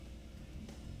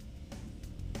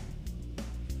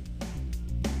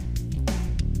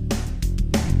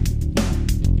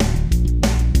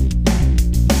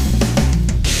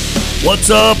What's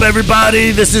up, everybody?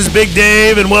 This is Big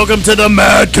Dave, and welcome to the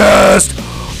Madcast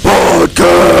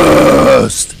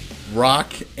Podcast.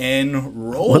 Rock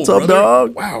and roll. What's up, brother?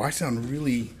 dog? Wow, I sound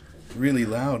really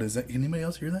loud. Is that anybody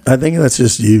else hear that? I think that's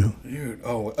just you. Dude,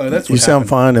 that's what You sound happened.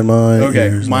 fine in my Okay,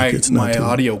 ears. my not too-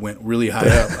 audio went really high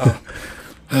up.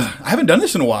 I haven't done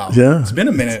this in a while. Yeah. It's been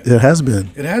a minute. It has been.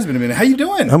 It has been a minute. How you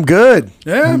doing? I'm good.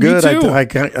 Yeah, I'm me good. too.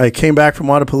 I came back from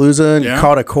Wadapalooza and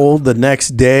caught a cold the next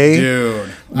day. Dude.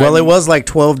 Well, it was like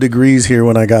 12 degrees here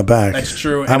when I got back. That's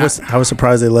true. I was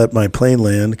surprised they let my plane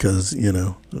land because, you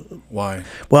know. Why?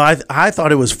 Well, I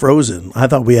thought it was frozen. I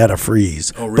thought we had a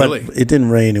freeze. Oh, really? But it didn't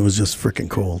rain. It was just freaking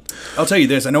cold. I'll tell you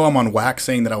this. I know I'm on wax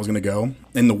saying that I was going to go,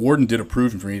 and the warden did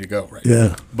approve for me to go, right?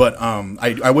 Yeah. But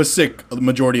I was sick the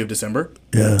majority of December.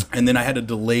 Yeah. And then I had a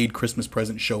delayed Christmas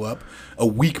present show up a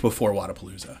week before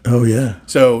Wadapalooza. Oh, yeah.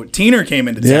 So Teener came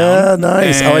into town. Yeah,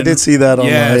 nice. I did see that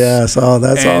online. Yes. Yeah, I saw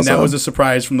that's and awesome. that was a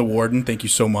surprise from the warden. Thank you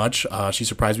so much. She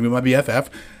surprised me with my BFF.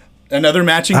 Another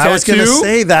matching tattoo. I was going to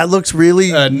say, that looks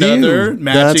really Another new.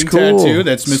 matching tattoo.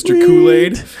 That's Mr. Sweet.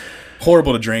 Kool-Aid.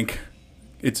 Horrible to drink.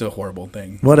 It's a horrible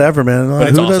thing. Whatever, man. But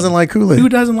it's Who awesome. doesn't like Kool-Aid? Who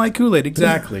doesn't like Kool-Aid?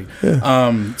 Exactly.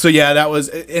 Yeah. So yeah, that was,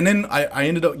 and then I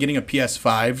ended up getting a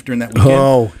PS5 during that weekend.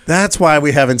 Oh, that's why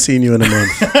we haven't seen you in a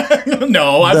month.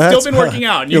 No, I've That's still been working why.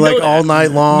 out. You're like know all that.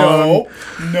 night long.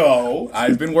 No,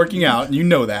 I've been working out, and you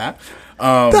know that.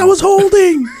 That was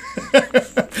holding.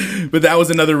 But that was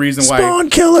another reason why Spawn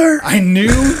killer. I knew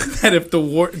that if the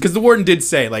warden, because the warden did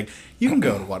say, like, you can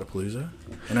go to Wadapalooza.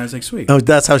 And I was like, sweet. Oh,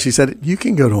 that's how she said it. You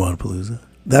can go to Wadapalooza.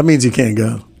 That means you can't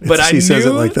go. But I she knew says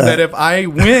it like that. if I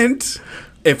went,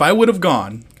 if I would have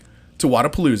gone to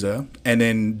Wadapalooza and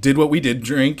then did what we did,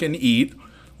 drink and eat,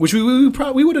 which we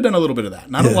probably would have done a little bit of that,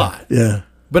 not a lot. Yeah.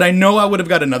 But I know I would have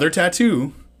got another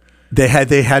tattoo. They had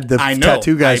the I know.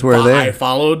 tattoo guys were there. I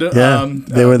followed. Yeah,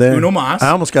 they were there. Uno Mas. I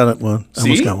almost got one. I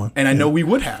almost got one. And I know we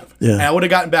would have. Yeah. And I would have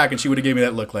gotten back, and she would have gave me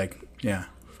that look, like, yeah,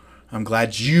 I'm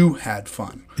glad you had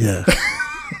fun. Yeah.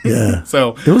 Yeah.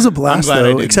 So it was a blast I'm glad I though,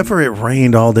 didn't. except for it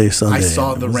rained all day Sunday. I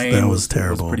saw the rain. That was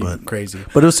terrible. Was pretty but crazy.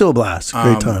 But it was still a blast.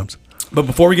 Great times. But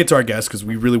before we get to our guest, because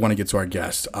we really want to get to our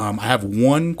guest, I have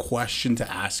one question to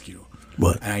ask you.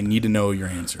 What? And I need to know your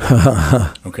answer.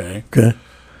 Okay. Okay.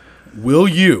 Will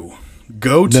you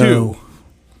go to? No.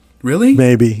 Really?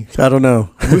 Maybe. I don't know.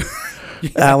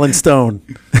 Alan Stone.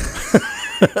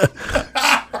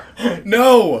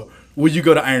 No. Will you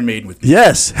go to Iron Maiden with me?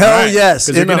 Yes. Hell All right. yes.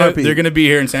 'Cause In a heartbeat. they're gonna be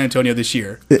here in San Antonio this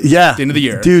year. Yeah. At the end of the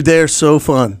year. Dude, they're so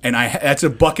fun. And that's a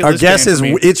bucket Our list. guest band is for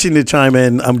me. itching to chime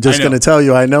in. I'm just I know. going to tell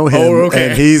you, I know him, Oh, okay.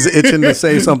 and he's itching to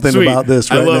say something Sweet. about this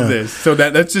right I love now. this. So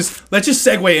let's just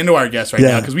segue into our guest right Yeah.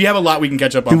 now, because we have a lot we can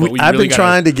catch up on. But we I've really been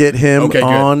trying to get him Okay, good.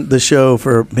 on the show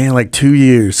for like 2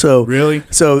 years. So Really?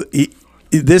 So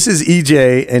this is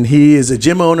EJ, and he is a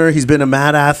gym owner. He's been a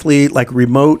Mad athlete, like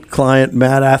remote client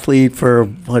Mad athlete for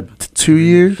what, 2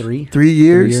 years? 3 3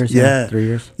 years? 3 years, Yeah. 3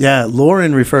 years. Yeah.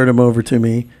 Lauren referred him over to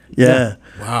me. Yeah.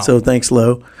 Wow. So thanks,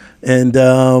 Lo. And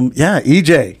yeah,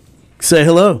 EJ, say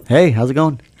hello. Hey, how's it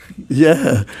going?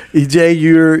 Yeah, EJ,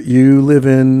 you live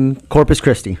in Corpus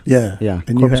Christi. yeah, Yeah,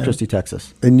 and Corpus you Christi,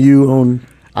 Texas. and you own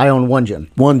I own one gym.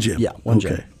 one gym. Yeah, one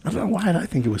gym. I don't know why I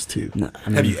think it was two. No, I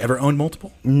Have mean, you ever owned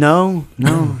multiple? No,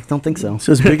 I don't think so.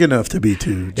 So it's big enough to be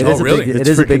two. It Oh, is a really? big, It's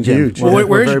it is a big freaking gym. huge. We're- Well, we're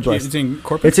where is very it? blessed. It's in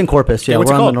Corpus? It's in Corpus. Yeah, what's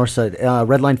we're it on called? the north side.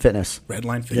 Redline Fitness.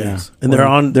 Redline Yeah, Fitness. and they're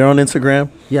on Instagram.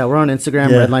 Yeah, we're on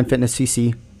Instagram. Yeah. Redline Fitness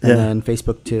CC, and Yeah. then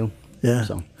Facebook too. Yeah,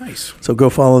 So Nice. so go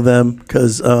follow them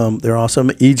because they're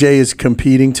awesome. EJ is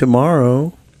competing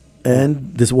tomorrow,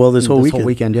 and this whole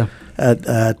weekend. Yeah. at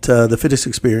the Fitness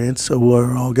Experience. So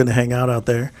we're all going to hang out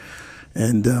there.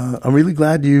 And I'm really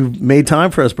glad you made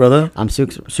time for us, brother. I'm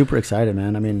super excited,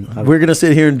 man. I mean, We're going to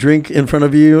sit here and drink in front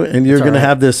of you, and you're It's all going to right.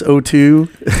 have this O2.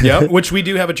 Yeah, which we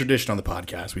do have a tradition on the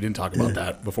podcast. We didn't talk about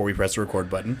that before we press the record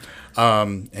button.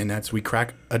 And that's we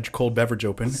crack a cold beverage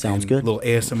open. Sounds and good. A little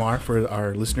ASMR for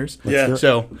our listeners. Yeah. do it.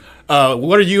 So,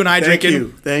 what are you and I Thank drinking?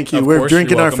 you. Thank you. Of We're course,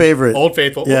 drinking you're our welcome. favorite. Old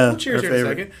Faithful. Yeah, Oh, cheers our here in a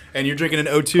favorite. second. And you're drinking an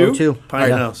O2? O2. Pine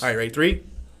Yeah. House. All right, ready? 3,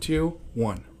 2,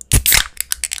 1.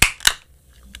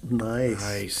 Nice.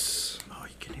 Nice. Oh,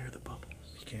 you can hear the bubbles.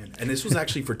 You can. And this was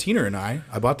actually for Tina and I.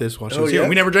 I bought this while she Oh, was here. yeah?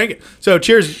 We never drank it. So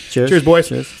cheers. Cheers, boys.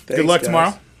 Cheers. Good Thanks, luck guys.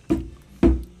 tomorrow.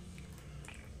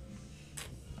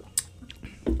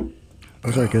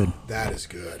 those are good. That is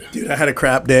good. Dude, I had a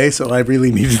crap day, so I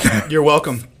really needed that. You're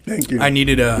welcome. Thank you. I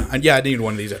needed I needed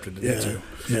one of these after the day Yeah. too.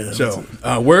 Yeah. So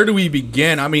where do we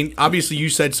begin? I mean, obviously you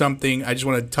said something. I just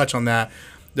want to touch on that.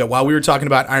 that while we were talking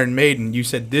about Iron Maiden, you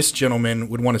said this gentleman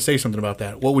would want to say something about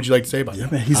that. What would you like to say about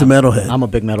that? Man, he's a metalhead. I'm a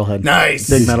big metalhead. Nice.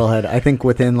 Big metalhead. I think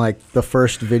within like the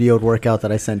first videoed workout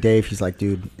that I sent Dave, he's like,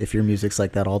 dude, if your music's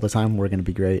like that all the time, we're going to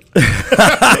be great.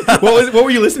 What were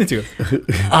you listening to?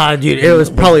 Dude, it was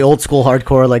probably old school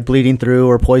hardcore, like Bleeding Through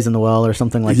or Poison the Well or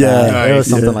something like that. Nice. It was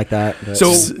something like that. But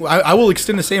So I will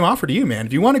extend the same offer to you, man.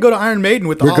 If you want to go to Iron Maiden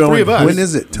with all three of us. When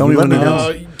is it? Tell me when it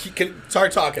is.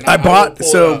 Start talking. I bought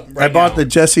the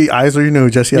Jesse Eisler. You know who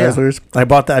Jesse Eisler is? I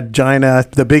bought that giant ass,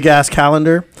 the big ass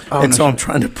calendar, I'm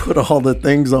trying to put all the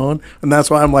things on, and that's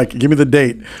why I'm like, give me the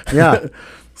date. Yeah.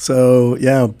 So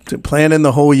planning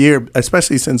the whole year,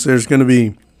 especially since there's going to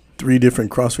be 3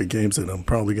 different CrossFit games that I'm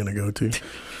probably going to go to.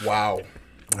 Wow.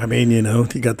 I mean, you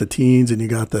got the teens and you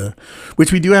got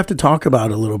which we do have to talk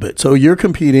about a little bit. So you're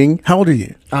competing. How old are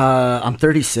you? I'm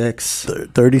 36.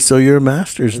 30. So you're a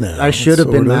masters now. I should have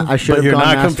been. I should have gone. But you're gone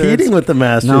not masters. competing with the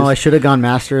masters. No, I should have gone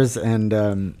masters. And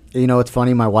it's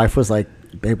funny. My wife was like,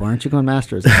 "Babe, why aren't you going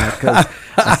masters?" Because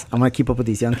I'm gonna keep up with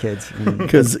these young kids.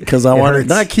 Because I want to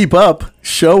not keep up,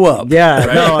 show up. Yeah,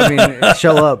 right? No, I mean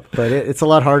show up, but it's a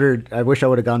lot harder. I wish I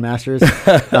would have gone masters,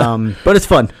 but it's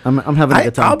fun. I'm having a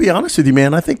good time. I'll be honest with you,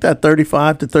 man. I think that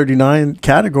 35 to 39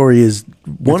 category is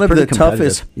one of the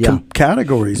toughest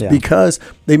categories because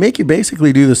they make you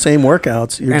basically do the same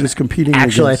workouts. You're just competing.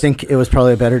 Actually, I think it was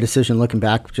probably a better decision looking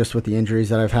back, just with the injuries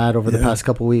that I've had over the past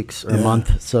couple weeks or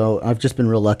month. So I've just been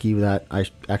real lucky that I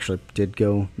actually did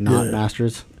go not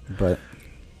masters. But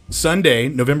Sunday,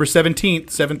 November 17th,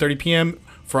 7:30 p.m.,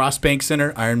 Frost Bank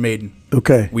Center, Iron Maiden.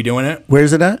 Okay. We doing it?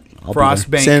 Where's it at? Frost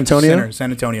Bank San Antonio? Center,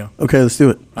 San Antonio. Okay, let's do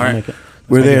it. All right.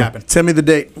 We're there. Send me the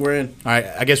date. We're in. All right.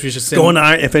 I guess we should send. Going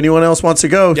on. If anyone else wants to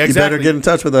go, Yeah, you better exactly. get in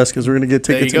touch with us because we're going to get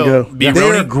tickets and There go. you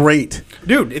go. They're great.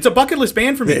 Dude, it's a bucket list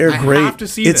band for me. They're great. I have to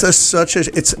see it's this.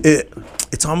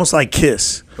 It's almost like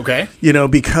Kiss. Okay.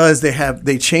 Because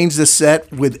they change the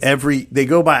set with they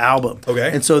go by album.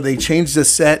 Okay. And so they change the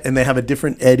set and they have a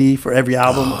different Eddie for every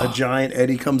album. A giant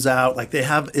Eddie comes out. Like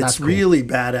it's cool. really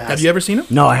badass. Have you ever seen them?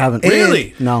 no, I haven't.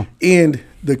 Really? No. And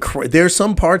there's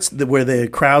some parts where the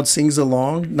crowd sings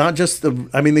along, not just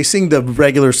they sing the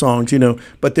regular songs,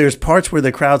 but there's parts where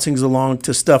the crowd sings along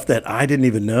to stuff that I didn't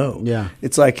even know. Yeah.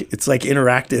 It's like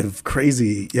interactive,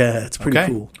 crazy. Yeah, it's pretty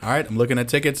cool. All right, I'm looking at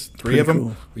tickets. 3 of them.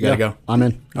 cool. We gotta go. I'm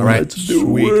in. All right, Let's do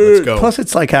sweet. it. Let's go. Plus,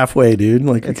 it's like halfway, dude.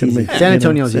 Like It's easy. San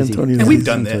Antonio's easy. And we've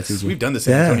done San Antonio's this. easy. We've done the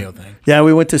San Antonio thing. Yeah,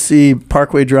 we went to see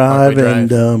Parkway Drive, Parkway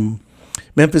Drive. and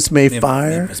Memphis May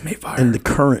Fire Memphis May Fire. and the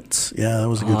Currents. Yeah, that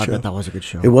was a good I show. bet that was a good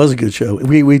show. It was a good show.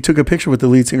 We took a picture with the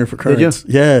lead singer for Did you? Currents.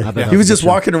 Yeah, I bet he that was was a just good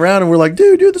show. walking around, and we're like,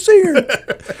 "Dude, you're the singer."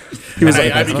 He was I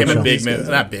like, became a "Oh, big, he's good."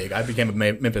 not big. I became a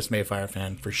Memphis Mayfire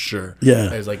fan for sure.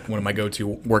 Yeah. It was like one of my go-to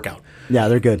workout. Yeah,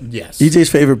 they're good. Yes. EJ's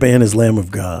favorite band is Lamb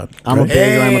of God. I'm a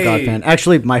big Lamb of God fan.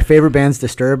 Actually, my favorite band's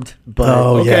Disturbed,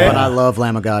 but yeah. I love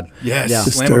Lamb of God. Yes. Yeah.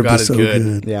 Lamb of God is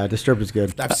good. Yeah, Disturbed is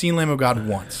good. I've seen Lamb of God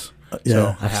once. Yeah.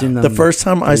 So I've seen them The first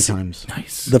time three times.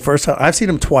 Nice. The first time I've seen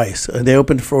them twice. They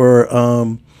opened for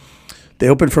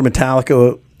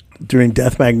Metallica during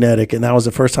Death Magnetic, and that was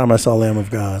the first time I saw Lamb of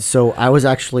God. So I was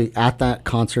actually at that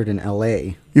concert in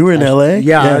L.A. You were in L.A.?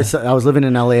 Yeah, I was living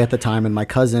in L.A. at the time, and my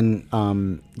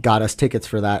cousin got us tickets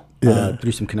for that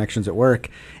through some connections at work,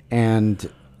 and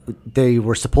they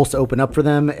were supposed to open up for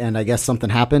them, and I guess something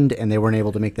happened, and they weren't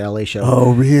able to make the LA show.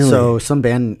 Oh, really? So some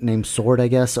band named Sword, I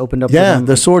guess, opened up for Yeah, them.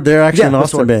 the Sword. They're actually an the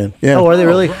Austin Sword. band. Yeah. Oh, are they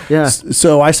really? Yeah.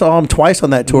 So I saw them twice on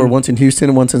that tour, once in Houston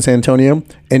and once in San Antonio.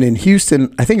 And in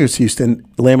Houston, I think it was Houston,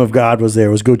 Lamb of God was there.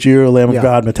 It was Gojira, Lamb of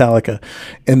God, Metallica.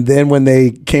 And then when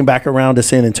they came back around to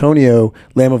San Antonio,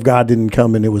 Lamb of God didn't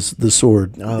come, and it was the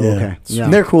Sword. Oh, okay. Yeah.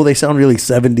 And they're cool. They sound really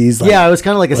 70s. Yeah, it was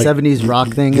kind of like a 70s rock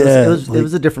thing. Yeah, It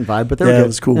was a different vibe, but they were Yeah, good. it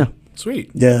was cool. Yeah.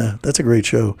 Sweet. Yeah, that's a great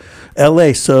show.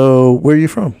 LA, so where are you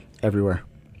from? Everywhere.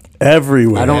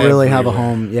 Everywhere. I don't really have a Everywhere.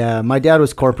 home. Yeah, my dad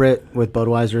was corporate with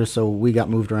Budweiser, so we got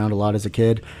moved around a lot as a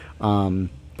kid.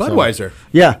 Budweiser.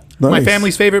 Yeah. Nice. My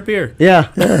family's favorite beer. Yeah.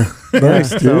 Nice,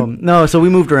 dude. So we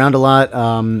moved around a lot.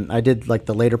 I did like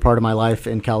the later part of my life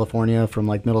in California from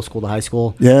like middle school to high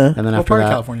school. Yeah. And then What after part of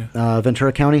that, California?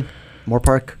 Ventura County, Moore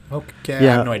Park. Okay,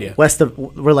 I have no idea.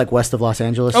 We're like west of Los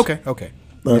Angeles. Okay.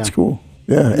 That's Yeah. cool.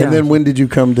 Yeah. Yeah. And then when did you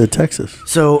come to Texas?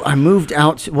 So I moved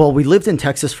out. Well, we lived in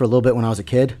Texas for a little bit when I was a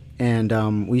kid,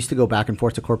 and we used to go back and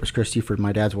forth to Corpus Christi for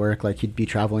my dad's work. Like he'd be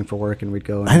traveling for work, and we'd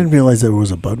go. And, I didn't realize there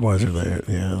was a Budweiser there.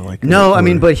 Yeah. No, I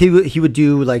mean, but he would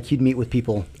do like he'd meet with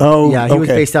people. Oh, yeah, he was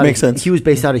okay. based out. Makes sense. He was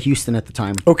based out of Houston at the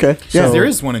time. Okay. Yeah, Yeah. there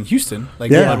is one in Houston,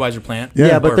 like Yeah. the Budweiser plant.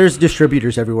 Yeah, but Or- there's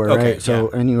distributors everywhere, Okay, right?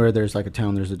 So yeah. anywhere there's like a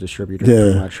town, there's a distributor. Yeah.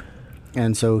 Pretty much.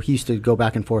 And so he used to go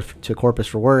back and forth to Corpus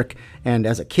for work. And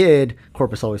as a kid,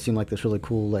 Corpus always seemed like this really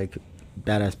cool, like,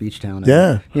 badass beach town. And,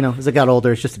 Yeah. you know, as I got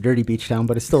older, it's just a dirty beach town,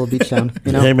 but it's still a beach town.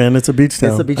 You know? Hey man, it's a beach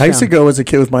town. It's a beach I used to town. go as a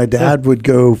kid with my dad. Would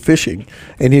go fishing,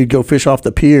 and he'd go fish off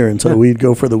the pier, and so we'd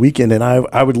go for the weekend. And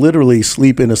I would literally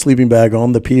sleep in a sleeping bag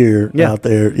on the pier out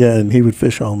there. Yeah, and he would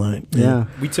fish all night. Yeah.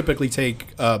 We typically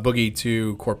take Boogie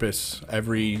to Corpus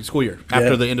every school year.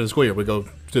 After the end of the school year, we go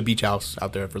to the beach house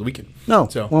out there for the weekend. No.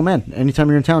 So Well, man, anytime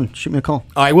you're in town, shoot me a call.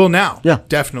 I will now. Yeah.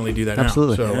 Definitely do that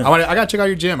Absolutely. now. So Yeah. I got to check out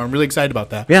your gym. I'm really excited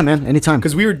about that. Yeah, man, anytime.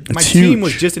 Because my It's team huge.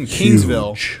 was just in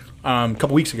Kingsville a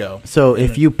couple weeks ago. So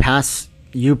if you pass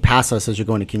us as you're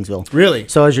going to Kingsville. Really?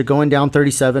 So as you're going down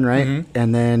 37, right? Mm-hmm.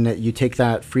 And then you take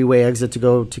that freeway exit to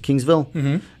go to Kingsville.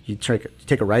 Mm-hmm. You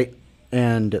take a right.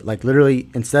 And like literally,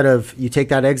 instead of you take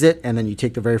that exit and then you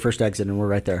take the very first exit, and we're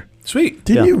right there. Sweet.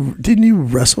 Didn't you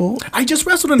wrestle? I just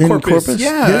wrestled in In Corpus. Corpus?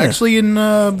 Yeah, Yeah. actually in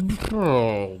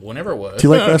whenever it was. Do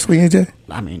you like wrestling, AJ?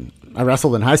 I mean, I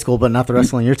wrestled in high school, but not the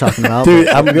wrestling you're talking about. Dude,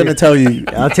 But- I'm gonna tell you.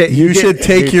 You should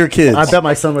take your kids. I bet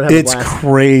my son would have It's a blast.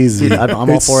 crazy. Dude, I'm all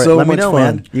It's for it. so Let me much know, fun.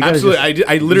 man. You gotta Absolutely. just-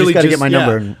 I literally gotta get my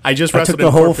number. I just I wrestled took the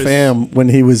in whole Corpus. fam when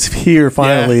he was here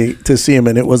finally to see him,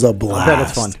 and it was a blast. bet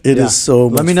it's fun. It is Yeah. so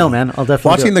much Let me know, fun. man. I'll definitely do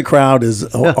Watching it. the crowd is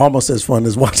almost as fun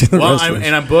as watching the Well, wrestlers.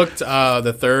 I'm booked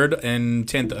the 3rd and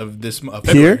 10th of this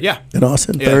February. Here? Yeah. In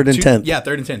Austin? Yeah, 3rd and 10th? Yeah,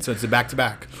 3rd and 10th. So it's a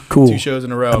back-to-back. Cool. 2 shows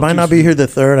in a row. I might not be here the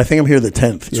 3rd. I think I'm here the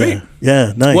 10th. Sweet.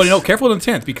 Yeah, nice. Well, careful on the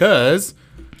 10th because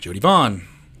Jody Vaughn.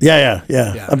 Yeah.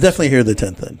 Yeah. I'm definitely here the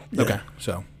 10th then. Yeah. Okay,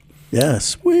 so Yeah,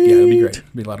 sweet. yeah, it'll be great. It'll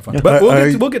be a lot of fun. But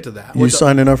we'll get to that. You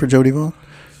signing up for Jody Vaughn?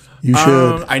 You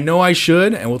should. I know I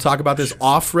should, and we'll talk about this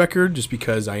off record just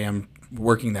because I am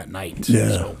working that night. Yeah.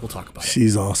 So we'll talk about it.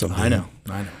 She's awesome. I man.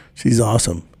 know. She's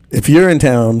awesome. If you're in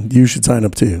town, you should sign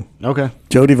up too. Okay.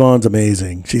 Jody Vaughn's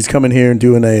amazing. She's coming here and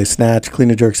doing a snatch, clean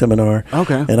and jerk seminar.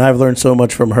 Okay. And I've learned so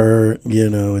much from her. You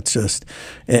know, it's just,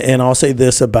 and I'll say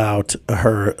this about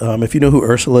her. If you know who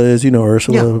Ursula is, you know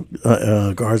Ursula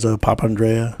Garza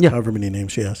Papandrea, Yeah. however many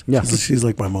names she has. Yeah. She's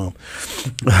like my mom.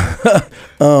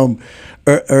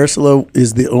 Ursula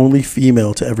is the only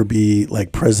female to ever be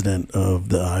like president of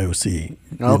the IOC.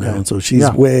 You Okay. know, and so she's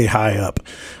Yeah. way high up.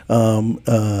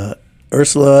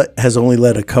 Ursula has only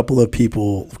let a couple of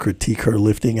people critique her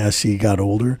lifting as she got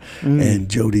older, and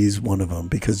Jody's one of them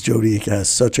because Jody has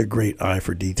such a great eye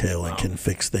for detail and can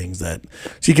fix things that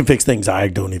she can fix things I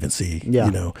don't even see. Yeah.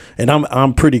 You know, and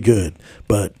I'm pretty good,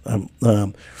 but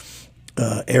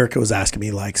Erica was asking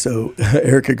me like, so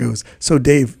Erica goes, so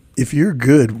Dave, if you're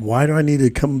good, why do I need to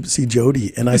come see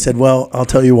Jody? And I said, well, I'll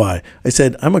tell you why. I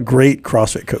said, I'm a great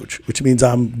CrossFit coach, which means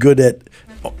I'm good at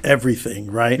everything,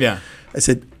 right? Yeah. I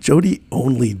said, Jody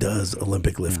only does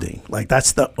Olympic lifting. Like,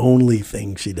 that's the only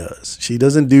thing she does. She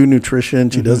doesn't do nutrition.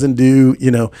 She doesn't do,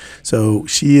 so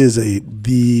she is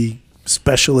the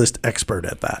specialist expert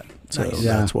at that. So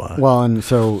that's why. Well, and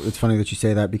so it's funny that you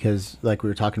say that because, like we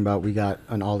were talking about, we got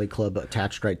an Ollie club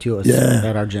attached right to us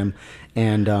at our gym,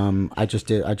 and I just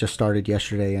started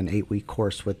yesterday an 8-week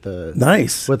course with the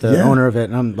owner of it,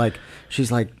 and I'm like,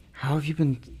 she's like, how have you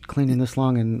been cleaning this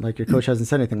long and like your coach hasn't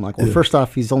said anything? I'm like, well, first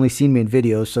off, he's only seen me in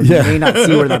videos, so he may not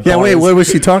see where that bar is. What was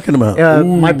she talking about?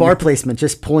 My bar placement,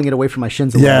 just pulling it away from my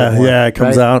shins a little bit more, it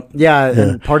comes out. Yeah,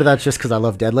 and part of that's just because I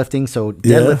love deadlifting. So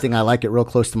deadlifting, I like it real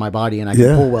close to my body and I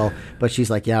can pull well. But she's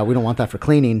like, yeah, we don't want that for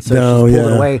cleaning. So she's pulled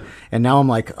it away. And now I'm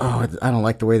like, oh, I don't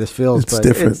like the way this feels. It's but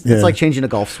different. It's like changing a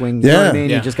golf swing. You know what I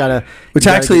mean? Yeah. You just got to. Which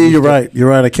actually, you're right. You're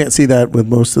right. I can't see that with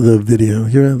most of the video.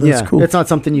 That's cool. It's not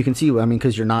something you can see. I mean,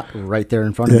 because you're not right there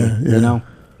in front of me, you know?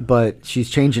 But she's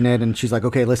changing it, and she's like,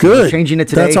 okay, listen, we're changing it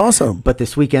today. That's awesome. But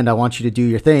this weekend, I want you to do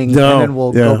your thing, and then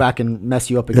we'll go back and mess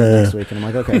you up again next week. And I'm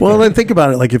like, okay. Well, then think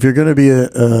about it. Like, if you're going to be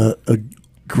a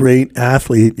great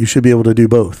athlete, you should be able to do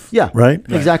both. Yeah. Right?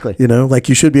 Exactly. You know, like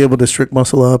you should be able to strict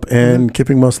muscle up and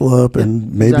kipping muscle up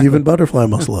and maybe even butterfly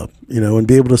muscle up, and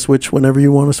be able to switch whenever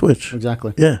you want to switch.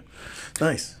 Exactly. Yeah.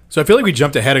 Nice. So I feel like we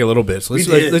jumped ahead a little bit. So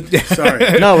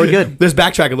Sorry. No, we're good. Let's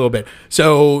backtrack a little bit.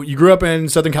 So you grew up in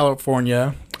Southern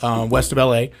California, west of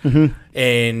LA,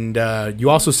 and you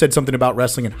also said something about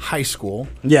wrestling in high school.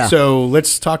 Yeah. So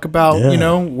let's talk about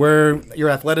where your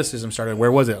athleticism started.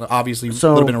 Where was it? Obviously, a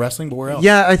little bit of wrestling, but where else?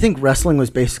 Yeah, I think wrestling was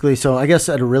basically. So I guess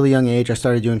at a really young age, I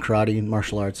started doing karate and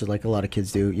martial arts, like a lot of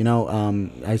kids do.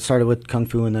 I started with kung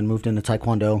fu and then moved into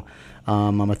taekwondo.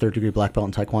 I'm a 3rd degree black belt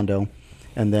in taekwondo,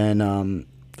 and then.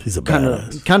 He's a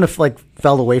badass. Kind of like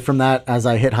fell away from that as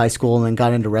I hit high school and then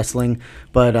got into wrestling.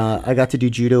 But I got to do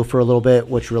judo for a little bit,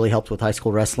 which really helped with high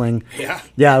school wrestling.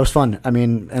 Yeah, it was fun. I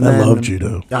mean, and I love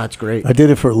judo. Oh, it's great. I did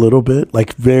it for a little bit,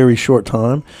 like very short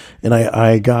time, and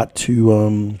I got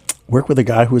to work with a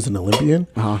guy who was an Olympian,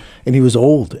 and he was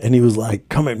old, and he was like,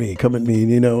 come at me,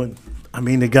 you know, and I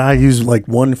mean, the guy used like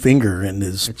one finger and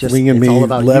is flinging me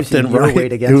left and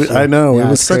right. I know. Yeah, it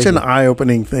was such an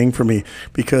eye-opening thing for me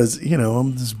because, you know,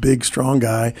 I'm this big, strong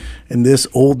guy, and this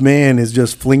old man is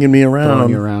just flinging me around.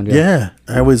 Throwing you around, yeah.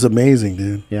 That was amazing,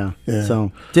 dude. Yeah.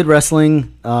 So did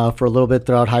wrestling for a little bit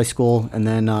throughout high school, and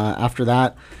then after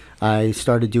that, I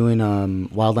started doing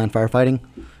wildland firefighting,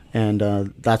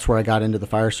 and that's where I got into the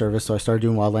fire service. So I started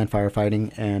doing wildland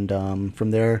firefighting, and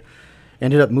from there,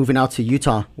 ended up moving out to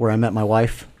Utah where I met my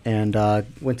wife, and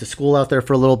went to school out there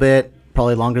for a little bit,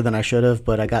 probably longer than I should have,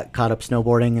 but I got caught up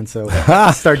snowboarding, and so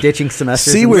started ditching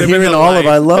semesters. See, we're hearing all of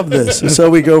I love this.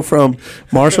 So we go from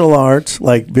martial arts,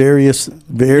 like various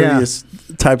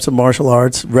types of martial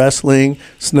arts, wrestling,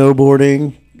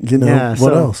 snowboarding, you know,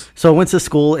 what else? So I went to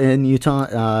school in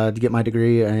Utah to get my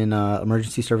degree in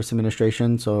emergency service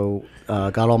administration. So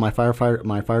got all my fire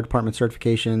department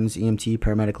certifications, EMT,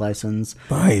 paramedic license,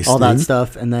 all that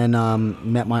stuff. And then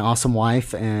met my awesome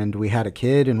wife, and we had a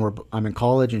kid, and I'm in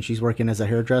college, and she's working as a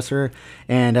hairdresser.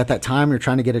 And at that time, you're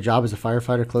trying to get a job as a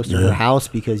firefighter close to her house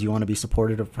because you want to be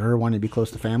supportive of her, wanting to be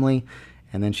close to family.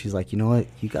 And then she's like, you know what?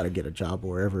 You got to get a job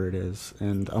wherever it is.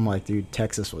 And I'm like, dude,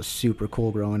 Texas was super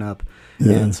cool growing up.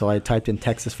 Yeah. And so I typed in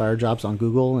Texas fire jobs on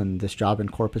Google, and this job in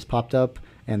Corpus popped up,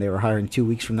 and they were hiring 2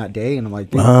 weeks from that day. And I'm like,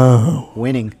 dude,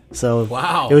 winning. So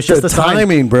it was just the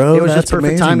timing, bro. It was That's just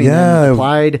perfect amazing. timing. Yeah. I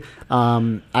applied.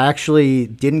 I actually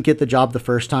didn't get the job the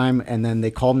first time, and then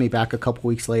they called me back a couple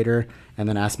weeks later and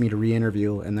then asked me to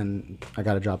re-interview, and then I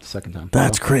got a job the second time.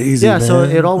 That's crazy, yeah, man. so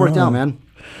it all worked out, man.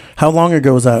 How long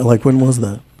ago was that? Like, when was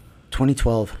that?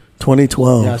 2012.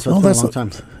 2012. Yeah, so it's been a long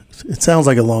time. It sounds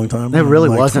like a long time. It really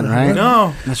wasn't, right?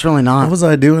 No. That's really not. What was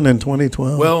I doing in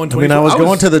 2012? Well, in 2012, I was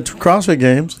going to the CrossFit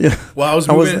games. Yeah. Well,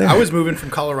 I was moving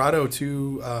from Colorado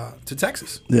to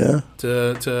Texas. Yeah.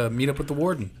 To meet up with the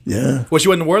warden. Yeah. Well, she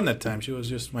wasn't the warden at the time. She was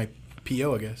just my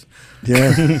PO, I guess.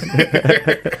 Yeah.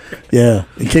 Yeah.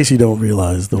 In case you don't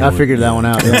realize, I figured that one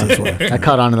out. Yeah. I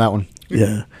caught on to that one.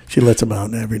 Yeah. She lets them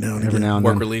out every now and again.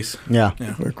 Work release. Yeah.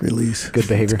 Work release. Good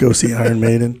behavior. Let's go see Iron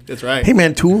Maiden. That's right. Hey,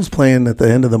 man, Tool's playing at the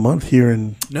end of the month here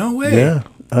in... No way. Yeah.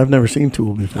 I've never seen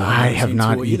Tool before. I have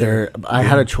not either. I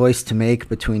had a choice to make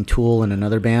between Tool and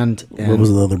another band. And what was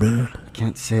the other band? I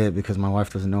can't say it because my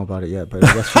wife doesn't know about it yet, but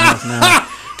I guess she knows now.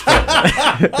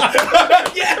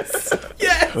 Yes.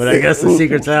 But I guess the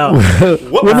secret's out.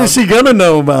 When is she gonna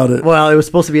know about it? Well, it was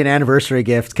supposed to be an anniversary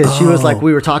gift because she was like,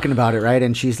 we were talking about it, right?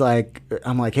 And she's like,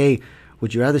 I'm like, hey,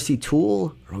 would you rather see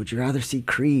Tool or would you rather see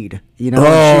Creed? You know?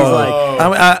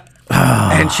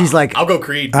 And she's like, I'll go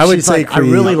Creed. I would say Creed.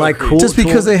 I really like Tool. Just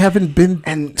because they haven't been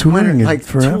touring like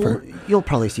forever. Tool, you'll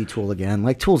probably see Tool again.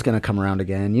 Like, Tool's going to come around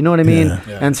again. You know what I mean?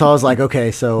 Yeah. And so I was like,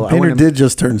 okay, so Painter did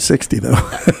just turn 60, though.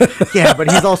 Yeah,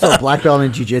 but he's also a black belt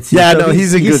in jiu-jitsu. Yeah, so no,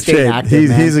 he's in good shape.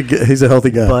 Active, he's a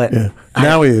healthy guy. But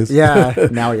now he is. Yeah,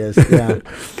 now he is. Yeah.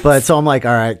 But so I'm like,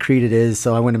 all right, Creed it is.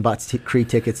 So I went and bought Creed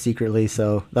tickets secretly.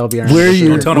 So that'll be our Where are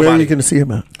you going to see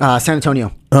him at? San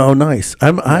Antonio. Oh, nice.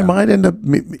 I might end up.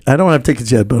 I don't have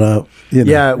tickets yet, but you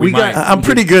know. Yeah, I'm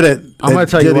pretty good at. I'm going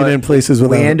to tell you what. In places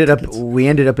we ended up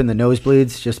in the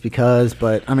nosebleeds just because.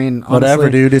 But I mean, honestly, whatever,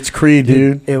 dude. It's Creed,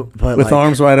 dude. With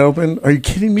arms wide open. Are you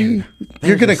kidding me?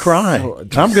 You're gonna cry.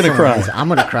 I'm gonna cry. I'm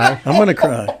gonna cry. I'm gonna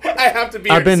cry. I have to be.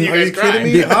 Are you kidding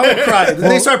me? I will cry. Then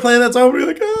they start playing that song. We're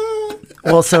like, ah.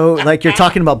 Well, so like you're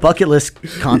talking about bucket list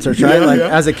concerts, right?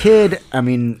 As a kid, I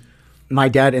mean. My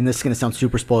dad, and this is going to sound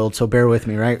super spoiled, so bear with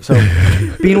me, right? So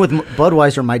being with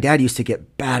Budweiser, my dad used to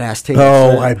get badass tickets.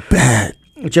 Oh, I bet.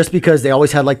 Just because they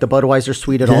always had like the Budweiser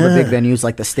suite at all the big venues,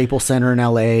 like the Staples Center in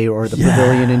LA or the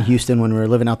Pavilion in Houston when we were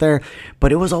living out there.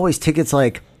 But it was always tickets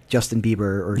like Justin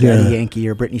Bieber or Daddy Yankee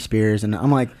or Britney Spears. And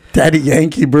I'm like, Daddy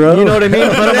Yankee, bro. You know what I mean?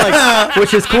 But I'm like,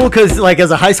 which is cool because like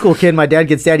as a high school kid, my dad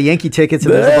gets Daddy Yankee tickets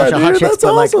and there's a bunch of hot chicks.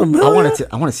 But like, awesome, I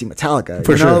want to see Metallica.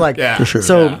 For sure. Like, for sure.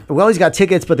 So we always got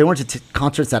tickets, but they weren't to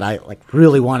concerts that I like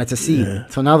really wanted to see. Yeah.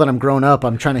 So now that I'm grown up,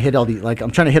 I'm trying to hit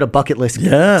I'm trying to hit a bucket list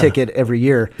ticket every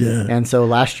year. Yeah. And so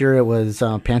last year it was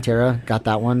Pantera, got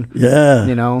that one. Yeah.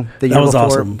 You know, the year before,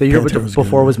 awesome. The year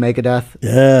before was Megadeth.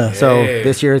 Yeah. So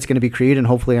this year it's going to be Creed and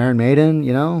hopefully Iron Maiden.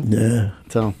 You know. Yeah.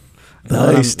 So.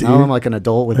 Nice, dude. Now I'm like an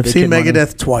adult with. I've seen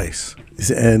Megadeth twice,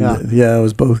 and it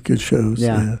was both good shows.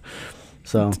 Yeah.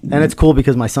 So, and it's cool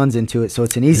because my son's into it. So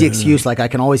it's an easy excuse. Like I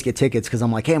can always get tickets because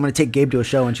I'm like, hey, I'm going to take Gabe to a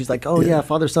show. And she's like, oh yeah,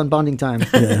 father-son bonding time.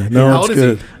 Yeah, no, How it's old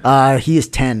is good. He is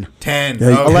 10. 10. Yeah,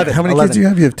 Okay. 11. How many 11. kids do you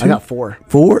have? You have 2? I got 4.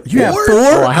 4? You have 4?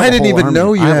 Oh, I didn't even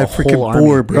know you had freaking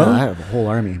 4, bro. Yeah, I have a whole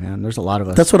army, man. There's a lot of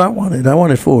us. That's what I wanted. I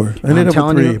wanted 4. I ended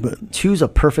up with 3, but 2's a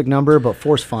perfect number, but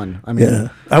 4's fun. I mean, yeah,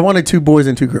 I wanted 2 boys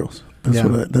and 2 girls.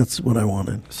 Yeah. That's what I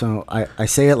wanted. So I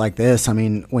say it like this. I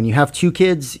mean, when you have 2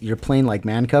 kids, you're playing like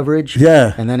man coverage.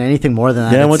 Yeah. And then anything more than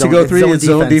that. Yeah, it's once you zone- go 3, it's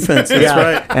zone defense. That's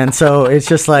right. And so it's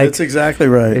just like That's exactly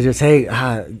right. it's just, hey,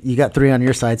 you got 3 on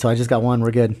your side, so I just got 1.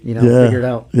 We're good. Yeah. Figure it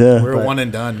out. Yeah. We're But- one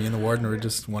and done. Me and the warden were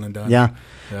just one and done. Yeah.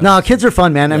 No, kids are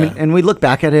fun, man. I Yeah. mean, and we look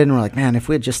back at it and we're like, man, if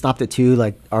we had just stopped at 2,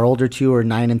 like our older 2 are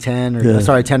 9 and 10, or Yeah.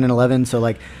 sorry, 10 and 11. So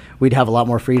like we'd have a lot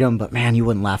more freedom. But man, you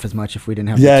wouldn't laugh as much if we didn't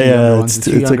have Yeah, the 2 yeah, younger ones. it's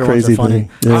The 2 a younger ones crazy are funny. thing.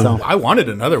 Yeah. So, I wanted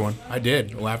another one. I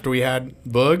did. Well, after we had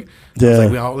Boog, I Yeah. was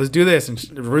like, well, let's do this.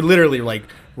 And we're literally like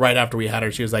right after we had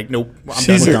her, she was like, nope, I'm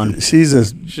She's done. she's a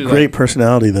She's great like-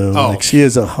 personality, though. Oh. Like, she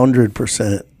is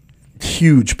 100%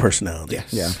 huge personality.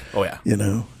 Yes. Yeah. Oh, yeah. You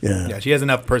know? Yeah. Yeah, she has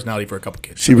enough personality for a couple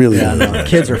kids. She really yeah, does. no,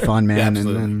 kids are fun, man. Yeah, and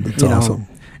absolutely. It's you know, awesome.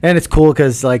 and it's cool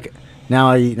because like now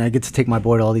I get to take my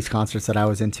boy to all these concerts that I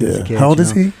was into as a Yeah. kid. How old you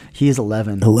is know? he? He is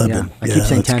 11. 11. Yeah. I Yeah, keep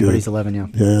saying that's 10, but good. he's 11. Yeah.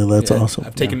 Yeah, that's Yeah. awesome.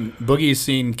 I've taken Boogie's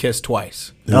seen Kiss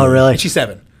twice. Oh, really? And she's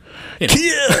 7. You know.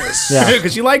 Yes! Yeah.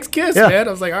 Because she likes Kiss, Yeah. man.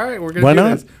 I was like, all right, we're going Why to do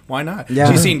not? this. Why not?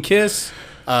 Yeah. She's seen Kiss,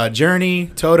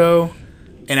 Journey, Toto,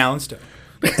 and Alan Stone.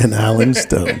 And Alan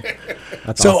Stone.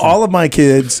 That's So awesome. all of my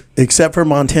kids, except for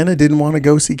Montana, didn't want to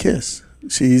go see Kiss.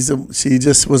 She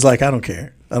just was like, I don't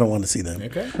care. I don't want to see them.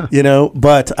 Okay. You know,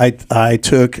 but I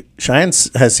took, Cheyenne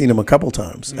has seen them a couple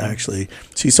times, actually.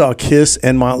 She saw Kiss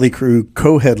and Motley Crue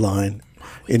co-headline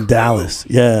in Dallas.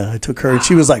 Yeah, I took her.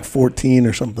 She was like 14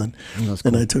 or something.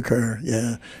 And I took her,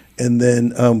 yeah. And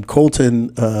then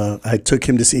Colton, I took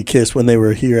him to see Kiss when they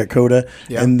were here at Coda.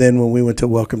 Yeah. And then when we went to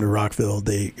Welcome to Rockville,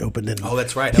 they opened in. Oh,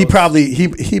 that's right. He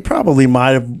probably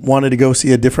might have wanted to go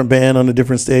see a different band on a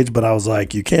different stage, but I was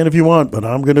like, you can if you want, but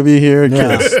I'm going to be here at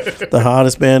Yeah. Kiss, the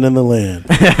hottest band in the land.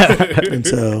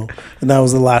 and that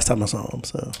was the last time I saw him.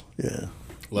 So yeah,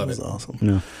 Love it was it. awesome.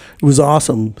 Yeah. It was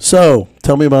awesome. So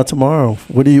tell me about tomorrow.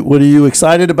 What are you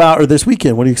excited about, or this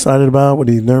weekend? What are you excited about? What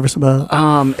are you nervous about?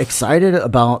 Excited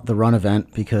about the run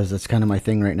event because that's kind of my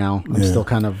thing right now. I'm still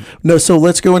kind of No, so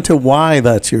let's go into why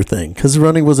that's your thing, because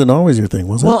running wasn't always your thing,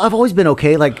 was it? well. I've always been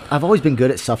okay. Like I've always been good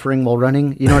at suffering while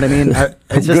running. You know what I mean?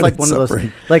 It's just good like at one of those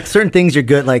suffering. like certain things you're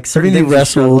good. Like certain I mean, things you you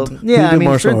struggle- wrestled. You Yeah, did I mean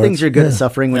martial certain things arts. you're good at Yeah.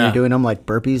 suffering when Yeah. you're doing them. Like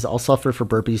burpees, I'll suffer for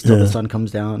burpees till Yeah. the sun comes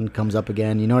down, comes up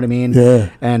again. You know what I mean? Yeah.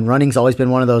 And running's always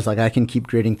been one of those. Like I can keep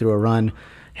gritting through a run.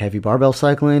 Heavy barbell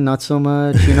cycling, not so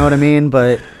much. You know what I mean?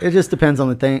 But it just depends on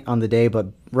the day. But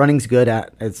running's good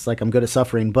at. It's like I'm good at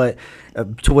suffering. But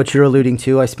to what you're alluding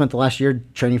to, I spent the last year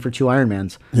training for 2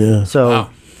 Ironmans. Yeah. So. Wow.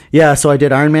 Yeah, so I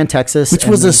did Ironman Texas. Which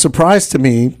and was a surprise to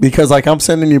me, because like I'm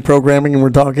sending you programming and we're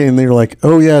talking and they're like,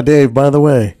 oh yeah, Dave, by the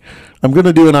way, I'm going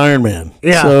to do an Ironman.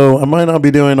 Yeah. So I might not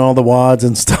be doing all the WODs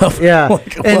and stuff. Yeah,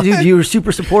 Like, and what? dude, you were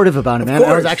super supportive about it, man. I was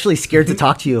course. actually scared to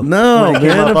talk to you. No, when it came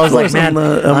man, up. of I was like, course man, I'm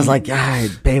not- I was like, yeah,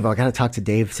 babe, I gotta talk to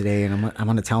Dave today, and I'm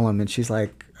gonna tell him. And she's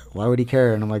like, why would he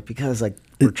care? And I'm like, because like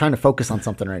we're trying to focus on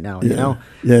something right now, you know.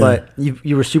 Yeah. But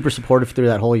you were super supportive through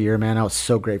that whole year, man. I was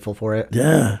so grateful for it.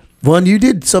 Yeah. Well, and you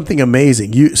did something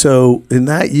amazing. So in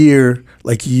that year,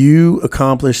 like you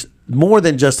accomplished more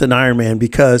than just an Ironman,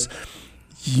 because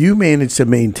you managed to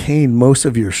maintain most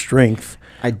of your strength,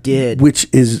 I did. which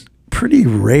is pretty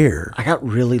rare. I got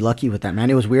really lucky with that, man.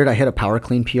 It was weird. I hit a power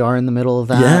clean PR in the middle of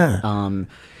that. Yeah.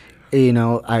 You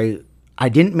know, I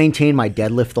didn't maintain my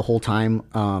deadlift the whole time.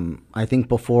 I think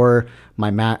before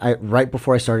right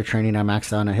before I started training, I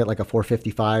maxed out and I hit like a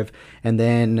 455. And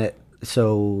then,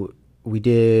 so we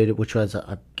did, which was,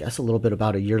 I guess, a little bit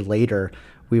about a year later.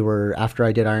 After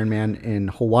I did Ironman in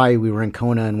Hawaii, we were in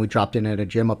Kona and we dropped in at a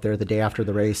gym up there the day after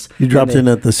the race. You dropped in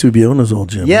at the Subiona's old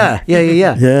gym. Yeah.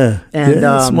 Yeah. And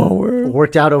Yeah, small world.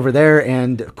 worked out over there,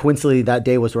 and coincidentally that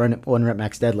day was one rep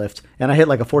max deadlift, and I hit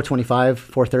like a 425,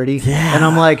 430. Yeah. And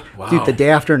I'm like, dude, the day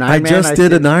after an Ironman, I just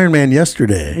did an Ironman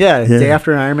yesterday. Yeah, day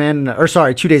after an Ironman, or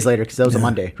sorry, 2 days later, because that was a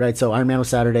Monday, right? So Ironman was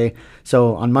Saturday.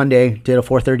 So on Monday, did a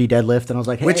 430 deadlift, and I was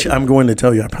like, hey. Which I'm going to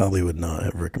tell you, I probably would not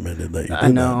have recommended that you did I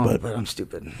know, that. but I'm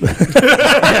stupid.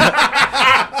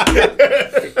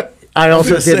 I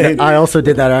also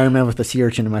did that Ironman with the sea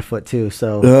urchin in my foot too.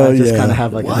 So I just kind of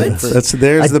have like a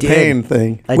there's the pain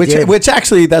thing. I Which did. which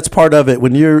actually that's part of it.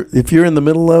 If you're in the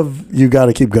middle of, you got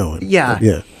to keep going. Yeah.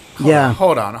 Yeah. Yeah.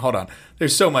 Hold on.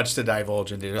 There's so much to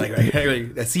divulge into. Like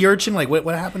a sea urchin, like what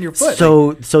happened to your foot?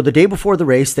 So the day before the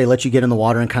race, they let you get in the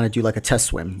water and kind of do like a test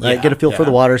swim, right? Yeah, Get a feel for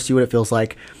the water, see what it feels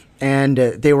like. And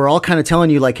they were all kind of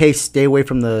telling you like, hey, stay away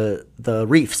from the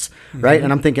reefs, right?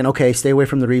 And I'm thinking, okay, stay away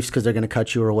from the reefs because they're going to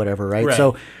cut you or whatever, right?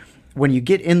 So when you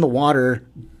get in the water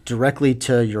directly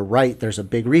to your right, there's a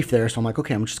big reef there. So I'm like,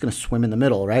 okay, I'm just going to swim in the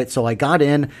middle, right? So I got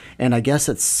in, and I guess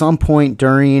at some point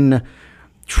during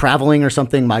traveling or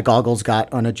something, my goggles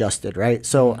got unadjusted, right?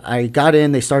 So I got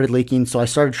in, they started leaking, so I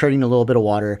started treading a little bit of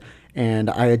water, and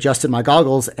I adjusted my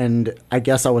goggles, and I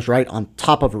guess I was right on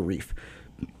top of a reef.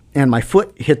 And my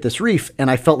foot hit this reef,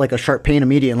 and I felt like a sharp pain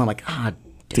immediately, and I'm like,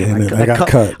 damn it, I got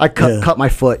cut. I cut my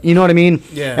foot. You know what I mean?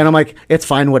 Yeah. And I'm like, it's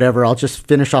fine, whatever. I'll just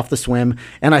finish off the swim.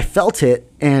 And I felt it,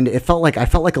 and I felt like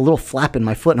a little flap in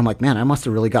my foot. And I'm like, man, I must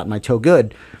have really gotten my toe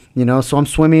good. You know, so I'm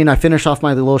swimming. I finish off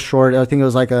my little short. I think it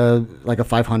was like a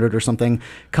 500 or something.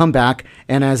 Come back,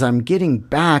 and as I'm getting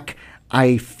back,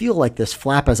 I feel like this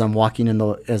flap as I'm walking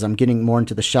as I'm getting more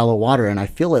into the shallow water, and I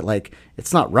feel it like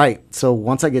it's not right. So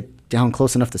once I get down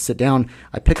close enough to sit down,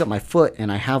 I pick up my foot,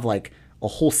 and I have like a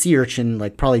whole sea urchin,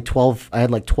 like probably 12. I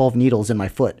had like 12 needles in my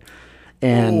foot,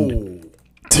 and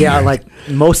yeah, like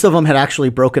most of them had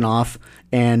actually broken off,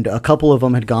 and a couple of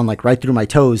them had gone like right through my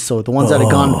toes. So the ones that had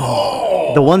gone.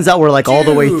 The ones that were like all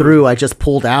the way through, I just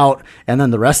pulled out, and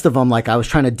then the rest of them, like I was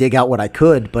trying to dig out what I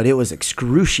could, but it was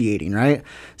excruciating, right?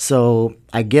 So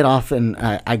I get off and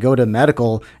I go to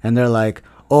medical, and they're like,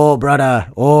 "Oh, brother,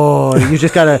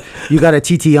 you got a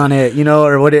TT on it, you know,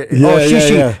 or what?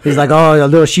 Shishi." Yeah. He's like, "Oh, a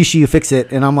little shishi, you fix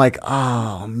it," and I'm like,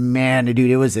 "Oh man,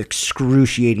 dude, it was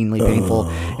excruciatingly painful."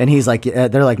 And he's like,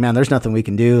 "They're like, man, there's nothing we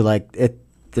can do. Like,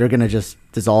 they're gonna just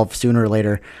dissolve sooner or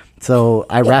later." So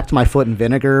I wrapped my foot in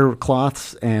vinegar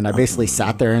cloths, and I basically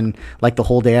sat there, and like the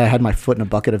whole day I had my foot in a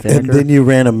bucket of vinegar. And then you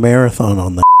ran a marathon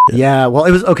on that. Yeah, well,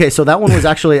 it was okay. So that one was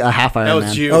actually a half Ironman. That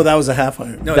was you. Oh, that was a half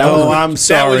Iron. No, I'm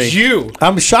sorry. That was you.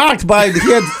 I'm shocked by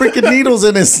he had freaking needles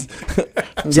in his.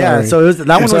 Yeah, so that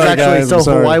one was actually guys, so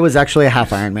Hawaii was actually a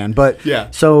half Ironman, but yeah.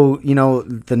 So you know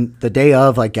the day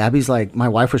of, like Gabby's like, my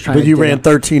wife was trying. But you ran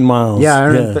 13 miles. Yeah,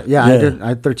 I did. I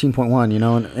had 13.1. You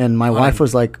know, and my wife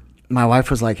was like. My wife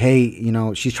was like, hey, you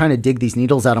know, she's trying to dig these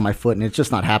needles out of my foot, and it's just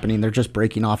not happening. They're just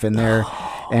breaking off in there.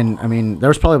 And, I mean, there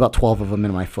was probably about 12 of them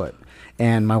in my foot.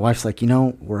 And my wife's like, you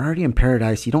know, we're already in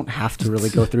paradise. You don't have to really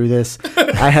go through this.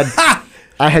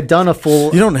 I had done a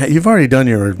full... You've already done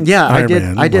your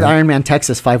Ironman. I did Ironman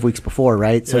Texas 5 weeks before,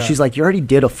 right? So she's like, you already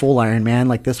did a full Ironman.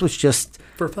 Like, this was just...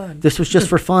 For fun. This was just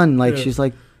for fun. Like, she's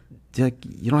like,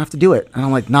 you don't have to do it. And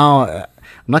I'm like, no, I'm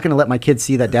not going to let my kids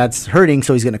see that dad's hurting,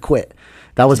 so he's going to quit.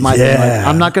 That was my thing. Like,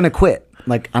 I'm not going to quit.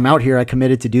 Like, I'm out here. I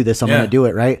committed to do this. I'm going to do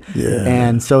it, right? Yeah.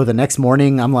 And so the next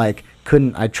morning, I'm like,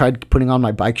 I tried putting on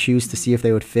my bike shoes to see if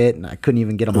they would fit, and I couldn't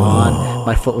even get them on.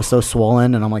 My foot was so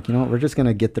swollen, and I'm like, you know what? We're just going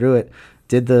to get through it.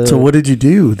 So what did you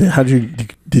do?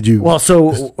 Did you? Well,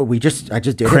 so I just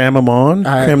did cram them on,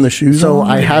 cram the shoes on. So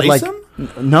I had like.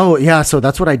 No, yeah, so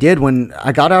that's what I did when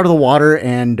I got out of the water,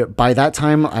 and by that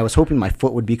time I was hoping my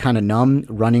foot would be kind of numb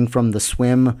running from the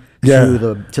swim to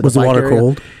the Was the water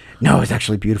cold? No, it was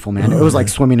actually beautiful, man. It was like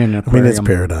swimming in an aquarium. I mean, it's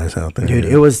paradise out there. Dude,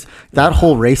 it was, that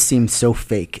whole race seemed so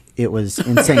fake. It was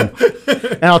insane.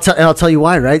 And I'll tell you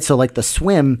why, right? So like the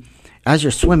swim, as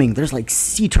you're swimming, there's like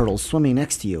sea turtles swimming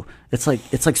next to you. It's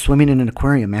like swimming in an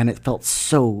aquarium, man. It felt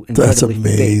so incredibly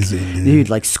That's amazing, fake. Dude,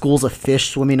 like schools of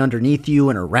fish swimming underneath you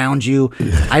and around you.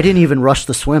 I didn't even rush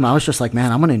the swim. I was just like,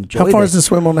 man, I'm gonna enjoy. How far is the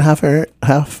swim on the half?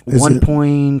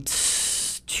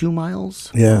 1.2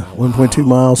 miles. Yeah, 1.2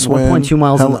 miles swim. 1.2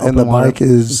 miles in the open the water.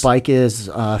 bike is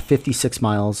 56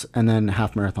 miles, and then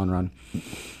half marathon run.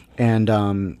 And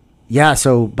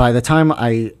so by the time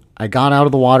I got out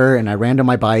of the water and I ran to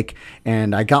my bike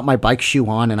and I got my bike shoe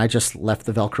on and I just left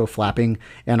the Velcro flapping,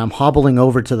 and I'm hobbling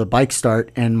over to the bike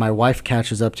start, and my wife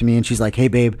catches up to me and she's like, hey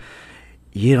babe,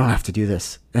 you don't have to do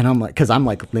this. And I'm like, cause I'm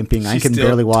like limping. I can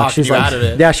barely walk. She's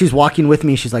like, yeah, she's walking with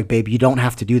me. She's like, babe, you don't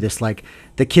have to do this. Like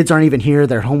the kids aren't even here.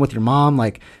 They're home with your mom.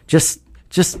 Like just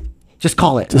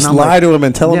call it. Just lie to him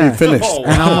and tell him you finished. Oh,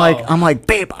 and I'm like,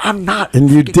 babe, I'm not. And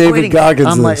you David quitting. Goggins.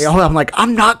 I'm like,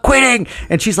 I'm not quitting.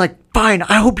 And she's like, fine.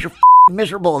 I hope you're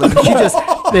miserable.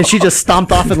 And she just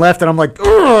stomped off and left. And I'm like,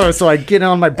 ugh. So I get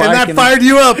on my bike. And that fired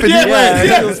you up. And you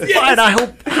went. Fine. I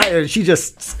hope. She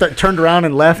just turned around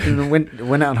and left and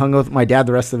went out and hung with my dad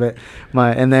the rest of it.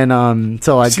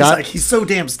 She's like, he's so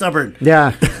damn stubborn.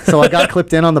 Yeah. So I got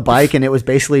clipped in on the bike, and it was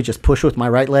basically just push with my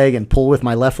right leg and pull with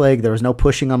my left leg. There was no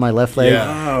pushing on my left leg.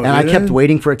 Yeah. And I kept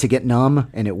waiting for it to get numb,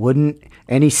 and it wouldn't.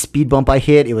 Any speed bump I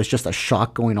hit, it was just a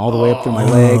shock going all the way up through my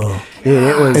leg. Dude,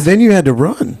 it was. And then you had to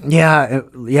run. Yeah,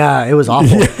 it was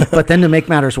awful. But then to make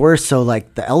matters worse, so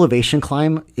like the elevation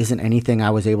climb isn't anything I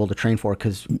was able to train for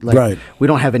because like we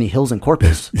don't have any hills in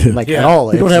Corpus at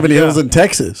all. We don't have any hills in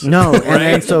Texas. No,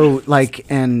 and so like,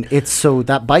 and it's so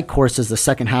that bike course is the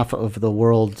second half of the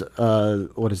world.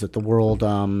 What is it? The world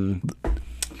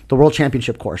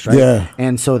championship course, right? Yeah.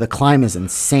 And so the climb is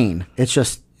insane. It's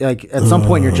just like at some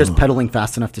point you're just pedaling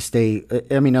fast enough to stay.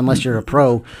 I mean, unless you're a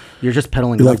pro, you're just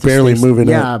pedaling. You're like barely moving.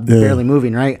 Barely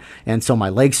moving, right? And so my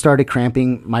legs started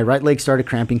cramping. My right leg started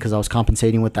cramping because I was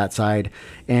compensating with that side.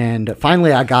 And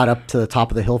finally, I got up to the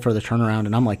top of the hill for the turnaround,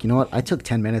 and I'm like, you know what? I took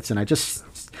 10 minutes, and I just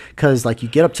because like you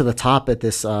get up to the top at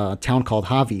this town called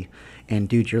Javi. And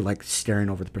dude, you're like staring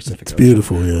over the Pacific Ocean. It's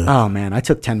beautiful, yeah. Oh man, I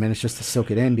took 10 minutes just to soak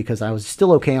it in because I was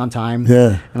still okay on time.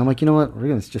 Yeah. And I'm like, you know what? We're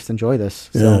gonna just enjoy this.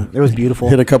 So it was beautiful.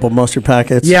 Hit a couple mustard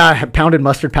packets. Yeah, I pounded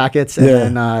mustard packets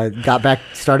and then got back,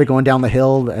 started going down the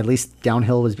hill. At least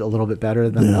downhill was a little bit better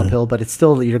than uphill, but it's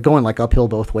still, you're going like uphill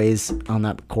both ways on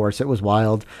that course. It was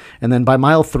wild. And then by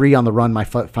mile 3 on the run, my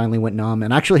foot finally went numb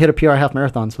and actually hit a PR half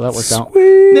marathon, so that worked out.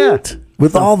 Yeah.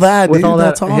 With all that, dude,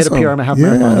 that's awesome. Hit a PR half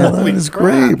marathon. Yeah, that is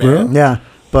great, bro. Yeah.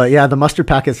 But yeah, the mustard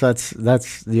packets,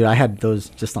 that's dude, I had those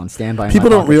just on standby. People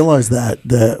don't realize that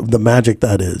the magic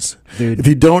that is. Dude. If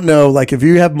you don't know, like if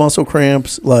you have muscle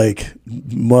cramps, like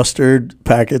mustard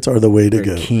packets are the way to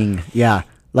go. King. Yeah.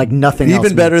 Like nothing else.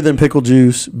 Even better than pickle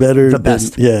juice, the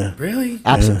best. Yeah. Really?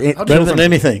 Absolutely. Yeah. Better than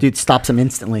anything. Dude, stops them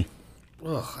instantly.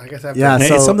 Ugh, I guess I have Yeah, to.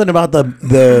 so- It's something about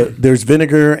the there's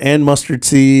vinegar and mustard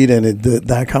seed and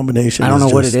that combination. I don't know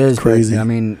what just it is, crazy. but I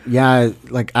mean, yeah,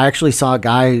 like I actually saw a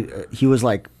guy. He was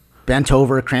like bent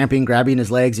over, cramping, grabbing his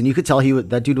legs, and you could tell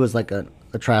that dude was like a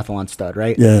triathlon stud,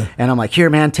 right? Yeah. And I'm like, here,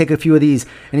 man, take a few of these.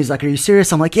 And he's like, are you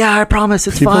serious? I'm like, yeah, I promise,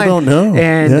 it's People fine. don't know.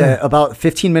 And Yeah. about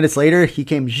 15 minutes later, he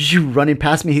came running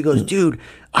past me. He goes, dude,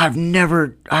 I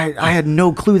had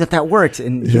no clue that worked.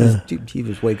 And he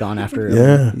was way gone after.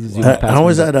 Yeah. he zoomed past I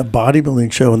was me. at a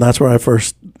bodybuilding show, and that's where I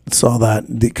first saw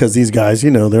that because these guys,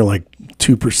 they're like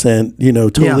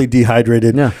 2%, totally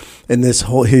dehydrated. Yeah. And his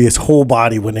whole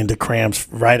body went into cramps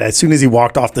right as soon as he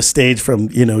walked off the stage from,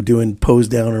 doing pose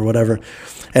down or whatever.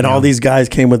 And all these guys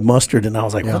came with mustard, and I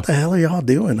was like, what the hell are y'all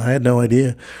doing? I had no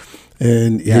idea.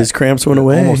 And his cramps went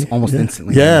away. Almost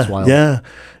instantly. Yeah. That's wild. Yeah.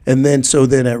 And then, so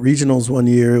then at regionals one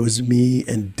year, it was me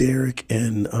and Derek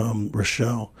and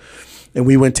Rochelle. And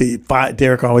we went to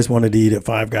Derek always wanted to eat at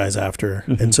Five Guys after.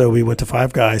 And so we went to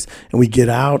Five Guys, and we get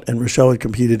out, and Rochelle had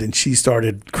competed, and she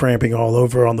started cramping all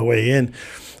over on the way in.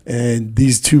 And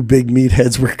these two big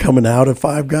meatheads were coming out of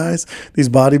Five Guys, these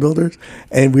bodybuilders.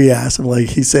 And we asked him, like,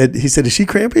 he said, is she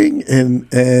cramping?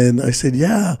 And I said,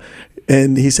 yeah.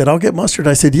 And he said, I'll get mustard.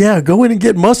 I said, yeah, go in and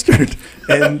get mustard.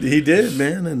 And he did,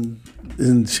 man.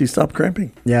 And she stopped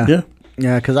cramping. Yeah. Yeah.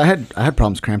 Yeah, because I had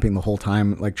problems cramping the whole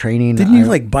time, like training. Didn't you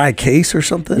like buy a case or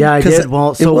something? Yeah, I did.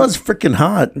 Well, it was freaking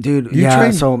hot, dude. You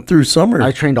trained through summer.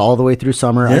 I trained all the way through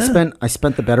summer. Yeah. I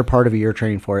spent the better part of a year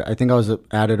training for it. I think I was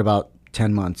at it about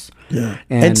 10 months. Yeah,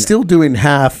 and still doing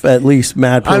half at least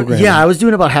mad programming. I was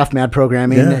doing about half mad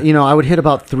programming. Yeah. I would hit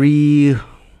about three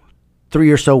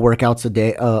or so workouts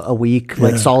a week,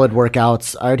 like solid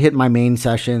workouts. I would hit my main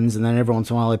sessions, and then every once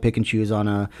in a while I'd pick and choose on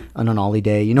an ollie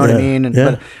day. You know what I mean?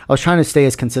 But I was trying to stay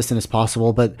as consistent as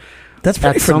possible. But that's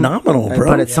pretty phenomenal, bro.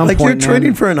 But at some point, you're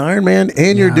training for an Ironman,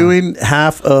 and you're doing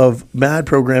half of mad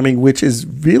programming, which is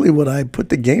really what I put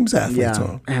the games athletes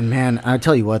on. And man, I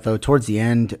tell you what though, towards the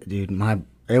end, dude,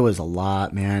 it was a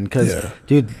lot, man. Because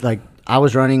dude, like, I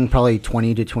was running probably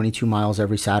 20 to 22 miles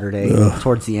every Saturday.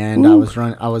 Towards the end,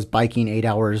 I was biking 8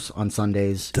 hours on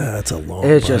Sundays. That's a long.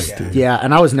 It's just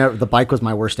and I was never. The bike was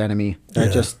my worst enemy.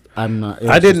 Yeah.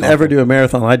 I didn't ever do a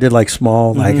marathon. I did like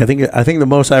small. Like I think the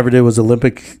most I ever did was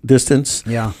Olympic distance.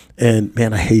 Yeah. And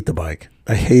man, I hate the bike.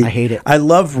 I hate it. I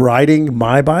love riding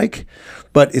my bike,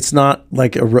 but it's not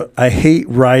like I hate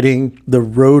riding the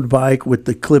road bike with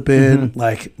the clip in.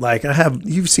 Like have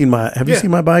you seen my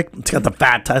bike? It's got the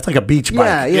fat tire. It's like a beach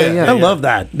bike. Yeah. I love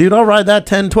that. Dude, I'll ride that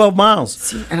 10, 12 miles.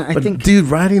 See, and I think, dude,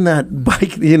 riding that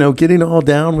bike, getting all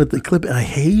down with the clip, I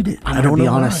hate it. I don't know. To be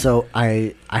honest, why. so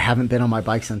I haven't been on my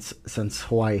bike since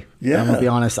Hawaii. Yeah. I'm gonna be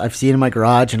honest. I've seen it in my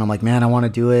garage, and I'm like, man, I want to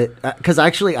do it because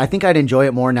actually, I think I'd enjoy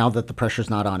it more now that the pressure's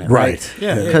not on it. Right.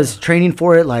 Yeah. Because training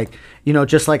for it, like,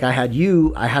 just like I had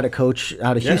a coach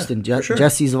out of Houston,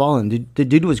 Jesse Zavalin. The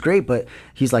dude was great, but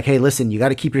he's like, hey, listen, you got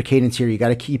to keep your cadence here, you got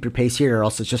to keep your pace here, or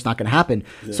else it's just not going to happen.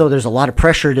 So there's a lot of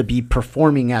pressure to be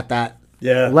performing at that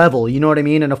level, you know what I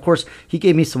mean? And of course, he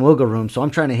gave me some wiggle room, so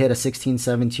I'm trying to hit a 16,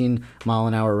 17 mile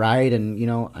an hour ride, and you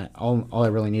know, all I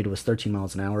really needed was 13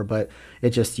 miles an hour, but it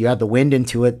just, you add the wind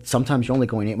into it. Sometimes you're only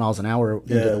going 8 miles an hour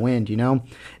into the wind, you know?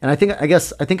 And I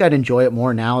think I'd enjoy it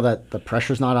more now that the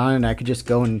pressure's not on, and I could just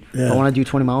go and if I want to do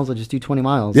 20 miles, I'll just do 20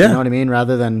 miles. You know what I mean?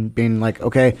 Rather than being like,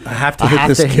 okay, I have to hit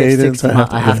this cadence.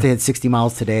 I have to hit 60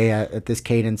 miles today at this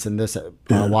cadence and this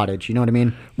wattage. You know what I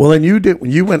mean? Well, and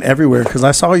you went everywhere, because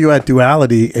I saw you at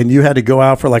Duality, and you had to go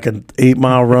out for like an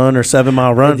 8-mile run or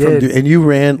 7-mile run and you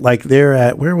ran like there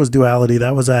at, where was Duality?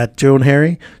 That was at Joe and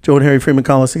Harry Freeman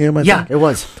Coliseum, I think. It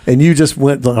was. And you just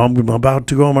went, I'm about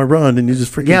to go on my run, and you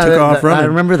just freaking took off running. I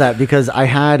remember that, because I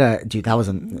had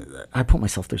I put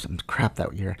myself through some crap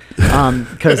that year,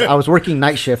 because I was working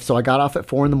night shift, so I got off at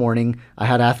 4 a.m. I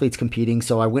had athletes competing,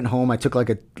 so I went home. I took like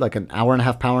an hour and a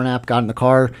half power nap, got in the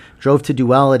car, drove to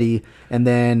Duality, and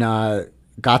then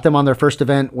got them on their first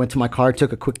event, went to my car,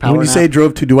 took a quick power nap. When you say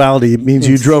drove to Duality, it means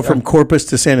you drove from Corpus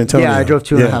to San Antonio. Yeah, I drove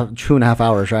two and a half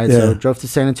hours, right? So drove to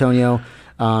San Antonio,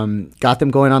 got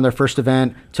them going on their first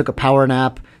event, took a power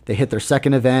nap. They hit their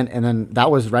second event, and then that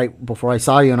was right before I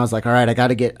saw you, and I was like, all right, I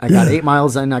got 8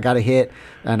 miles in, I got to hit,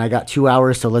 and I got 2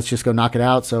 hours, so let's just go knock it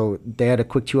out. So they had a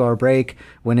quick 2-hour break,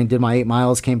 went and did my 8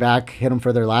 miles, came back, hit them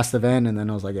for their last event, and then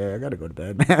I was like, I got to go to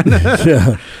bed,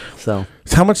 man. So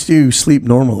how much do you sleep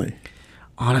normally?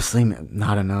 Honestly,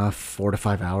 not enough. 4 to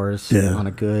 5 hours on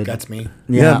a good. That's me.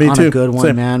 Yeah, me on too. a good one,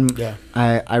 Same. man. Yeah.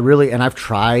 I really, and I've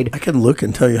tried. I can look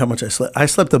and tell you how much I slept. I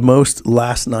slept the most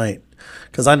last night,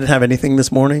 because I didn't have anything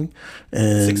this morning.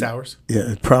 And 6 hours?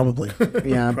 Yeah, probably.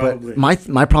 Yeah, Probably. but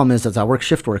my problem is I work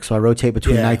shift work, so I rotate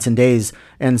between nights and days,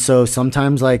 and so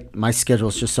sometimes like my schedule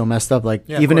is just so messed up. Like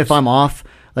even if I'm off,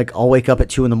 like I'll wake up at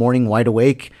 2 a.m. wide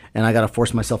awake, and I got to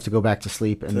force myself to go back to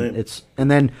sleep, and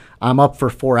and then I'm up for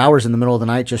 4 hours in the middle of the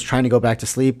night just trying to go back to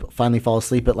sleep. Finally fall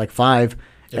asleep at like 5.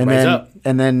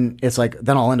 And then it's like,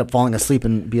 then I'll end up falling asleep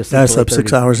and be asleep. I slept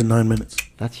 6 hours and 9 minutes.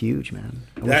 That's huge, man.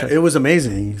 It was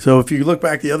amazing. So if you look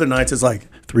back the other nights, it's like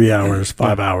 3 hours,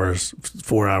 5 hours,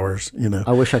 4 hours. You know.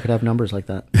 I wish I could have numbers like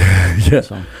that.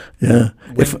 Yeah.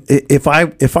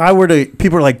 If I were to,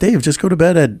 people are like, Dave, just go to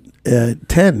bed at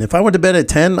 10. If I went to bed at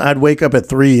 10, I'd wake up at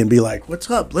 3 and be like, what's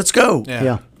up? Let's go.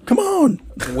 Yeah. Come on.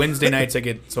 Wednesday nights, I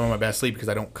get some of my best sleep because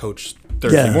I don't coach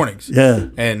Thursday mornings. Yeah.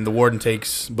 And the warden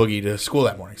takes Boogie to school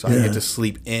that morning, so I get to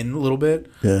sleep in a little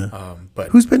bit. Yeah. But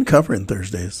who's been covering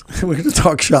Thursdays? We're going to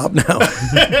talk shop now.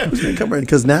 Who's been covering?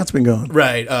 Because Nat's been gone.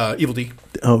 Right. Evil D.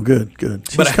 Oh, good.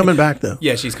 She's coming back, though.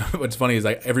 Yeah, she's coming. What's funny is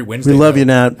like every Wednesday. We love you,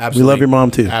 Nat. Absolutely. We love your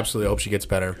mom, too. Absolutely. I hope she gets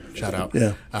better. Shout out.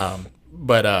 Yeah.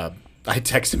 But I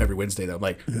text him every Wednesday, though. I'm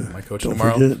like, am I coaching Don't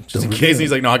tomorrow? forget. Just in case. And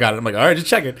he's like, no, I got it. I'm like, all right, just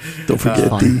check it. Don't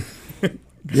forget, D.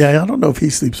 Yeah, I don't know if he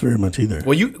sleeps very much either.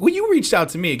 Well, you reached out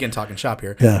to me, again, talking shop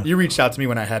here. Yeah. You reached out to me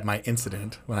when I had my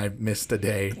incident, when I missed a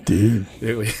day. Dude.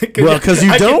 Well, because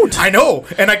you don't. I know.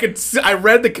 And I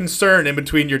read the concern in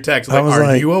between your texts. I was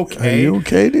are you okay? Are you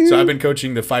okay, dude? So I've been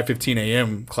coaching the 5:15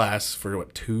 a.m. class for,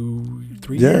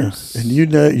 2-3 years? And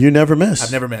you never miss.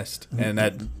 I've never missed. And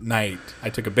that night,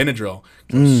 I took a Benadryl.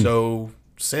 I was so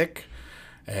sick,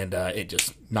 and it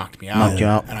just knocked me out. Knocked you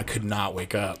out. And I could not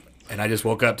wake up. And I just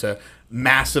woke up to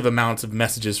massive amounts of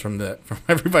messages from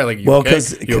everybody like, you okay?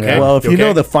 You okay? Well, if you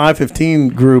know the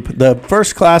 5:15 group, the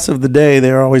first class of the day,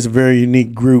 they're always a very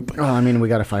unique group. Oh, I mean, we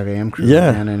got a 5 a.m. crew,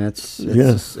 man, and it's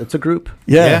a group.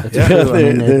 Yeah. It's a crew.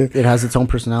 I mean, it has its own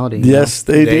personality. Yes,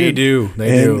 they do.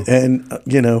 They do. And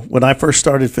when I first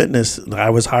started fitness, I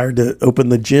was hired to open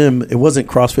the gym. It wasn't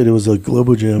CrossFit; it was a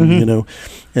global gym.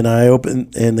 And I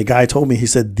opened, and the guy told me, he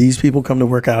said, these people come to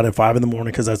work out at 5 a.m.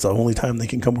 because that's the only time they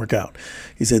can come work out.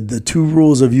 He said, the 2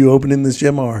 rules of you opening this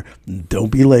gym are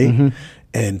don't be late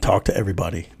and talk to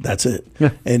everybody. That's it.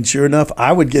 Yeah. And sure enough,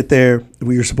 I would get there.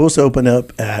 We were supposed to open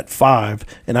up at 5,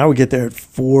 and I would get there at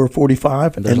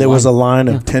 4:45, and there was a line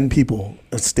of 10 people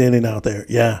standing out there.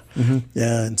 Yeah.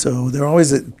 Yeah. And so they're always,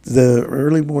 the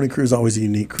early morning crew is always a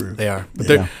unique crew. They are.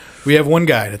 But we have one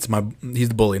guy he's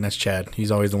the bully, and that's Chad. He's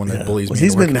always the one that bullies me.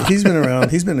 He's been around.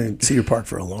 He's been in Cedar Park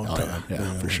for a long time.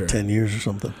 Yeah, for sure. 10 years or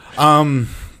something.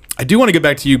 I do want to get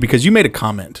back to you because you made a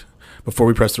comment before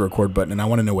we pressed the record button, and I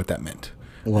want to know what that meant.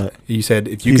 What? You said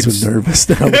if you He's nervous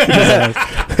now.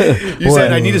 You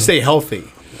said I need to stay healthy.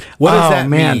 What does that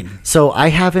mean? So I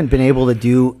haven't been able to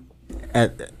do I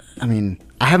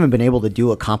haven't been able to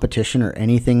do a competition or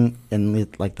anything in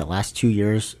like the last 2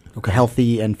 years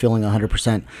healthy and feeling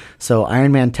 100%. So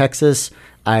Ironman Texas,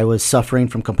 I was suffering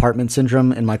from compartment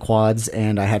syndrome in my quads,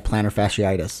 and I had plantar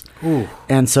fasciitis. Ooh.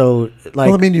 And so, like,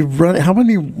 well, I mean, you run. How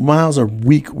many miles a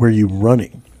week were you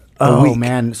running? Oh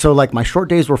man! So like my short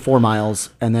days were 4 miles,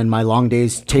 and then my long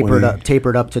days tapered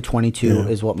up to 22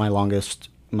 is what my longest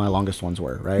ones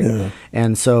were, right? Yeah.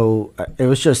 And so it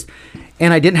was just,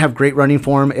 and I didn't have great running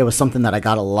form. It was something that I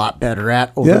got a lot better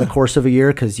at over the course of a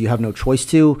year because you have no choice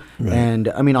to. Right. And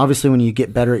I mean, obviously, when you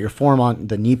get better at your form,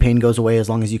 the knee pain goes away as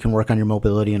long as you can work on your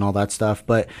mobility and all that stuff.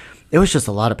 But it was just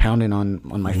a lot of pounding on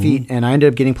my feet, and I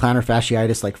ended up getting plantar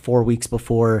fasciitis like 4 weeks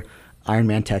before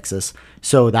Ironman Texas.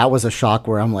 So that was a shock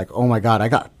where I'm like, oh my God, I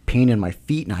got pain in my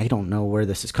feet and I don't know where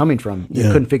this is coming from. You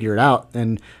couldn't figure it out,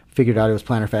 and figured out it was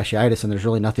plantar fasciitis, and there's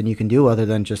really nothing you can do other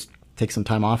than just take some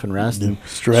time off and rest and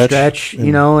stretch,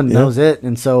 and that was it.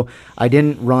 And so I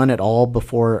didn't run at all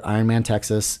before Ironman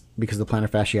Texas because of the plantar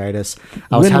fasciitis.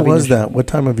 When was that? What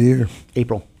time of year?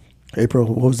 April.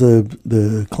 What was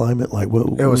the climate like?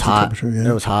 It was hot. Yeah.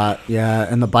 It was hot. Yeah,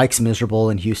 and the bike's miserable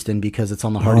in Houston because it's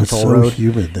on the Hardy Toll Road.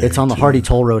 Humid there, it's on the Hardy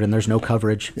Toll Road, and there's no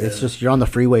coverage. Yeah. It's just you're on the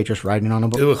freeway just riding on a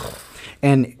bike.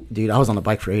 And dude, I was on the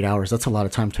bike for 8 hours. That's a lot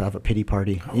of time to have a pity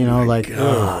party.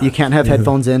 You can't have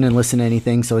headphones in and listen to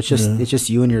anything. So it's just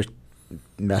you and your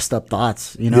messed up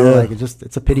thoughts.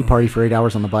 It's a pity party for 8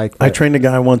 hours on the bike. I trained a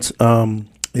guy once.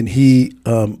 And he,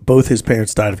 both his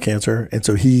parents died of cancer. And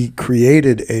so he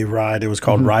created a ride. It was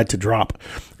called Ride to Drop.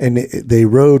 And they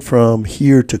rode from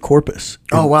here to Corpus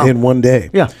in one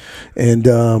day. Yeah. And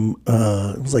it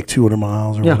was like 200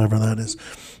 miles or whatever that is.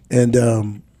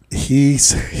 And he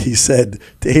said,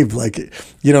 Dave,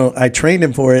 I trained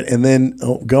him for it. And then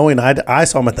I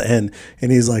saw him at the end. And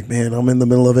he's like, man, I'm in the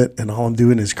middle of it. And all I'm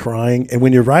doing is crying. And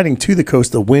when you're riding to the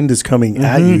coast, the wind is coming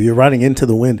at you. You're riding into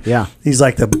the wind. Yeah. He's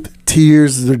like, the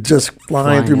tears are just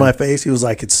flying through my face. He was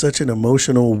like, it's such an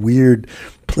emotional, weird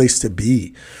place to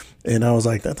be. And I was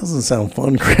like, that doesn't sound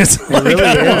fun, Chris. It really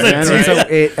is, man. So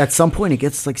at some point, it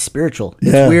gets spiritual.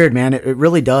 It's weird, man. It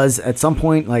really does. At some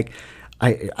point,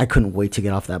 I couldn't wait to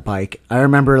get off that bike. I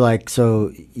remember I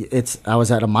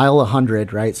was at a mile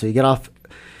 100, right? So you get off,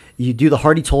 you do the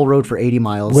Hardy Toll Road for 80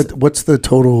 miles. What's the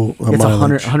total It's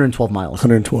 112 miles.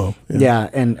 112. Yeah,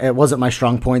 and it wasn't my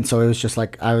strong point, so it was just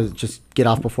I was just get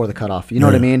off before the cutoff. You know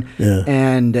what I mean? Yeah.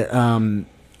 And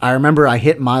I remember I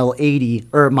hit mile 80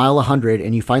 or mile 100,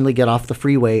 and you finally get off the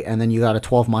freeway, and then you got a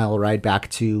 12-mile ride back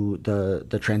to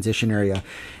the transition area.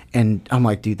 And I'm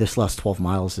like, dude, this last 12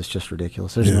 miles is just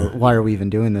ridiculous. Why are we even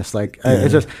doing this?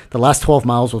 It's just the last 12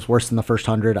 miles was worse than the first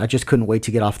 100. I just couldn't wait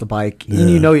to get off the bike. Yeah.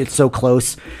 And it's so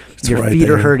close. Your feet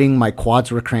are hurting. My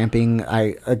quads were cramping.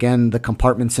 The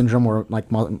compartment syndrome where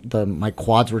my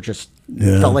quads were just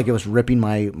felt like it was ripping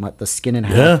the skin in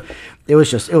half. Yeah. It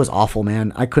was awful,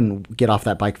 man. I couldn't get off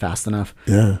that bike fast enough.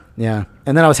 Yeah. Yeah.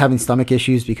 And then I was having stomach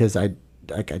issues because I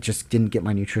just didn't get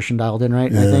my nutrition dialed in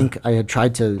right. Yeah. I think I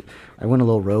went a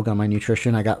little rogue on my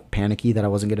nutrition. I got panicky that I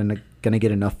wasn't going to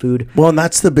get enough food. Well, and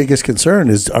that's the biggest concern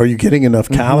is, are you getting enough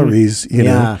calories,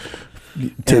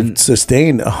 to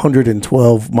sustain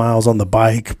 112 miles on the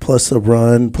bike plus the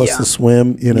run, plus the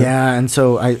swim, Yeah. And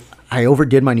so I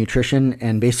overdid my nutrition,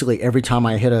 and basically every time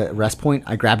I hit a rest point,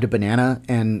 I grabbed a banana,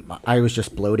 and I was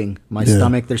just bloating. My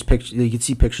stomach, there's pictures, you can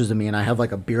see pictures of me, and I have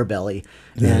like a beer belly,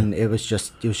 and it was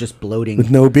just bloating.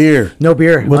 With no beer. No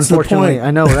beer. What's unfortunately. The point?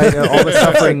 I know, right? All the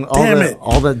suffering,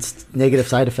 all the negative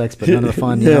side effects, but none of the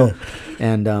fun,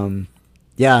 And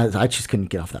I just couldn't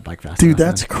get off that bike fast. Dude,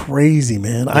 that's crazy,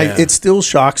 man. Yeah. It still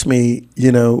shocks me,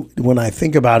 when I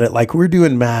think about it. Like, we're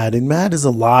doing MAD, and MAD is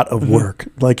a lot of work.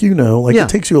 It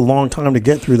takes you a long time to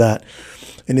get through that.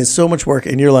 And it's so much work.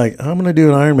 And you're like, I'm going to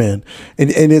do an Ironman. And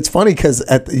it's funny because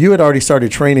you had already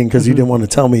started training because you didn't want to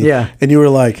tell me. Yeah. And you were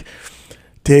like,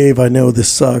 Dave, I know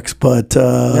this sucks, but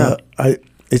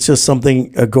it's just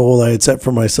a goal I had set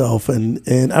for myself.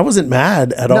 And I wasn't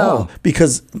mad at all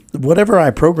because whatever I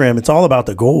program, it's all about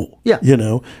the goal. Yeah.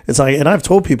 It's like, and I've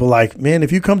told people man,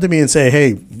 if you come to me and say,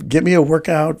 hey, get me a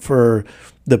workout for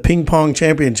the ping pong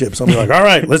championships, I'm like, all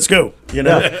right, let's go,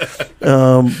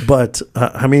 But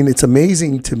it's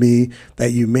amazing to me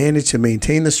that you manage to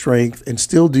maintain the strength and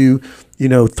still do, 3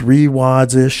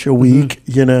 WODs-ish a week,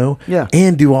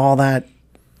 and do all that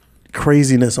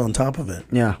craziness on top of it.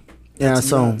 Yeah. Yeah,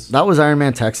 so that was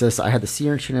Ironman Texas. I had the sea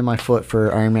urchin in my foot for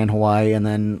Ironman Hawaii, and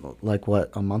then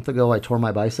a month ago I tore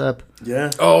my bicep. Yeah.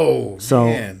 Oh, so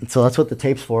man. So that's what the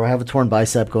tape's for. I have a torn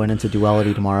bicep going into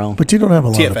Duality tomorrow. But you don't have a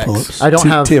lot of pull-ups. I don't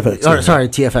have TFX. Sorry,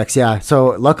 TFX. Yeah.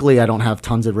 So luckily I don't have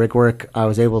tons of rig work.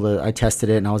 I tested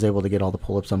it and I was able to get all the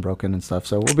pull-ups unbroken and stuff.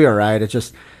 So we'll be all right. It's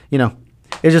just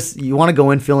you want to go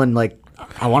in feeling like.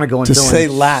 I want to go and just say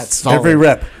lats solid. Every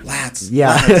rep. Lats.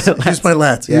 Yeah. Lats. Use my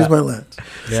lats. Yeah. Use my lats.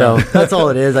 Yeah. So that's all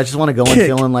it is. I just want to go in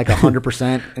feeling like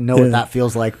 100% and know what that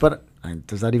feels like. But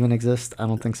Does that even exist? I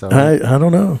don't think so. I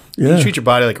don't know. Yeah. You treat your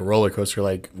body like a roller coaster,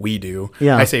 like we do.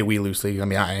 Yeah. I say we loosely. I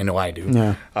mean, I know I do.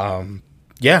 Yeah.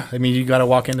 Yeah. I mean, you got to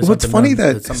walk into What's something.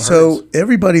 funny so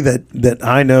everybody that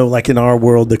I know, like in our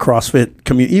world, the CrossFit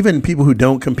community, even people who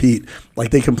don't compete,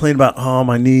 like they complain about, oh,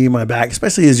 my knee, my back,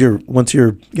 especially once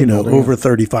you're over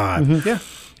 35. Mm-hmm. Yeah.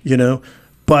 You know,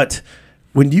 but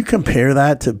when you compare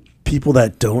that to people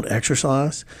that don't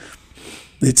exercise,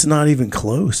 it's not even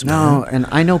close. No, man. and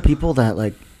I know people that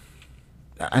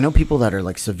are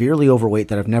like severely overweight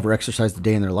that have never exercised a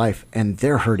day in their life, and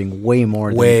they're hurting way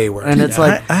more. Way worse. And it's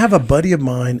like I have a buddy of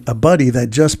mine, that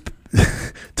just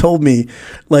told me,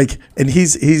 like, and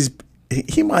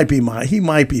he might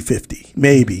be 50,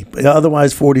 maybe, but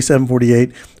otherwise 47,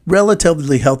 48,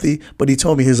 relatively healthy. But he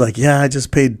told me, he's like, yeah, I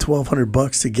just paid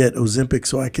 $1,200 to get Ozempic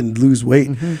so I can lose weight.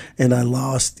 Mm-hmm. And I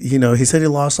lost, he said he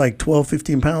lost like 12,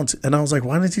 15 pounds. And I was like,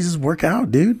 why don't you just work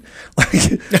out, dude?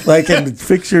 And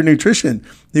fix your nutrition.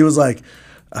 He was like,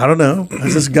 I don't know. I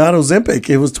just got Ozempic.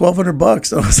 It was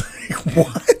 $1,200. I was like,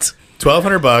 what?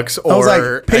 $1,200 or I was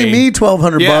like, pay me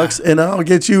 $1,200 and I'll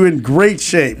get you in great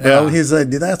shape, bro. Yeah. He's like,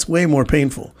 that's way more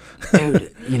painful.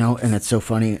 dude, and it's so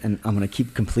funny, and I'm going to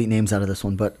keep complete names out of this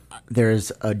one, but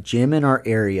there's a gym in our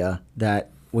area that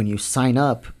when you sign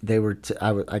up,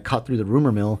 I caught through the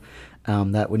rumor mill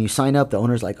that when you sign up, the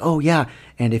owner's like, oh yeah,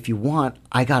 and if you want,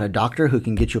 I got a doctor who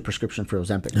can get you a prescription for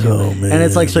Ozempic too. Oh, man. And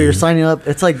it's like, so you're signing up,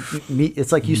 it's like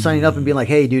you signing up and being like,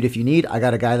 hey dude, if you need, I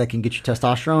got a guy that can get you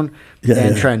testosterone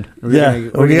and Trend. We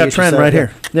got Trend right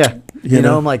here. Yeah. You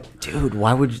know, I'm like, dude,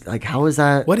 why would you, like, how is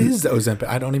that? What is the Ozempic?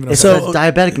 I don't even know. It's a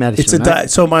diabetic medicine.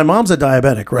 So my mom's a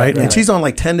diabetic, right? Yeah. And she's on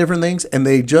like 10 different things, and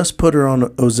they just put her on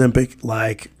Ozempic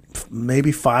like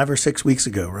maybe 5 or 6 weeks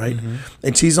ago, right? Mm-hmm.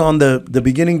 And she's on the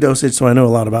beginning dosage, so I know a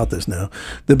lot about this now.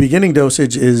 The beginning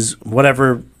dosage is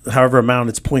however amount,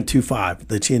 it's 0.25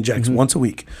 that she injects once a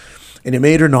week. And it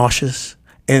made her nauseous.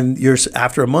 And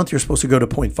after a month, you're supposed to go to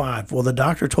 0.5. Well, the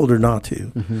doctor told her not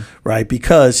to, right?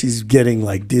 Because she's getting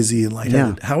like dizzy and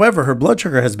lightheaded. Yeah. However, her blood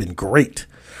sugar has been great.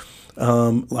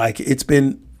 It's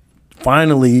been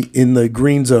finally in the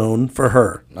green zone for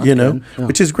her,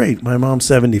 which is great. My mom's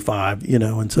 75,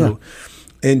 and so,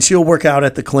 and she'll work out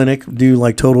at the clinic, do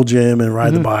like total gym and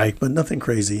ride the bike, but nothing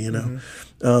crazy,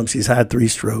 she's had 3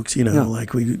 strokes,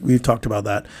 like we've talked about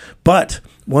that. But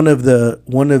one of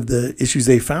the issues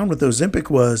they found with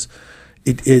Ozempic was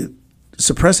it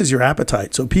suppresses your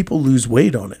appetite. So people lose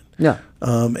weight on it. Yeah.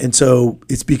 And so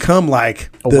it's become like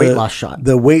a weight loss shot.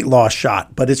 The weight loss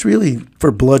shot, but it's really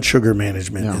for blood sugar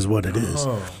management is what it is.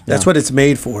 That's what it's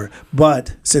made for.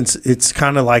 But since it's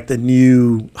kind of like the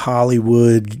new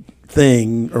Hollywood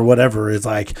thing or whatever, is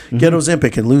like get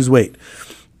Ozempic and lose weight.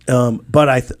 But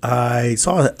I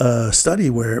saw a study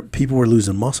where people were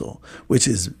losing muscle, which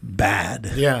is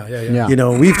bad. Yeah.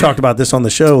 We've talked about this on the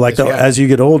show. Like as you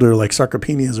get older, like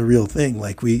sarcopenia is a real thing.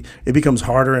 Like it becomes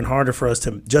harder and harder for us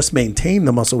to just maintain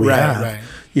the muscle we have. Right.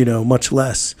 Much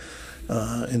less.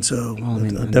 And so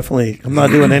definitely, I'm not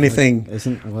doing anything.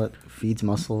 Isn't what feeds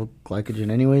muscle glycogen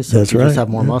anyways? So That's if you right. just have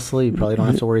more muscle, you probably don't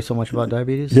have to worry so much about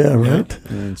diabetes. Yeah, right.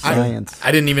 And science.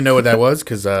 I didn't even know what that was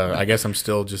because I guess I'm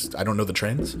still I don't know the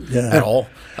trends at all.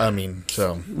 I mean,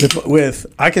 so. With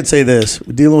I could say this,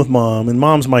 dealing with mom, and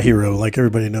mom's my hero, like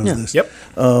everybody knows this. Yep.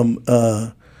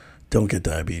 Don't get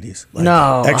diabetes. Like,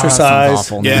 No. Exercise. That sounds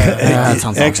awful. Yeah. That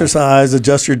sounds exercise,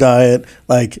 adjust your diet.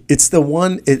 Like it's the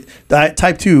one,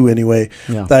 type 2 anyway,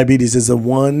 diabetes is the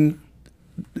one,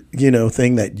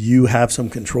 thing that you have some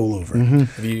control over.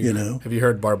 Have you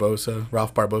heard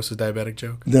Ralph Barbosa's diabetic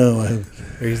joke? No, I haven't.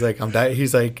 He's like,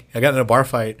 He's like, I got in a bar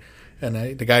fight, and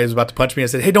the guy was about to punch me. I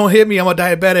said, hey, don't hit me. I'm a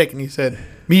diabetic. And he said,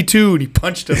 me too. And he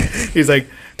punched him. He's like,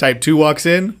 type 2 walks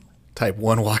in. Type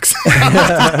 1 walks out.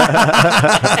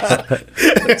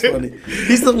 That's funny.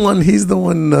 He's the one,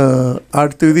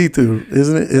 Arturito,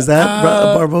 isn't it? Is that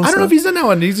Barbosa? I don't know if he's in that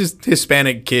one. He's just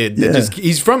Hispanic kid.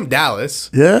 He's from Dallas.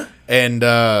 Yeah. And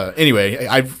anyway,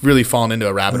 I've really fallen into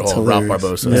a rabbit hole of Ralph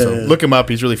Barbosa. So look him up.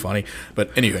 He's really funny.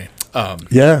 But anyway.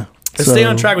 Let's stay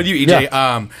on track with you, EJ.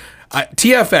 Yeah.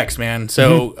 TFX, man.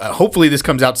 So hopefully this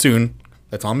comes out soon.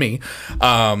 That's on me.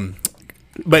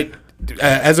 But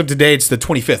as of today, it's the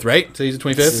 25th, right? Today's the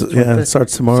 25th? Yeah, it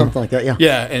starts tomorrow. Something like that, yeah.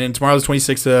 Yeah, and then tomorrow's the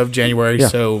 26th of January. Yeah.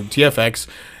 So TFX,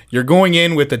 you're going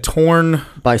in with a torn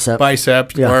bicep,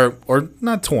 or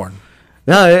not torn.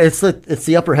 No, it's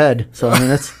the upper head. So I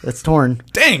mean, it's torn.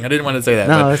 Dang, I didn't want to say that.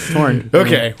 No, it's torn.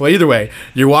 Okay, well, either way,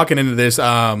 you're walking into this.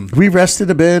 We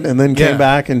rested a bit and then came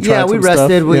back and tried some stuff. We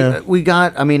rested. We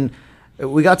got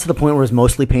to the point where it was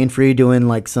mostly pain free, doing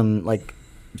like some like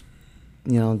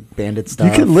banded stuff.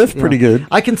 You can lift pretty good.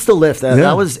 I can still lift.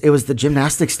 Yeah. It was the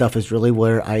gymnastic stuff is really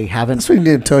where I haven't. That's what you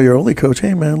need to tell your only coach.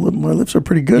 Hey man, my lifts are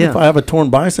pretty good. Yeah. If I have a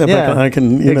torn bicep, Yeah. I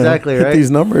can Exactly, hit right?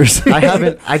 these numbers.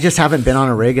 I just haven't been on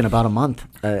a rig in about a month.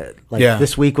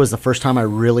 This week was the first time I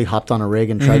really hopped on a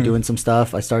rig and tried doing some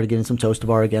stuff. I started getting some toes to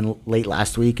bar again late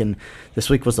last week, and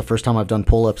this week was the first time I've done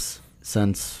pull-ups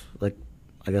since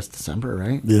I guess December,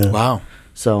 right? Yeah. Wow.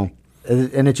 So.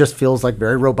 And it just feels like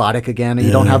very robotic again, and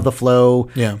you don't have the flow.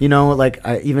 Yeah.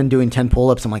 Even doing 10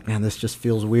 pull-ups, I'm like, man, this just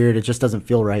feels weird. It just doesn't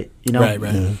feel right. Right.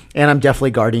 Yeah. And I'm definitely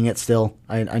guarding it still.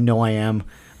 I know I am.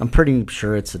 I'm pretty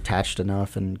sure it's attached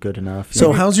enough and good enough.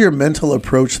 So how's your mental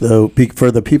approach, though,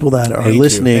 for the people that are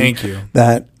listening? Thank you.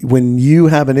 That when you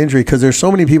have an injury, because there's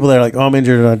so many people that are like, oh, I'm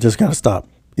injured and I just got to stop,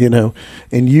 and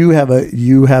you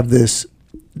have this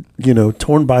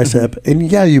torn bicep,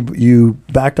 and you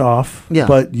backed off,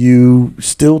 but you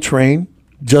still train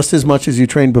just as much as you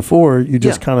trained before. You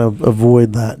just kind of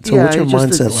avoid that. So what's your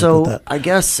mindset like with that? I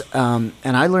guess, and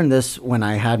I learned this when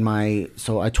I had I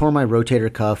tore my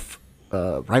rotator cuff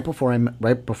right before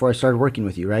I started working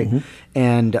with you, right? Mm-hmm.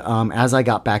 And as I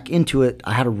got back into it,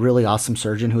 I had a really awesome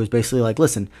surgeon who was basically like,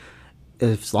 listen,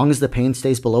 as long as the pain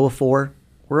stays below a 4,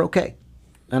 we're okay.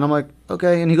 And I'm like,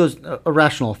 okay. And he goes, a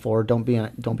rational 4. Don't be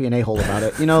an a-hole about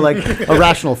it. A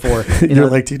rational 4. You're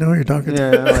like, do you know who you're talking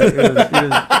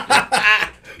to?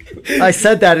 I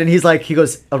said that, and he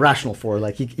goes, a rational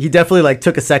 4. He definitely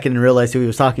took a second and realized who he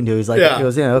was talking to. He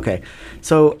goes, yeah, okay.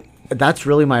 So that's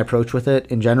really my approach with it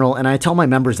in general. And I tell my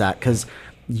members that because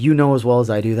as well as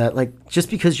I do that, just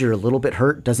because you're a little bit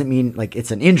hurt doesn't mean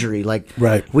it's an injury.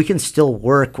 Right. We can still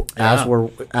work as we're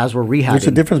rehabbing. There's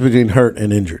a difference between hurt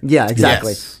and injured. Yeah,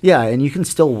 exactly. Yes. Yeah, and you can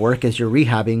still work as you're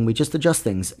rehabbing. We just adjust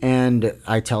things. And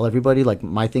I tell everybody,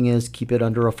 my thing is keep it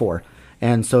under a 4.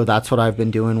 And so that's what I've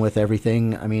been doing with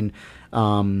everything. I mean,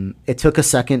 it took a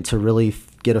second to really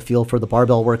get a feel for the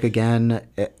barbell work again.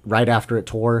 Right after it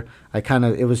tore,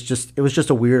 it was just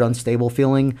a weird, unstable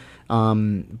feeling.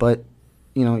 But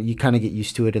you kind of get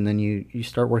used to it, and then you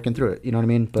start working through it. You know what I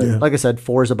mean? But like I said,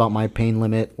 4 is about my pain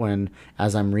limit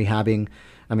as I'm rehabbing.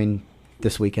 I mean,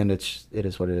 this weekend it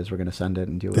is what it is. We're going to send it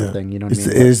and do everything. You know what I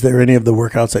mean? Is there any of the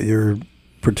workouts that you're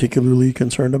particularly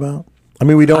concerned about? I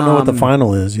mean, we don't know what the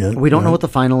final is yet. We don't know what the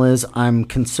final is. I'm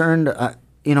concerned.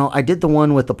 I did the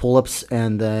one with the pull-ups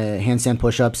and the handstand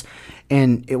push-ups,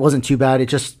 and it wasn't too bad.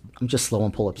 I'm just slow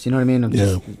on pull-ups. You know what I mean? I'm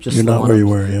just You're not where you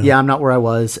were. Yeah, I'm not where I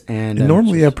was. And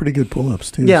normally you have pretty good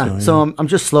pull-ups too. Yeah, so I'm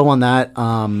just slow on that.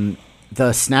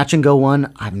 The snatch and go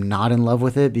one, I'm not in love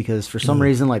with it because for some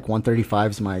reason,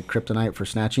 135 is my kryptonite for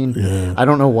snatching. Yeah. I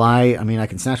don't know why. I mean, I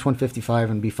can snatch 155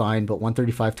 and be fine, but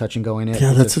 135 touch and go in it.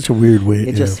 Yeah, that's such a weird weight.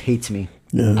 It just hates me.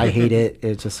 Yeah. I hate it.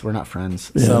 It's just, we're not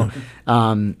friends. Yeah. So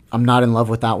I'm not in love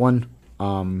with that one.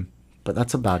 But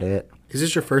that's about it. Is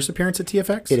this your first appearance at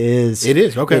TFX? It is. It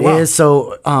is. Okay. It is.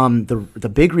 So the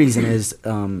big reason is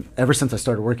ever since I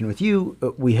started working with you,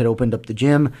 we had opened up the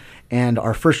gym, and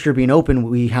our first year being open,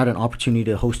 we had an opportunity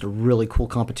to host a really cool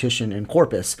competition in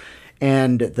Corpus.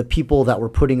 And the people that were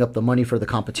putting up the money for the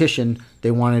competition,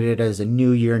 they wanted it as a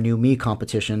new year, new me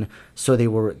competition. So they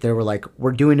were like,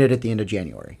 we're doing it at the end of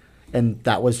January. And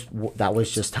that was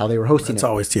just how they were hosting it. It's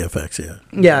always TFX, yeah.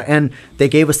 Yeah, and they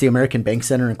gave us the American Bank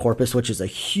Center in Corpus, which is a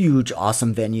huge,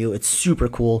 awesome venue. It's super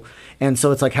cool. And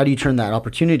so it's like, how do you turn that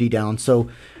opportunity down? So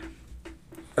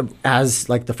as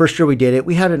the first year we did it,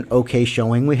 we had an okay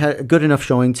showing. We had a good enough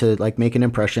showing to make an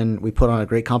impression. We put on a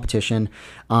great competition.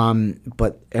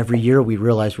 But every year we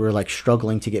realized we were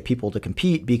struggling to get people to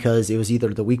compete because it was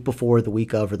either the week before, the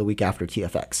week of, or the week after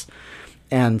TFX.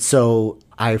 And so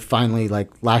I finally,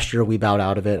 last year we bowed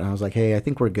out of it, and I was like, hey, I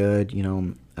think we're good. We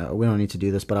don't need to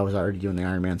do this, but I was already doing the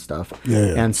Ironman stuff.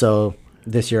 Yeah. And so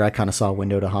this year I kind of saw a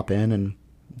window to hop in and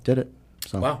did it.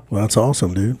 So wow. Well, that's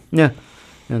awesome, dude. Yeah.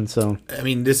 And so, I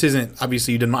mean, this isn't,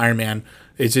 obviously you did an Ironman.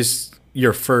 It's just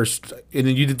your first, and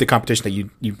then you did the competition that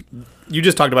you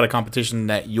just talked about a competition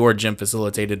that your gym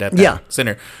facilitated at that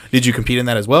center. Did you compete in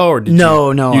that as well, or did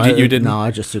no, you didn't? No,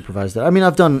 I just supervised it. I mean,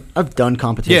 I've done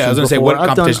competitions. Yeah, I was gonna say, what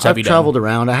competitions have you done? I've traveled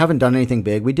around. I haven't done anything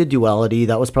big. We did duality.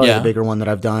 That was probably the bigger one that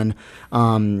I've done.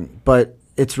 But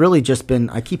it's really just been,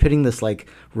 I keep hitting this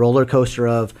roller coaster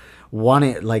of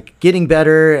wanting, getting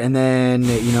better, and then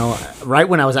right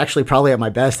when I was actually probably at my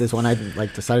best is when I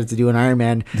decided to do an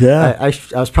Ironman. Yeah,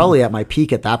 I was probably at my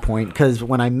peak at that point, because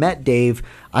when I met Dave,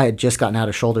 I had just gotten out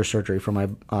of shoulder surgery for my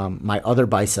my other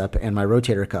bicep and my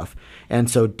rotator cuff, and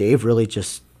so Dave really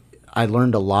just, I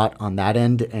learned a lot on that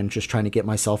end, and just trying to get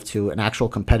myself to an actual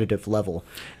competitive level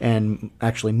and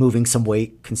actually moving some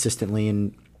weight consistently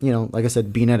and like I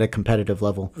said, being at a competitive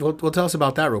level. Well, tell us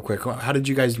about that real quick. How did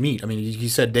you guys meet? I mean, you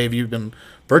said, Dave, you've been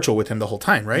virtual with him the whole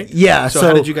time, right? Yeah. So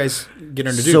how did you guys get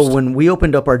introduced? So when we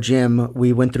opened up our gym,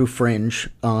 we went through Fringe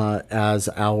as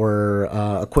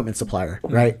our equipment supplier,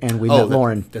 right? And we met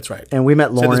Lauren. That's right. And we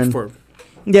met Lauren. Said this before.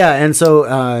 Yeah, and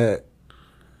so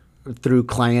through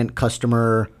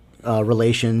client-customer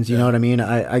relations, you know what I mean?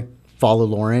 I follow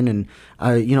Lauren, and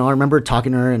I remember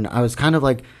talking to her, and I was kind of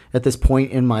like at this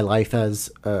point in my life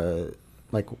as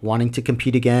like wanting to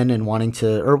compete again and wanting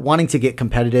to get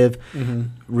competitive,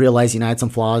 realizing I had some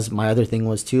flaws. My other thing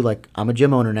was too, like, I'm a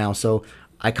gym owner now, so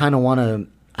I kind of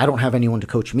I don't have anyone to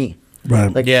coach me.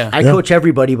 Right. Like, I coach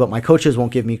everybody, but my coaches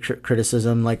won't give me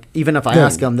criticism. Like, even if I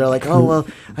ask them, they're like, "Oh, well,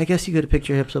 I guess you could have picked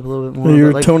your hips up a little bit more." Well,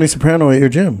 you're like, Tony Soprano at your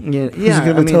gym. Yeah. Who's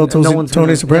going to tell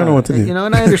Tony Soprano what to do? And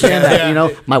I understand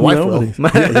that. My wife will.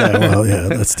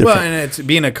 That's different. Well, and it's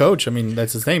being a coach. I mean,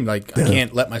 that's the thing. Like, I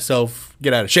can't let myself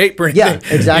get out of shape or anything.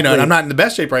 Yeah, exactly. And I'm not in the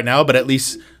best shape right now, but at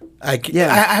least I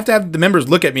have to have the members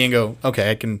look at me and go, okay,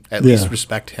 I can at least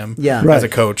respect him as a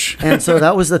coach. And so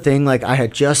that was the thing. Like, I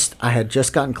had just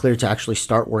gotten cleared to actually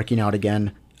start working out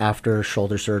again after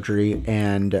shoulder surgery.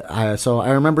 And so I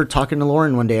remember talking to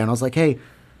Lauren one day, and I was like, hey,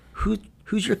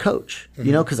 who's your coach?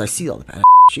 Because I see all the bad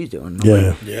she's doing.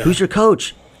 Like, who's your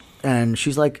coach? And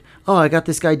she's like, oh, I got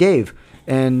this guy, Dave.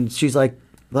 And she's like,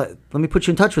 let me put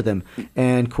you in touch with him.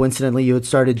 And coincidentally, you had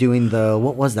started doing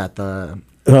what was that? The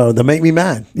Make Me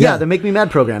Mad. Yeah, the Make Me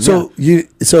Mad program. So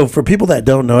for people that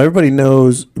don't know, everybody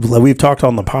knows, we've talked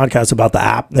on the podcast about the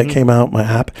app that came out, my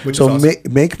app. Which is awesome.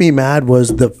 Make Me Mad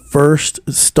was the first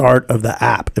start of the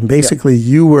app. And basically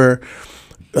you were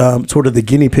sort of the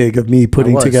guinea pig of me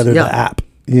putting together the app.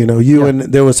 And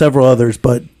there were several others,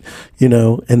 but,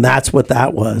 and that's what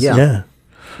that was.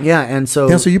 Yeah, and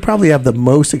so so you probably have the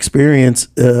most experience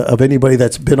of anybody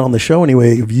that's been on the show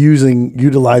anyway of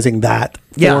utilizing that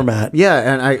format.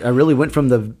 Yeah, and I really went from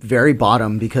the very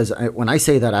bottom because when I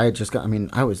say that, I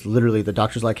was literally, the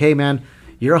doctor's like, hey man,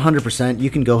 you're 100%.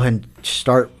 You can go ahead and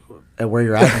start at where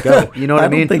you're at and go. You know what I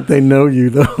mean? I don't think they know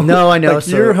you though. No, I know. Like,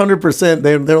 you're 100%.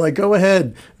 They're like, go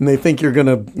ahead, and they think you're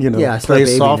gonna, play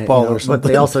softball or something. But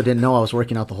they also didn't know I was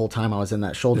working out the whole time I was in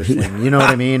that shoulder sling. You know what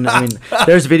I mean?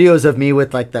 There's videos of me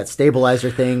with like that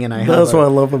stabilizer thing, and that's what I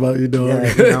love about you, dog.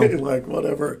 Like,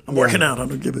 whatever. I'm working out. I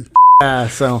don't give a.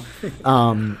 So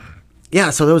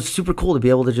that was super cool to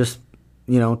be able to just,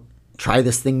 try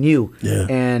this thing new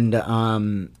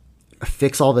and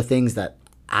fix all the things that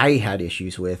I had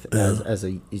issues with as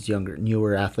a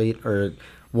newer athlete, or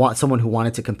someone who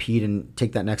wanted to compete and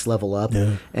take that next level up.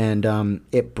 And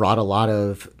it brought a lot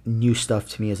of new stuff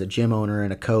to me as a gym owner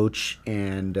and a coach.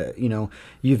 And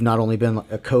you've not only been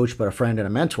a coach but a friend and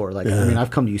a mentor. Like,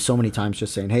 I've come to you so many times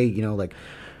just saying, hey, like,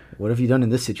 what have you done in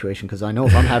this situation? Because I know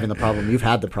if I'm having the problem, you've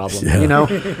had the problem. And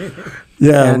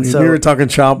we were talking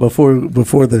shop before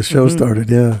the show started.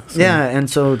 And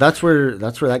so that's where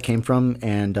that came from.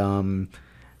 And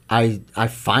I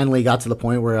finally got to the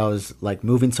point where I was like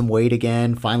moving some weight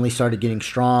again, finally started getting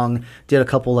strong, did a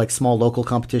couple like small local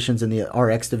competitions in the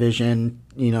RX division,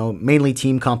 mainly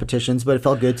team competitions, but it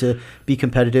felt good to be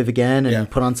competitive again and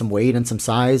put on some weight and some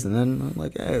size. And then I'm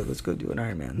like, hey, let's go do an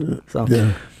Ironman. So,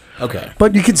 okay.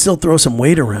 But you can still throw some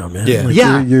weight around, man.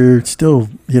 You're still,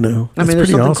 there's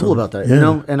something cool about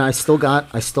that, and I still got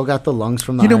the lungs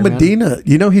from the Ironman.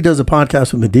 Medina, he does a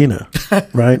podcast with Medina,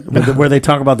 right? where they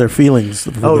talk about their feelings.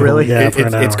 Oh, really?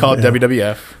 It's called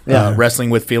WWF,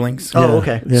 Wrestling with Feelings. Oh,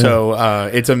 okay. Yeah. So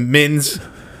it's a men's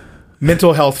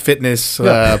mental health fitness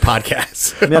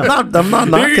podcast. I'm not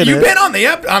knocking it. You've been on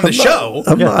the show.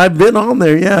 I've been on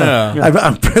there,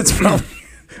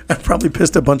 I've probably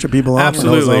pissed a bunch of people off when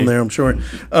I was on there, I'm sure.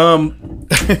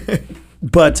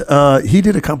 But he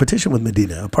did a competition with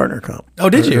Medina, a partner comp. Oh,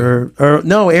 did you? Or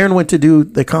no, Aaron went to do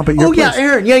the comp at your place.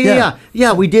 Aaron.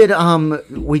 Yeah, we did,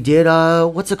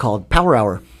 what's it called? Power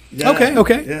Hour.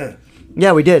 Okay.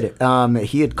 Yeah, we did.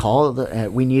 He had called.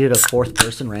 We needed a fourth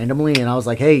person randomly, and I was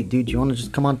like, hey, dude, do you want to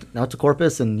just come on out to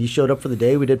Corpus? And he showed up for the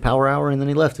day. We did Power Hour, and then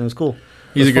he left, and it was cool.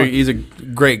 He's a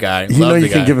great guy. You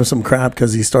can give him some crap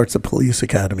because he starts a police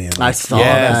academy. I saw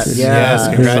that.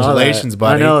 Yes, congratulations,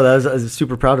 buddy. I know. I was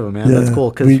super proud of him, man. That's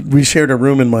cool. Cause we shared a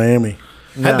room in Miami.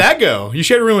 How'd that go? You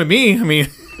shared a room with me. I mean,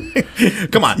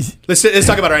 come on. Let's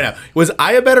talk about it right now. Was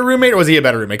I a better roommate or was he a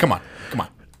better roommate? Come on.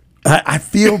 I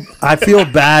feel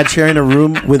bad sharing a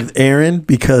room with Aaron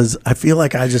because I feel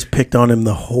like I just picked on him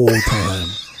the whole time.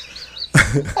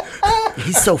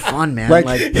 He's so fun, man.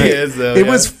 He is, though. It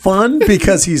was fun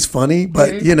because he's funny,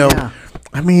 but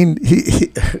I mean,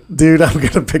 he dude, I'm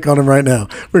gonna pick on him right now.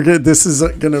 This is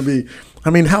gonna be. I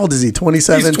mean, how old is he?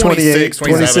 27, He's 28,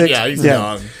 26? Yeah, he's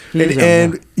young.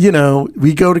 And you know,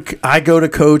 I go to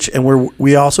coach, and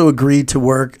we also agreed to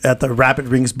work at the Rapid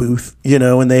Rings booth, you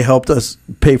know, and they helped us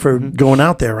pay for going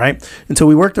out there, right? And so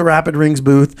we worked the Rapid Rings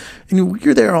booth, and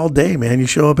you're there all day, man. You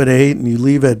show up at 8 and you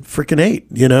leave at freaking 8,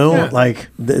 you know, like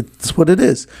that's what it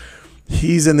is.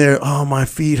 He's in there. Oh, my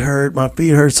feet hurt. My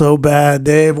feet hurt so bad,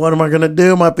 Dave. What am I gonna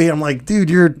do? My feet. I'm like, dude,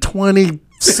 you're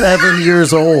 27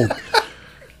 years old.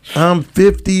 I'm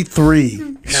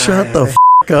 53. Shut the f***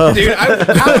 up. Dude,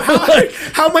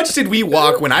 how much did we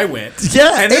walk when I went?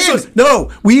 Yeah, no,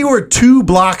 we were 2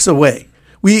 blocks away.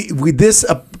 This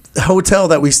hotel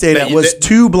that we stayed at was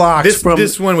 2 blocks from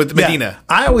this one with Medina. Yeah,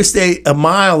 I always stay a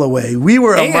mile away. We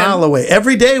were a mile away.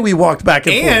 Every day we walked back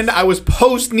and forth. And I was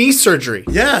post knee surgery.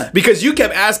 Yeah. Because you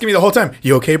kept asking me the whole time,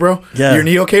 you okay, bro? Yeah. Your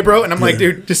knee okay, bro? And I'm like,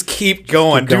 dude, just keep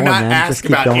going. Do not ask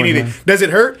about anything. Man. Does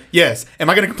it hurt? Yes. Am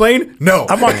I going to complain? No.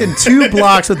 I'm walking 2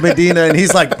 blocks with Medina, and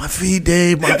he's like, my feet,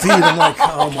 Dave, my feet. I'm like,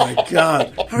 oh my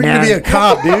God. How are you going to be a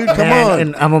cop, dude? Come on.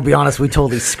 And I'm going to be honest, we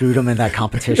totally screwed him in that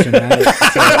competition, man.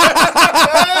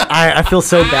 I feel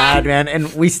so bad, man.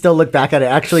 And we still look back at it.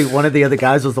 Actually, one of the other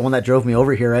guys was the one that drove me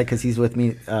over here, right? Because he's with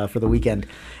me for the weekend.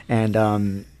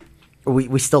 And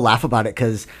we still laugh about it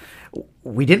because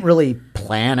we didn't really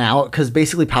plan out. Because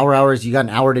basically, power hours, you got an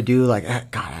hour to do like,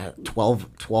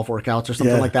 12 workouts or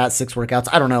something like that, 6 workouts.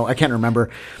 I don't know. I can't remember.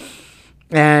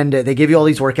 And they give you all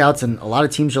these workouts, and a lot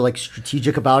of teams are like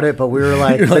strategic about it. But we were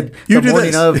like,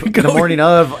 the morning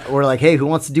of, we're like, hey, who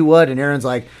wants to do what? And Aaron's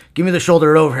like, give me the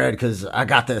shoulder overhead because I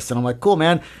got this. And I'm like, cool,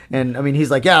 man. And I mean,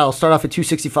 he's like, yeah, I'll start off at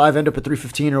 265, end up at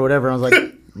 315 or whatever. And I was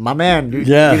like, my man, dude,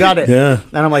 you got it. Yeah.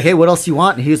 And I'm like, hey, what else do you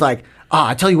want? And he's like,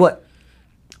 I tell you what,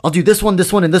 I'll do this one,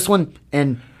 and this one,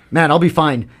 and man, I'll be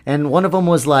fine. And one of them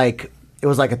was like, it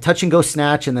was like a touch and go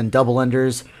snatch and then double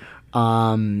unders.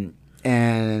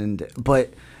 But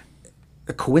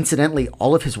coincidentally,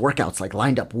 all of his workouts like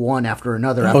lined up one after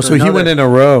another. So he went in a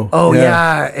row. Oh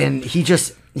yeah, and he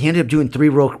ended up doing 3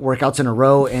 workouts in a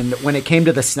row. And when it came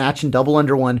to the snatch and double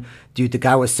under one, dude, the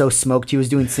guy was so smoked. He was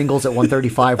doing singles at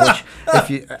 135, which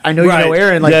I know you know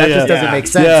Aaron, like that just doesn't make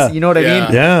sense. Yeah. You know what I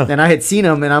mean? Yeah. And I had seen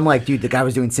him, and I'm like, dude, the guy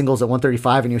was doing singles at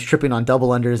 135, and he was tripping on double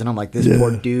unders, and I'm like, this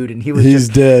poor dude, and he's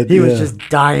dead. He was just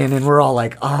dying, and we're all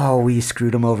like, oh, we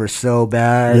screwed him over so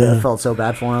bad. I felt so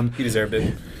bad for him. He deserved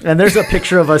it. And there's a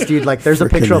picture of us, dude. Like, there's a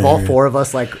picture of all 4 of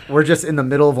us. Like, we're just in the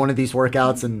middle of one of these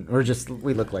workouts, and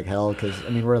we look like hell because, I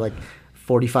mean, we're like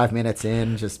 45 minutes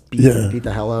in, just beat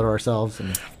the hell out of ourselves.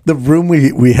 And the room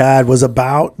we had was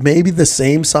about maybe the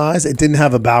same size. It didn't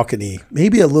have a balcony,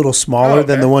 maybe a little smaller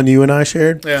than the one you and I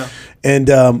shared. Yeah.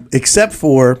 And except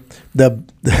for the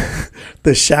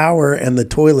shower and the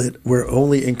toilet were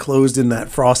only enclosed in that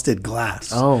frosted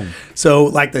glass. Oh. So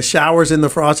like the shower's in the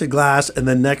frosted glass, and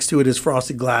then next to it is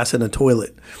frosted glass and a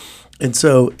toilet. And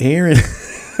so Aaron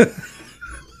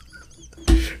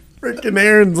freaking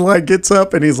Aaron's like gets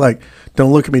up and he's like,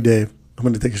 don't look at me, Dave. I'm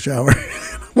going to take a shower.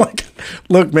 I'm like,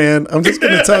 look, man, I'm just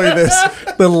going to tell you this.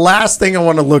 The last thing I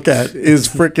want to look at is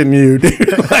freaking you,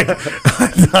 dude. Like,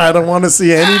 I don't want to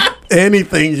see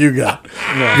anything you got.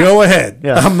 Yeah. Go ahead.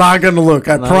 Yeah. I'm not going to look.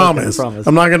 I promise.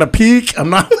 I'm not going to peek. I'm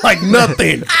not like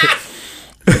nothing.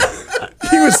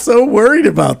 He was so worried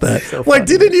about that. So like,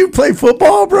 didn't you play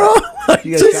football, bro? Like,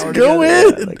 just go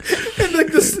in. And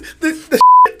like the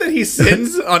that he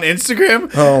sends on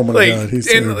Instagram. Oh my God, he's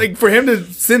and like for him to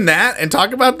send that and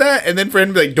talk about that, and then for him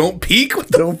to be like, "Don't peek."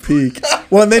 Don't peek.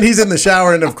 Well, and then he's in the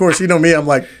shower, and of course, you know me. I'm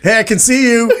like, "Hey, I can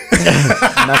see you."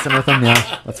 Messing with him,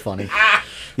 yeah, that's funny.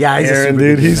 Yeah, he's Aaron,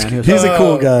 dude, he's a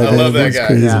cool guy. I love that guy.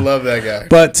 I love that guy.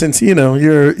 But since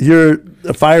you're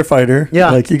a firefighter,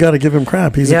 like you got to give him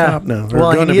crap. He's a cop now.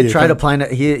 Well, he had tried applying.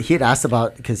 He had asked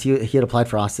about because he had applied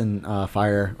for Austin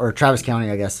Fire or Travis County,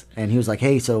 I guess, and he was like,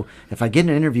 "Hey, so if I get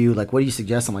an interview, like, what do you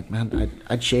suggest?" I'm like, "Man,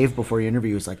 I'd shave before you interview."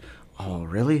 He was like, "Oh,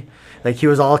 really?" Like he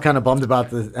was all kind of bummed about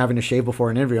having to shave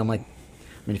before an interview. I'm like,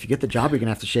 I mean, if you get the job, you're gonna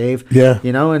have to shave. Yeah.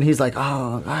 You know, and he's like,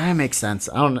 oh, that makes sense.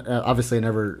 I don't. Obviously, it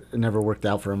never worked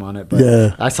out for him on it.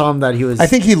 But I saw him that he was. I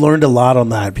think he learned a lot on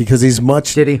that because he's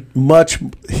much. Did he?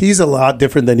 He's a lot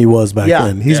different than he was back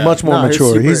then. He's much more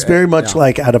mature. He's very much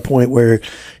like at a point where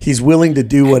he's willing to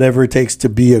do whatever it takes to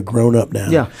be a grown up now.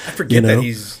 Yeah. I forget that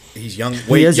he's young,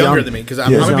 way younger than me because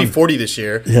I'm gonna be 40 this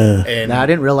year. Yeah. And I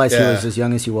didn't realize he was as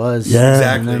young as he was. Yeah.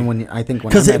 Exactly. And then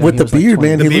because with the beard,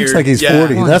 like man, he looks like he's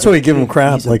 40. Well, that's why we give him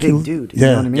crap. He's like a big dude. You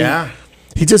know what I mean? Yeah.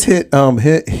 He just hit.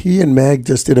 He and Meg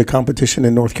just did a competition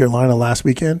in North Carolina last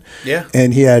weekend. Yeah.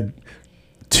 And he had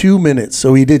 2 minutes.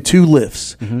 So he did 2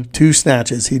 lifts, 2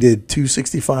 snatches. He did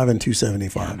 265 and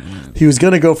 275. He was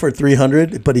going to go for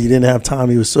 300, but he didn't have time.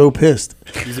 He was so pissed.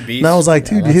 He's a beast. And I was like,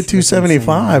 dude, you hit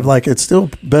 275. Like, it's still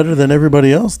better than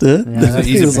everybody else did. Yeah,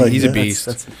 he's a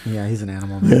beast. He's an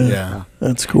animal. Man. Yeah.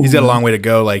 That's cool. He's got a long way to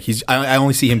go. Like, I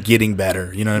only see him getting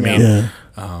better. You know what I mean?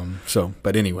 Yeah.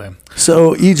 But anyway.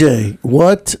 So, EJ,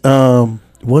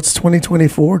 what's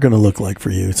 2024 going to look like for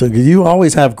you? So you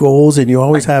always have goals and you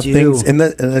always have things. And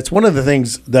that's one of the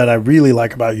things that I really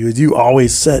like about you is you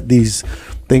always set these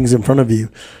things in front of you.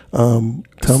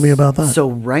 Tell me about that. So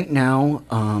right now,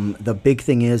 the big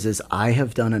thing is I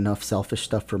have done enough selfish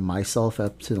stuff for myself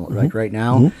up to like right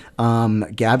now.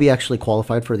 Gabby actually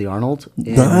qualified for the Arnold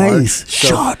in March. So,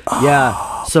 Shut up.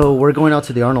 Yeah. So we're going out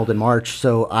to the Arnold in March.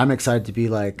 So I'm excited to be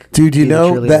like, dude, you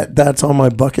know that's on my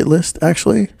bucket list.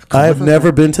 Actually, I have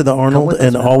never been to the Arnold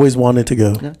and always wanted to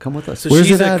go. Yeah, come with us. So Where's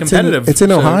she's it at? competitive. It's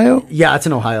in Ohio. Yeah, it's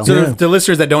in Ohio. So the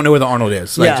listeners that don't know where the Arnold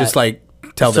is, like, just like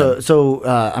tell them. So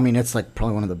I mean, it's like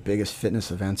probably one of the biggest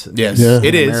fitness events. Yes,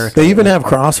 it is. America. They even have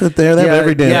CrossFit there. They have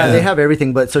every day. Yeah, they have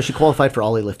everything. But so she qualified for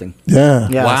ollie lifting. Yeah.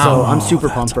 Yeah. Wow. So I'm super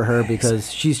pumped for her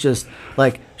because she's just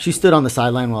like she stood on the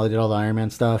sideline while I did all the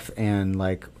Ironman stuff and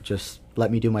like just let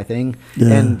me do my thing. Yeah.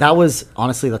 And that was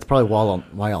honestly that's probably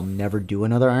why I'll never do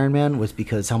another Ironman was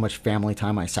because how much family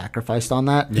time I sacrificed on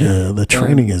that. Yeah, the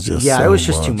training is just it so was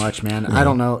just much. too much, man. I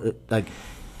don't know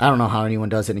I don't know how anyone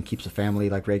does it and keeps a family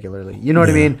like regularly. You know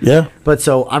what I mean? Yeah. But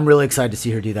so I'm really excited to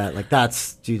see her do that. Like I'm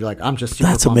just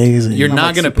super That's pumped. amazing. You're I'm, not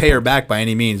like, going to super pay her back by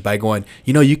any means by going,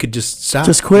 you could just stop.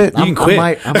 Just quit. You can quit.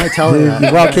 I might tell her that.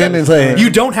 You walk in and say, You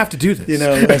don't have to do this. you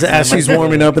know, as she's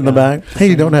warming up in the back, hey,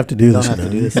 you don't have to do this. have to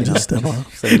do this, You can you just step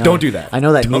off. So, no, Don't do that. I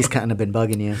know that knee's kind of been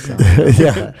bugging you. So.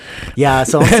 Yeah. Yeah.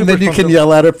 So I'm super And then you pumped can up-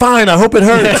 yell at her, fine, I hope it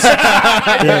hurts.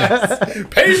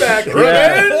 Payback,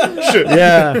 revenge.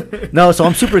 Yeah. No, so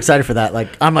I'm super excited for that. Like,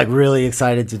 I'm like really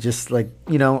excited to just like,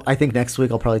 I think next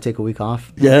week I'll probably take a week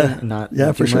off. Yeah. Not Yeah,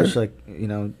 not for too much. sure.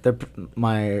 Like,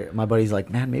 my buddy's like,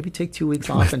 man, maybe take 2 weeks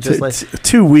off and just like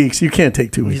 2 weeks. You can't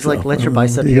take 2 weeks. he's like, off. let your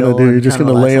bicep What are you heal. gonna do? and You're just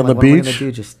kinda gonna lay relax. on I'm the like, what am I beach.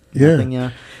 gonna do? Just Yeah. nothing,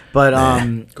 yeah.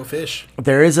 But Go fish.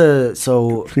 there is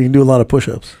You can do a lot of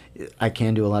push-ups. I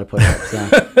can do a lot of push-ups.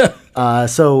 Yeah.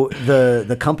 So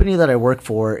the company that I work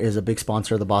for is a big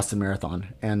sponsor of the Boston Marathon,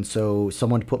 and so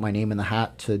someone put my name in the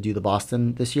hat to do the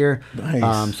Boston this year.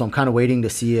 Nice. So I'm kind of waiting to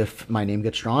see if my name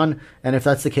gets drawn, and if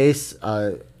that's the case,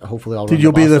 hopefully I'll. Dude, run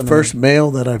you'll be the Boston first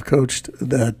male that I've coached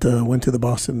that went to the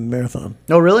Boston Marathon.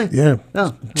 Oh, really? Yeah.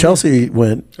 Oh. Chelsea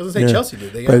went. I was gonna say Chelsea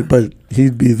did. They got- But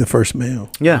he'd be the first male.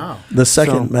 Yeah. Wow. The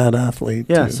second So- mad athlete.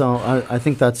 Yeah. too. So I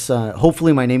think that's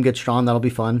hopefully my name gets drawn. That'll be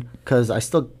fun because I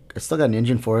still got an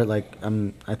engine for it. Like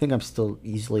I think I'm still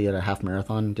easily at a half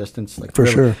marathon distance. Like For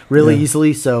really, sure. really Yeah.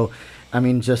 easily. So, I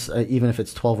mean, just even if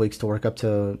it's 12 weeks to work up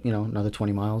to another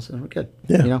 20 miles, and we're good.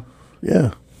 Yeah.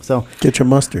 Yeah. So Get your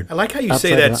mustard. I like how you Outside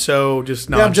say of that that. so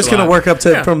just Yeah, I'm just gonna work up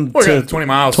to from we're to gonna 20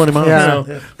 miles. 20 miles. yeah,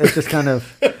 Yeah. it's just kind of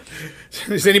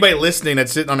Is anybody listening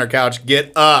that's sitting on their couch?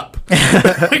 Get up.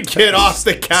 Get off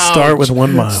the couch. Start with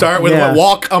 1 mile. Start with Yeah.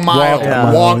 walk a mile. Walk a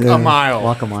mile, Walk yeah. a mile.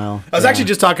 walk a mile. I was actually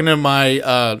just talking to my,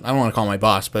 I don't want to call him my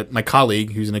boss, but my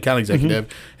colleague who's an account executive.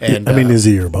 And I mean, is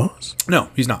he your boss? no,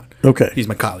 he's not. Okay. He's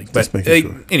my colleague. Just But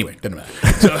making sure. anyway, doesn't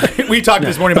matter. So we talked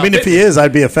this morning I about mean, if he is,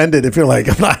 I'd be offended if you're like,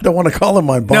 I don't want to call him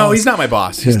my boss. No, he's not my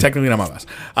boss. He's Yeah. technically not my boss.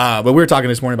 But we were talking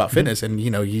this morning about fitness, and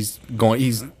he's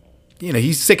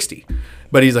 60,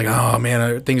 but he's like, oh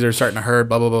man, things are starting to hurt,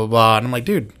 blah blah blah blah. And I'm like,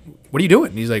 dude, what are you doing?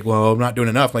 And he's like, well, I'm not doing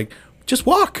enough. I'm like, just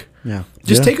walk. Yeah.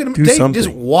 Just Yeah, take do it. something.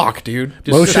 Just walk, dude.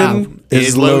 Just Motion stop.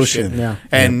 is lotion. Yeah.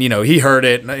 And he heard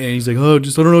it, and he's like, "Oh,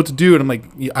 just I don't know what to do." And I'm like,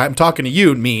 "I'm talking to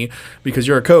you, me, because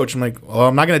you're a coach." I'm like, "Well,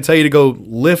 I'm not going to tell you to go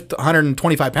lift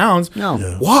 125 pounds. No.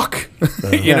 Yeah. Walk.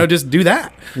 Just do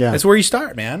that. Yeah. That's where you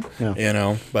start, man.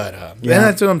 Yeah. But and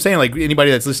that's what I'm saying. Like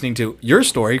anybody that's listening to your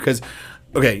story, because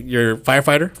okay, you're a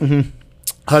firefighter,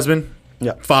 husband,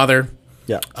 Yeah. father,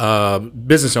 Yeah.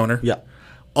 business owner, Yeah.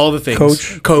 all the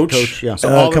things, Coach, yeah. So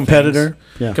all the competitor. things.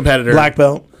 Yeah. Competitor, Black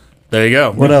belt. There you go.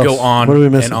 What We can else? Go on. What are we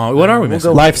missing? and on. What are we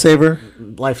missing? Lifesaver.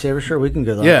 Lifesaver, sure, we can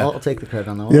go there. Yeah. I'll take the credit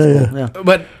on that. Yeah, That's cool.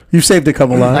 But You've saved a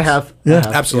couple lives. I have. Yeah. I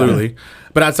have. absolutely.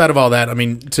 But outside of all that, I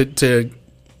mean, to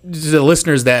the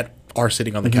listeners that are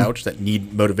sitting on the couch that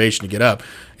need motivation to get up,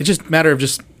 it's just a matter of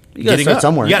just You gotta getting start up.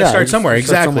 somewhere. You got to Yeah, start you somewhere. start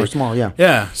Exactly. somewhere small, yeah.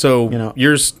 Yeah. So You know.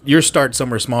 your start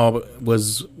somewhere small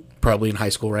was probably in high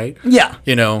school, right? Yeah.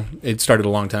 It started a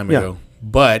long time ago.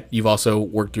 But you've also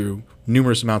worked through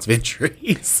numerous amounts of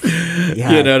injuries.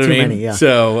 Yeah, You know what I too mean? many, yeah.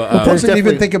 So Plus, and even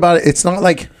definitely- think about it. It's not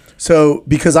like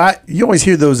because you always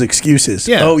hear those excuses.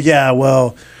 Yeah. Oh yeah,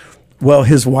 well, well,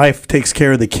 his wife takes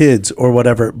care of the kids or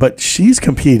whatever, but she's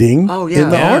competing in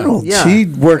the Arnold. Yeah. She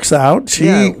works out.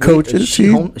 She coaches. She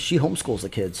homeschools the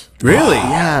kids. Really?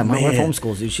 Yeah, my wife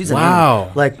homeschools. Dude. She's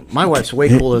like my wife's way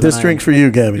cooler than this drink for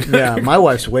you, Gabby. Yeah, my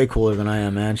wife's way cooler than I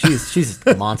am, man. She's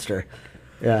a monster.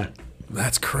 Yeah.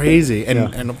 That's crazy.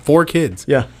 And 4 kids.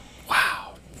 Yeah.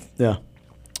 Wow. Yeah.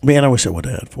 Man, I wish I would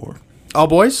have had 4. All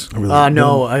boys?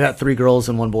 No, I got 3 girls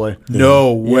and 1 boy.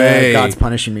 No way. God's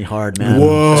punishing me hard, man.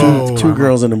 Whoa. Two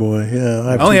girls and a boy. Yeah,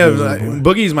 I only have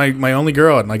Boogie's my only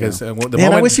girl, and like I said,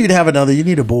 I wish you'd have another. You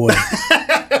need a boy.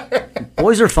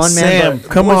 Boys are fun, man. Sam,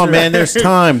 come on, man. There's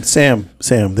time. Sam,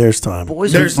 there's time.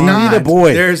 Boys There's are fun. not. You need a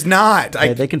boy. There's not.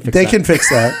 They can fix They that. can fix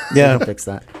that. Yeah. They can fix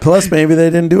that. Plus, maybe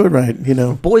they didn't do it right. You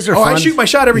know. Boys are fun. I shoot my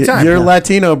shot every time. You're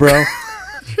Latino, bro.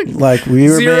 Like we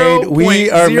are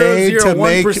made to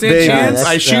make babies. Chance.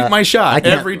 I shoot my shot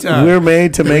every time. We're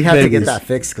made to make have babies. to get that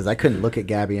fixed because I couldn't look at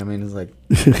Gabby. I mean, it's like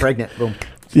pregnant. Boom.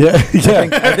 Yeah.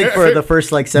 I think for the first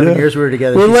 7 years we were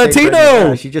together, we're she stayed Latino. pregnant.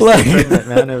 Yeah, she just stayed pregnant,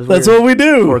 man. It was That's weird. what we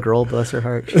do. Poor girl, bless her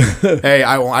heart. Hey,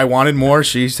 I wanted more.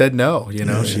 She said no. You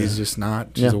know, she's just not.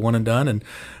 She's a one and done.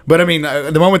 But I mean,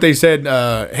 the moment they said,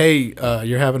 "Hey,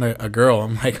 you're having a girl,"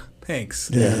 I'm like, "Thanks,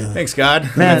 thanks, God."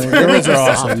 Man, girls are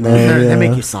awesome. Man. They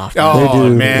make you soft. Oh They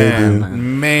do,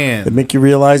 man. They make you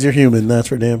realize you're human. That's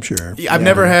for damn sure. I've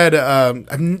never had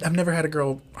I've never had a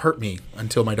girl hurt me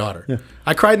until my daughter. Yeah.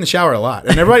 I cried in the shower a lot,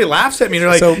 and everybody laughs at me. And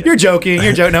they're like, "You're joking.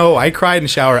 You're joking." No, I cried in the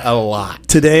shower a lot.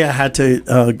 Today I had to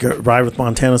ride with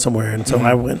Montana somewhere, and so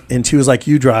I went, and she was like,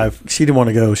 "You drive." She didn't want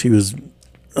to go. She was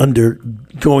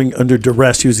going under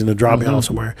duress. She was going to drop me off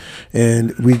somewhere,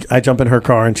 and I jump in her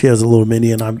car, and she has a little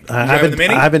Mini, and I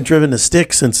haven't driven a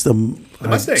stick since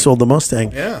I sold the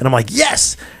Mustang, and I'm like,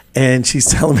 yes. And she's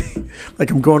telling me,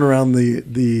 like, I'm going around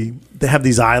they have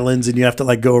these islands, and you have to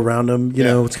like go around them. You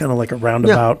know, it's kind of like a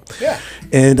roundabout. Yeah.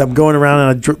 And I'm going around,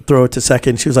 and I throw it to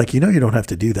second. She was like, you don't have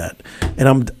to do that. And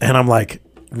I'm like,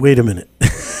 wait a minute,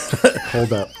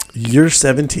 Hold up. You're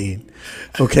 17,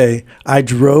 okay? I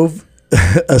drove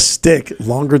a stick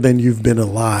longer than you've been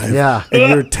alive. Yeah.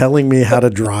 And you're telling me how to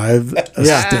drive a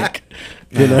stick.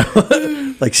 You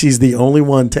know? Like she's the only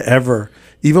one to ever.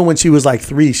 Even when she was like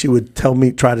 3, she would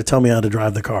try to tell me how to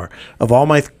drive the car. Of all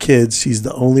my kids, she's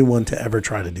the only one to ever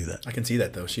try to do that. I can see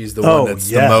that though. She's the one that's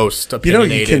the most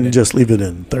opinionated. You can just leave it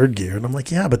in 3rd gear, and I'm like,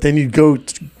 yeah, but then you go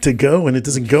to go, and it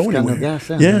doesn't go anywhere.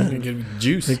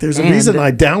 Juice. Like there's a reason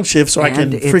I downshift so I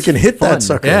can freaking hit that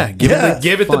sucker. Yeah,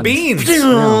 give it the beans.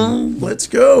 Let's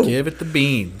go. Give it the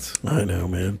beans. I know,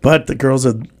 man. But the girls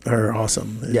are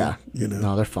awesome. Yeah,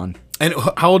 no, they're fun. And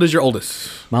how old is your oldest?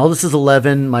 My oldest is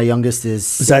 11. My youngest is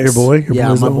 6. Is that your boy?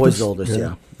 My boy's the oldest,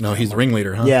 yeah. No, he's the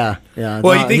ringleader, huh? Yeah.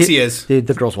 Well, he thinks he is. Dude,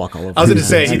 the girls walk all over. I was going to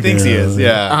say, he thinks he is,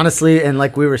 yeah. Honestly, and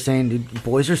like we were saying, dude,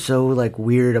 boys are so like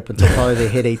weird up until probably they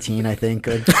hit 18, I think.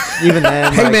 Like, even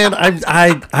then. Hey, man,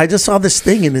 I just saw this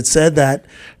thing, and it said that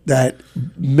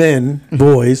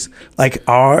boys, like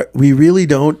we really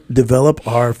don't develop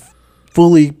our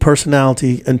fully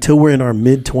personality until we're in our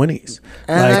mid-20s.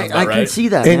 And I can see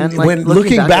that, and man. Like, when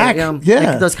looking back,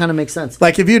 it does kind of make sense.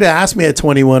 Like if you'd asked me at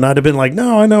 21, I'd have been like,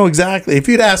 no, I know exactly. If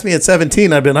you'd asked me at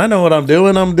 17, I'd been, I know what I'm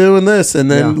doing. I'm doing this.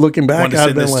 And then looking back, I'd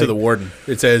have been like, to the warden.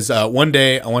 It says, one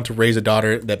day I want to raise a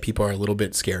daughter that people are a little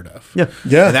bit scared of. Yeah.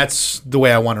 And that's the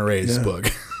way I want to raise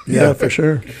Boog. Yeah, for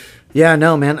sure. Yeah,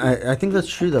 no, man. I think that's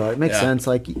true, though. It makes sense.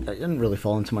 Like, I didn't really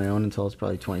fall into my own until I was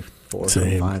probably 24,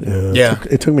 25. Yeah.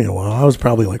 It took me a while. I was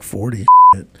probably like 40.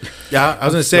 Yeah, I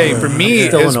was going to say, for me,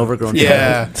 still an overgrown child.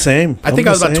 Yeah. Same. I think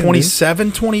I was about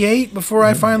 27, 28 before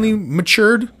I finally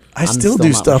matured. I still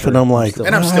do stuff, and I'm like,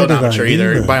 I'm still not mature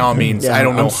either. By all means, I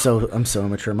don't know. I'm so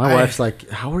immature. My wife's like,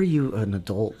 "How are you an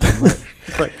adult?" I'm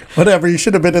like, whatever. You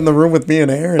should have been in the room with me and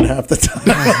Aaron half the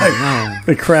time.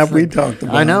 The crap we talked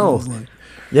about. I know.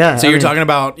 Yeah. So you're talking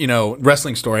about,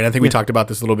 wrestling story, and I think we talked about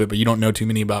this a little bit, but you don't know too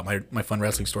many about my fun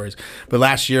wrestling stories. But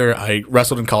last year I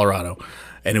wrestled in Colorado,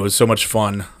 and it was so much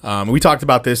fun. We talked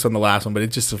about this on the last one, but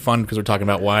it's just so fun because we're talking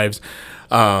about wives.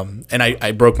 And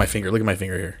I broke my finger. Look at my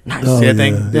finger here. Nice. See that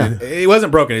thing? Yeah. It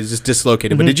wasn't broken. It's just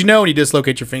dislocated. But did you know when you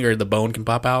dislocate your finger, the bone can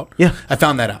pop out? Yeah. I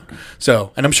found that out.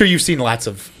 So, and I'm sure you've seen lots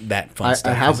of that fun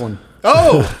stuff. I have one.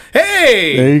 Oh,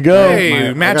 hey. There you go.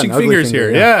 Hey, matching fingers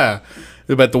here. Yeah.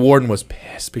 But the warden was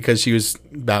pissed because she was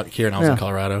about here and I was in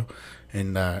Colorado.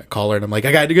 And call her and I'm like,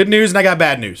 I got good news and I got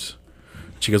bad news.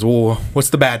 She goes, well, what's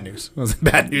the bad news? I was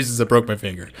like, bad news is I broke my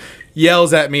finger.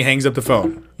 Yells at me, hangs up the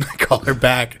phone. I call her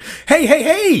back.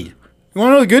 Hey. You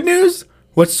want to know the good news?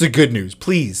 What's the good news?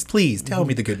 Please tell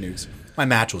me the good news. My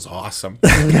match was awesome.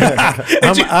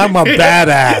 I'm a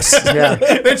badass. Yeah.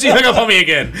 Then she hung up on me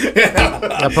again.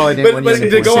 I probably didn't win you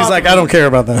any points. She's like, I don't care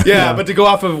about that. Yeah, but to go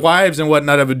off of wives and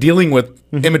whatnot of dealing with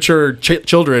immature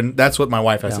children, that's what my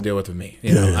wife has to deal with me.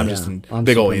 You know, I'm just a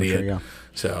big old idiot. Yeah.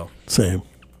 So, Same.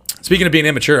 speaking of being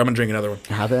immature, I'm gonna drink another one.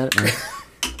 Have at it, man.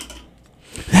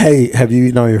 Hey, have you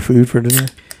eaten all your food for dinner?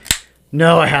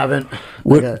 No, I haven't.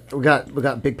 What- We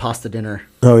got big pasta dinner.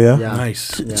 Oh, yeah? Yeah.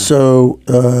 Nice. Yeah. So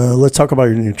let's talk about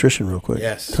your nutrition real quick.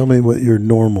 Yes. Tell me what your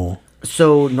normal.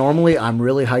 So normally I'm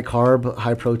really high carb,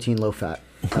 high protein, low fat.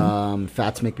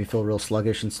 Fats make me feel real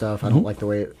sluggish and stuff. I don't like the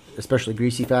way, especially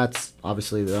greasy fats.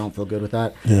 Obviously, I don't feel good with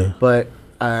that. Yeah. But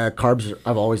carbs,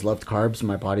 I've always loved carbs.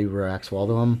 My body reacts well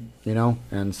to them, you know?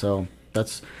 And so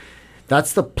that's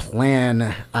the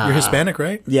plan. You're Hispanic,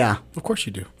 right? Yeah. Of course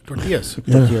you do. Tortillas.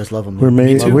 Tortillas, love them. We're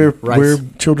made. too. We're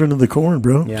children of the corn,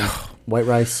 bro. Yeah. White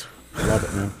rice. Love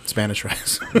it, man. Spanish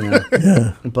rice.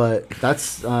 Yeah. But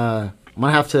that's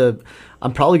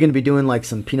I'm probably gonna be doing like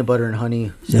some peanut butter and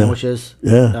honey sandwiches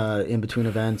in between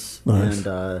events. Nice.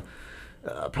 And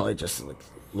probably just like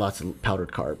lots of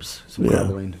powdered carbs, some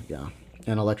carbonate,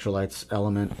 and electrolytes.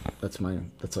 Element, that's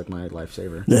like my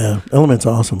lifesaver. Yeah. Element's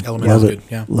awesome. Element Love is it.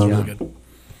 good. Yeah. Love really it. good.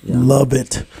 Yeah. Love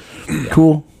it.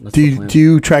 Cool. That's Do the you, plan. do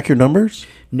you track your numbers?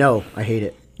 No, I hate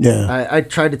it. Yeah. I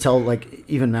tried to tell, like,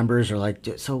 even members are like,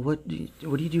 so what do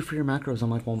you do for your macros? I'm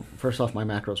like, well, first off, my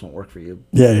macros won't work for you.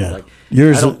 Yeah. Like,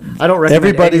 Yours. I don't recommend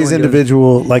everybody's anyone doing-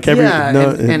 individual. Like every. Yeah, no,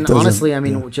 and it doesn't- honestly, I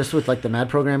mean, just with like the MAD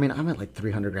programming, I'm at like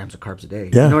 300 grams of carbs a day.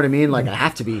 Yeah. You know what I mean? Like I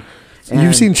have to be. You've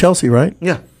And- seen Chelsea, right?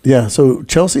 Yeah. Yeah, so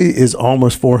Chelsea is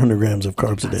almost 400 grams of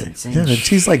carbs a That's day. insane. Yeah,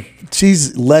 and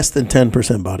she's less than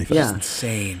 10% body fat. Yeah.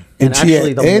 Insane. And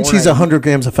actually, the more she's I 100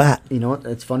 grams of fat. You know what?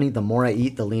 It's funny. The more I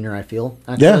eat, the leaner I feel.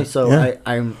 Actually, Yeah, so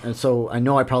yeah. so I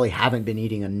know I probably haven't been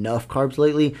eating enough carbs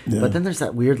lately. Yeah. But then there's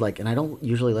that weird and I don't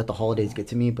usually let the holidays get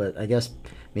to me, but I guess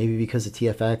maybe because of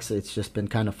TFX, it's just been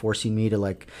kind of forcing me to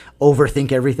like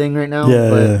overthink everything right now. Yeah,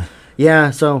 But yeah.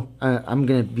 yeah. So I'm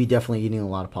gonna be definitely eating a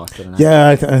lot of pasta tonight. Yeah,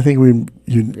 I think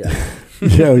you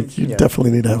Yeah. you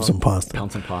definitely need to have some pasta.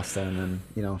 Pound some pasta and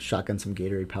then shotgun some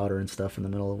Gatorade powder and stuff in the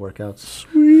middle of workouts.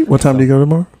 What time do you go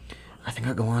tomorrow? I think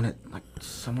I go on at like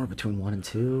somewhere between 1 and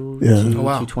 2, Yeah. 2, Oh,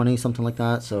 wow. 2:20, something like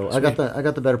that. So I got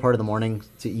the better part of the morning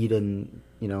to eat and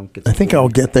get. I some think food. I'll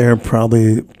get there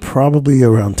probably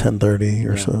around 10:30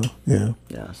 or Yeah. so. Yeah.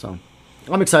 Yeah, so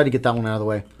I'm excited to get that one out of the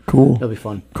way. Cool. It'll be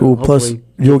fun. Cool. Plus, Hopefully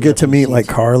you'll get to some meet like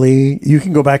seeds. Carly. You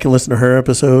can go back and listen to her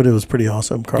episode. It was pretty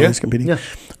awesome. Carly's competing. Yeah.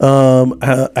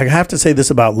 I have to say this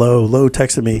about Lo. Lo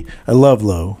texted me. I love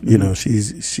Lo. You know,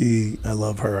 I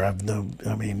love her.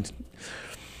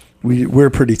 We're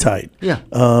pretty tight. Yeah.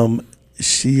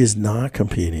 She is not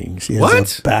competing. She has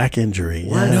What? a back injury.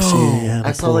 What? Yeah, No. she had to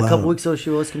I saw pull like a couple out. weeks ago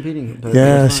she was competing. But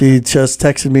Yeah, it's she fine. just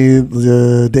texted me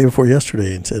the day before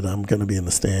yesterday and said, I'm going to be in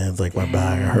the stands. Like, my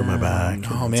back, I hurt my back.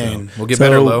 Oh, And man. We'll get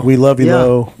better, Lo. We love you, Yeah.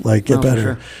 Lo. Like, get No, for better.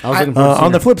 sure. I was looking forward to On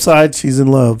seeing the her. flip side, she's in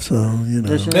love. So, you know.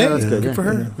 Yeah, she- Hey, that's good. good for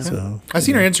her. Yeah, so, I've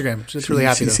seen her Instagram. She's really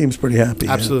happy. She though. seems pretty happy.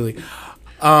 yeah. Absolutely.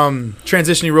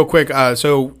 Transitioning real quick.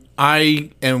 So I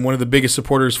am one of the biggest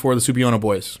supporters for the Subiona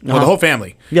boys. Well, the whole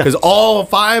family. Yeah. Because all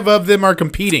 5 of them are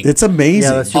competing. It's amazing.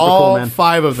 Yeah, that's super all cool, man.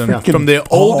 5 of them. Yeah. From the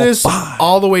All oldest 5.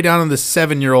 all the way down to the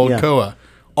 7-year-old Yeah. Koa.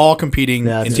 All competing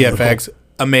Yeah, in it's TFX.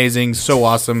 Amazing. So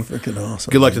awesome. Freaking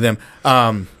awesome. Good luck to them.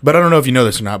 But I don't know if you know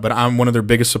this or not, but I'm one of their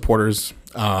biggest supporters.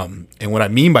 And what I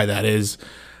mean by that is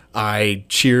I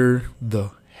cheer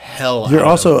the hell You're out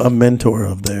also of a mentor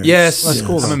of theirs. Yes, That's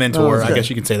cool, I'm a though. mentor. Oh, that's I good. guess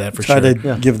you can say that for Try sure.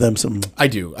 to give them some I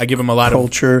do. I give him a lot of.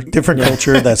 culture, different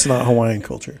culture that's not Hawaiian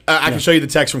culture. I can show you the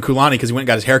text from Kulani because he went and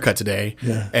got his haircut today.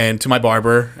 Yeah. And to my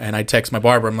barber, and I text my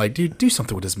barber. I'm like, dude, do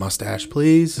something with his mustache,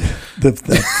 please. The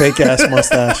fake ass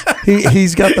mustache.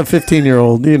 He's got the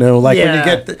 15-year-old, when you Yeah.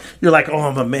 get you're like, oh,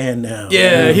 I'm a man now.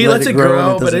 Yeah, And he let lets it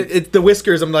grow, but doesn't- it the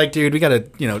whiskers. I'm like, dude, we gotta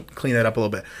clean that up a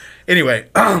little bit. Anyway,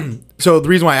 so the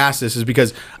reason why I asked this is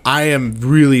because I am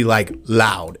really like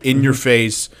loud in your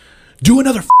face. Do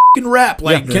another fucking rap,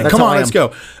 like Yeah, that's come how on, I let's am.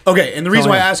 go. Okay, and the reason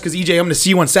how why I I am. asked because EJ, I'm going to see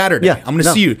you on Saturday. Yeah, I'm going to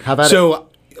no, see you. have at So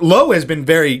Lo has been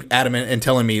very adamant and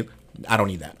telling me I don't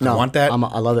need that. I No, want that. I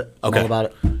love it. I'm Okay. all about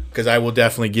it. Because I will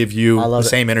definitely give you I the love it.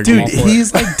 same energy. Dude,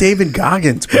 he's like David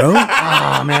Goggins, bro.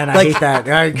 Oh man, I hate that.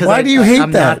 Why do you hate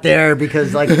I'm that? not there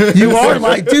because like You are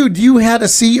like, dude, you had a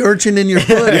sea urchin in your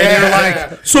foot. Yeah. And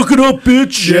you're like, suck it up,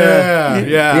 bitch. yeah.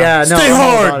 yeah, no, Stay I'm all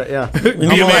hard. about it, yeah. And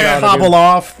Be you a like man. hobble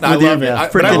off I with love your it.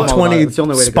 But I freaking love it. 20 It's the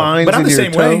only way to go. spines But I'm in the your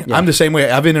same toe. way. I'm the same way.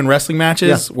 I've been in wrestling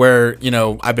matches Yeah. where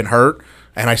I've been hurt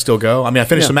and I still go. I mean, I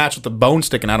finished Yeah. the match with the bone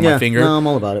sticking out of Yeah, my finger. no, I'm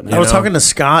all about it, man. I was know? talking to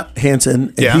Scott Hansen,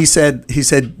 and Yeah. he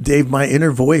said, Dave, my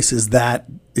inner voice is that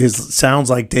sounds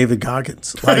like David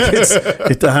Goggins.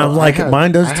 Like I'm like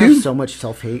mine does I too. have so much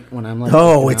self-hate when I'm like,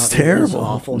 oh, it's terrible. It's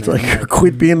awful. It's man. like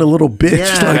quit being a little bitch.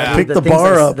 Yeah, like pick the things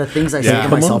bar up. The things I say to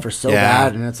myself are so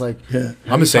bad, and it's like,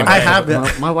 I'm the same. I have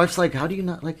that. My wife's like, how do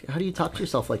you talk to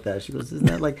yourself like that? She goes, isn't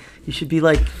that like you should be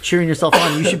like cheering yourself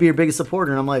on? You should be your biggest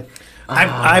supporter. And I'm like,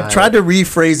 I've tried to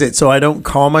rephrase it so I don't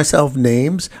call myself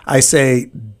names. I say,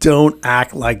 don't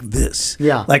act like this.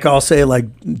 Yeah. Like I'll say like,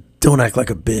 don't act like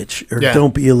a bitch or Yeah.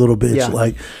 don't be a little bitch. Yeah.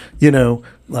 Like,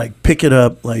 like pick it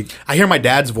up. Like I hear my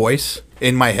dad's voice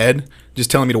in my head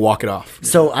just telling me to walk it off.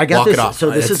 So I got Walk this. it off.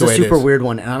 So this That's is the a way it super is. weird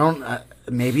one, and I don't.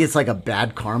 Maybe it's like a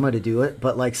bad karma to do it,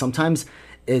 but like sometimes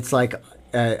it's like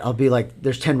I'll be like,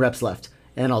 there's 10 reps left,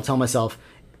 and I'll tell myself,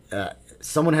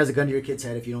 someone has a gun to your kid's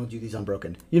head if you don't do these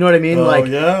unbroken. You know what I mean? Oh, like,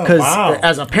 yeah. because Wow.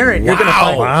 as a parent, you're gonna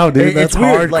find Wow, dude, that's it's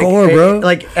weird. hardcore, bro.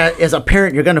 Like as a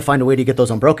parent, you're gonna find a way to get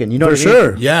those unbroken. You know for what I mean?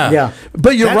 sure. Yeah. Yeah.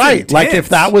 But you're That's right. Like intense. if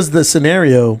that was the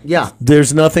scenario, Yeah.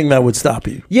 there's nothing that would stop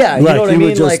you. Yeah, you like, know what I you mean.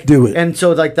 would just like, do it. and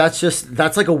so like that's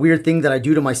like a weird thing that I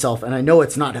do to myself, and I know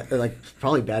it's not like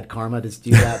probably bad karma to do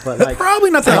that, but like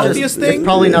Probably not the I just- healthiest thing. It's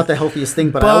probably not the healthiest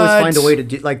thing, but I always But- find a way to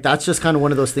do. Like that's just kind of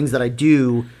one of those things that I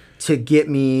do to get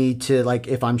me to like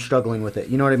if I'm struggling with it.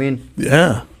 You know what I mean?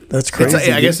 Yeah, that's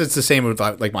crazy. I guess it's the same with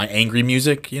like my angry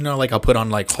music. You know, like I'll put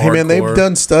on like hardcore. Hey man, they've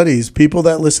done studies. People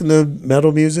that listen to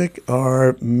metal music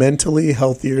are mentally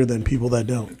healthier than people that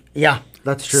don't. Yeah,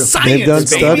 that's true. Science, They've done baby.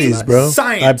 studies, bro.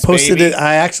 Science, I posted baby. it.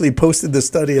 I actually posted the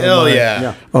study Hell on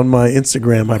yeah. my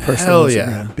Instagram, my personal Hell yeah.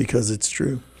 Instagram, because it's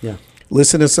true. Yeah.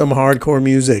 Listen to some hardcore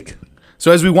music.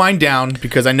 So as we wind down,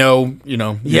 because I know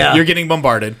you're getting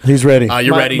bombarded. He's ready.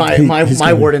 You're ready. My He's my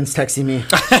coming. warden's texting me.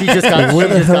 She just got, Where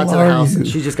the to hell the are house. you?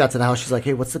 She just got to the house. She's like,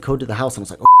 hey, what's the code to the house? And I was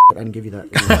like, oh, I didn't give you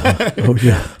that. Oh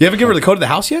yeah. You haven't given her the code of the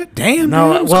house yet? Damn.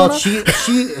 No, dude, what's well, going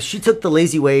on? she took the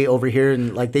lazy way over here,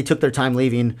 and like they took their time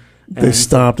leaving. They and-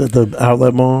 stopped at the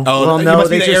outlet mall. Oh, Well, it no,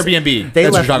 must be they the just- Airbnb. They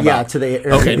That's left, what you're talking about. to the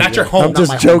Airbnb. Okay, not your home. I'm just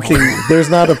my home. joking. There's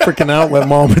not a freaking outlet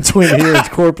mall between here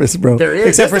and Corpus, bro. There is.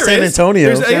 Except for There San is.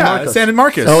 Antonio. There's- yeah, Marcos. San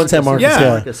Marcos. Oh, in San Marcos, yeah.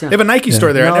 Marcos, yeah. They have a Nike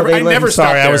store there. No, I they never left- stopped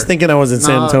Sorry, there. I was thinking I was in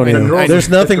San No, Antonio. the girls- There's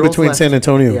the nothing girls between left. San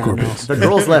Antonio and Yeah, no. Corpus. The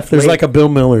girls left. There's late. like a Bill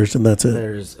Miller's, and that's it.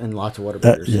 There's and lots of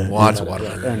Whataburgers. Yeah. Lots of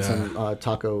Whataburgers, and yeah. some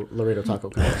Laredo taco.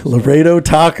 complex. Laredo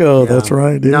Taco. That's Yeah.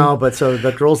 right, dude. No, but so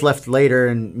the girls left later,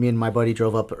 and me and my buddy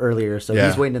drove up earlier. So Yeah.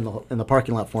 he's waiting in the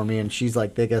parking lot for me, and she's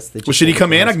like, "I guess they." Well, should he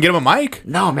come in? I can get him a mic.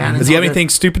 No, man. Does he have anything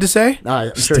stupid to say?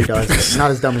 I'm sure he does.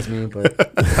 Not as dumb as me, but.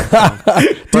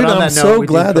 Dude, I'm so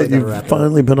glad that you've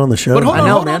finally been on the show. But hold I on,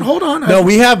 know, hold on, man. hold on. No,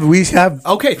 we have.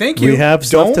 Okay, thank you. We have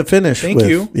stuff Don't- to finish. Thank with.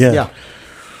 you. Yeah. Yeah.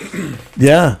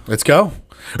 Yeah. Let's go. are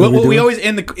Well, we we doing? always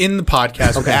end the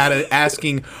podcast with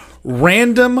asking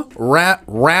random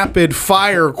rapid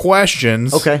fire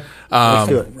questions. Okay. Let's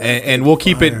do it. And we'll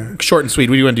keep it short and sweet.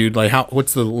 What do you want to do? Like,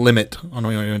 what's the limit on what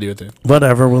you want to do with it?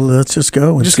 Whatever. Well, let's just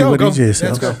go and Just see go, what go. EJ Yeah, says.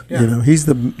 let's go. Yeah. You know, he's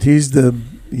the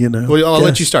Well, I'll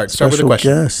let you start. Start with a special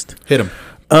question. Guest. Hit him.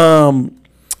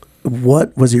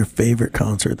 What was your favorite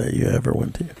concert that you ever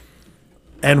went to,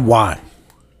 and why?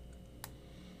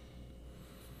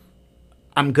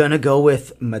 I'm gonna go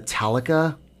with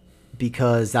Metallica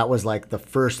because that was like the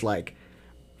first like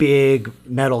big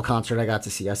metal concert I got to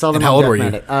see. I saw them. And on how old Death were you?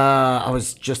 Magnetic. I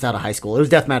was just out of high school. It was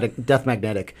Death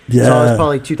Magnetic. Yeah. So I was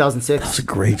probably 2006. It's a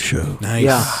great show. Nice.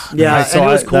 Yeah. I saw and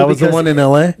it was it. cool That was the because- one in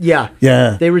LA. Yeah.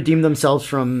 Yeah. They redeemed themselves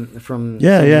from Yeah, some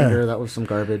yeah. anger. That was some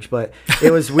garbage. But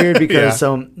it was weird because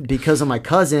because of my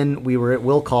cousin, we were at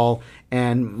Will Call,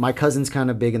 and my cousin's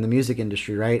kind of big in the music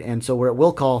industry, right? And so we're at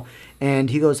Will Call, and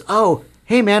he goes, "Oh,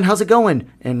 hey man, how's it going?"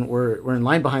 And we're in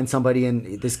line behind somebody,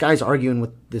 and this guy's arguing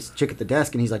with this chick at the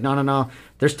desk, and he's like, no,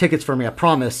 there's tickets for me, I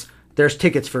promise, there's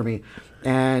tickets for me.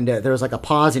 And there was like a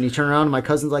pause, and he turned around, and my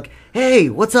cousin's like, "Hey,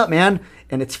 what's up, man?"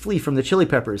 And it's Flea from the Chili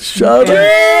Peppers. Shut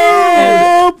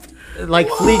And- up! Like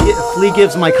Flea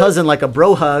gives my cousin like a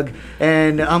bro hug,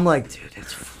 and I'm like, dude,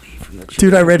 it's Flea from the Chili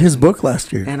Dude, I read his book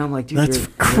last year. And I'm like, dude, that's you're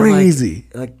crazy.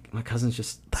 Like my cousin's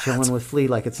just chilling with Flea,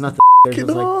 like it's nothing. They're Fucking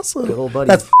just like awesome. good old buddies.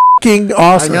 That's fucking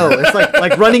awesome. I know. It's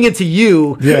like running into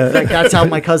you. Yeah. Like that's how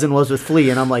my cousin was with Flea,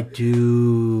 and I'm like,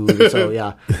 dude. So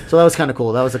yeah. So that was kind of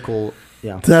cool. That was a cool.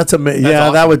 Yeah. That's amazing. Yeah,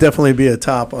 awesome. that would definitely be a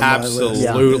top on my list.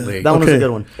 Absolutely. That one was Okay. a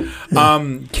good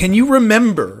one. Can you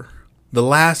remember the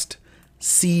last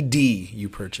CD you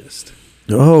purchased?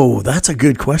 Oh, that's a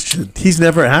good question. He's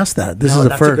never asked that. This No, is a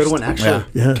that's first. a good one, actually.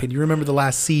 Yeah. Can you remember the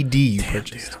last CD you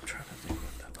purchased?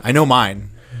 I know mine.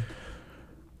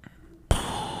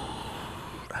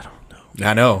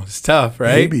 I know. It's tough,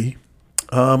 right? Maybe.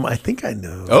 I think I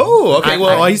know. Oh, okay. Well,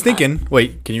 I- while he's thinking.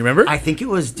 Wait, can you remember? I think it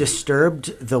was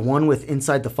Disturbed, the one with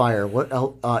Inside the Fire. What?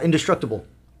 Indestructible.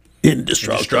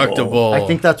 Indestructible. I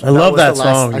think that's. I love that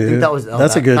song, I dude. think that was.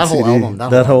 That's a good that whole CD. album.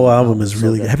 That whole album is so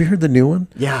really good. good. Have you heard the new one?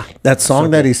 Yeah. That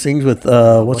song that he sings with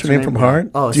what's her name from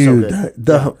Heart? Oh, it's dude, so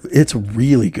good. it's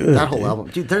really good. That whole dude. album,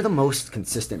 dude. They're the most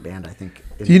consistent band, I think.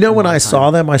 You know, when I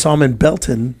saw them in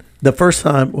Belton the first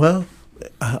time. Well,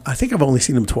 I think I've only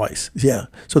seen them twice. Yeah.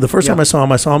 So the first time I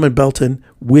saw him in Belton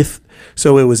with.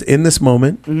 So it was In This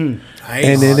Moment, Nice.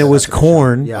 and then it was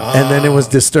Korn, Yeah. and then it was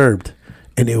Disturbed,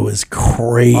 and it was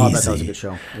crazy. Oh, that was a good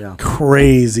show. Yeah.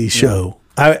 Crazy show.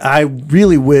 I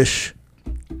really wish,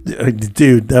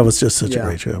 dude, that was just such a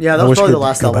great show. Yeah, that I was wish probably could the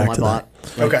last go album back I to bought.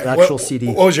 that. Like, Okay. the actual CD.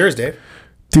 What was yours, Dave?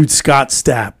 Dude, Scott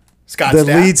Stapp. Scott the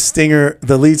Stapp?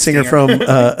 lead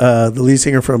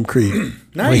singer from Creed.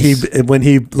 Nice. When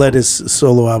he let his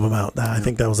solo album out, I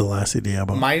think that was the last CD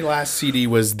album. My last CD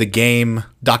was the Game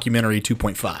documentary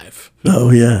 2.5.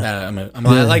 Oh yeah,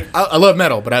 I love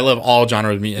metal, but I love all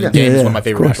genres of music. And Game is one of my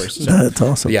favorite course. rappers. So. That's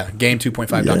awesome. Yeah, Game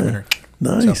 2.5 documentary.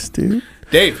 Nice, dude.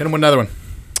 Dave, hit him with another one.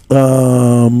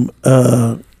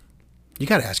 You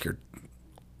gotta ask your.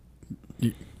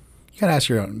 You gotta ask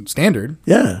your own standard.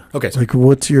 Yeah. Okay. Like,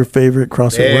 what's your favorite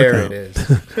CrossFit There workout? it is.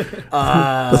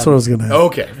 That's what I was gonna ask.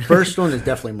 Okay. First one is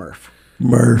definitely Murph.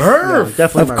 Murph. Murph.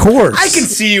 Definitely Of Murph. course. I can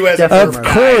see you as Definitely a Of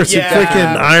course, Yeah. you're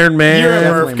freaking Iron Man. You're a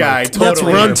Definitely Murph guy. Murph. Let's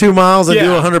Totally. run 2 miles and do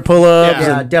Yeah. 100 pull-ups. Yeah.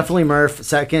 Yeah, definitely Murph.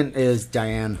 Second is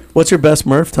Diane. What's your best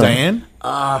Murph time? Diane?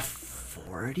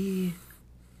 40?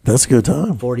 That's a good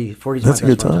time. 40. 40 is That's a my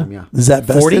good best one time. yeah. Is that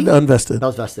vested? 40? Unvested? That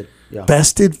was vested. Yeah.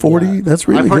 Vested 40? Yeah. That's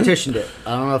really I good. partitioned it.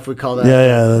 I don't know if we call that.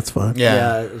 Yeah, that's fine.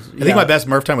 Yeah. I think my best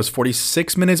Murph time was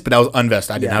 46 minutes, but that was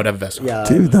unvested. I did not have a vest on. Yeah,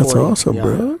 Dude, that's 40. awesome, Yeah.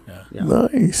 bro. Yeah.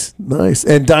 Nice.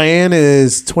 And Diane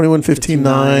is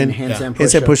 21:15.9.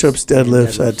 Handstand push-ups,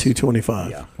 deadlifts at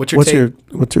 225. Yeah. What's your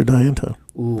Diane time?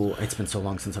 Ooh, it's been so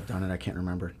long since I've done it. I can't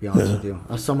remember, to be honest with you.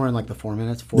 I was somewhere in like the 4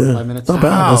 minutes, 4 to 5 minutes. Not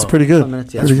bad. That's pretty good. 5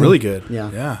 minutes, yeah. That's really good.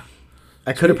 Yeah.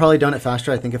 I could have probably done it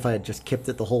faster. I think if I had just kept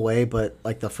it the whole way, but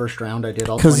like the first round, I did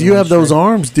all. Because you have those strict.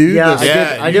 arms, dude. Yeah,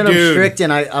 That's- I did them strict,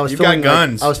 and I was You've feeling got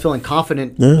guns. I was feeling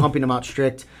confident Yeah. pumping them out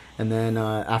strict, and then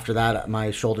after that, my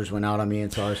shoulders went out on me,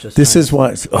 and so I was just. This is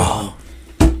why.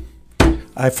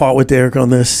 I fought with Derek on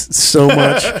this so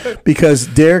much because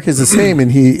Derek is the same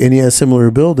and he has similar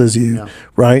build as you,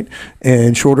 right?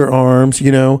 And shorter arms,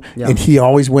 and he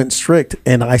always went strict.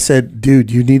 And I said, dude,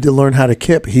 you need to learn how to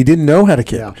kip. He didn't know how to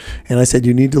kip. Yeah. And I said,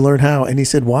 you need to learn how. And he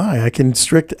said, why? I can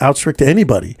out strict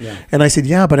anybody. Yeah. And I said,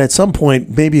 yeah, but at some point,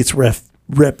 maybe it's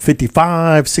rep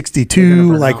 55,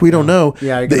 62, like we don't know.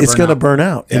 Yeah, it's going to burn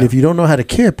out. And if you don't know how to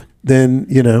kip, then,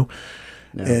 Yeah.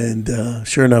 And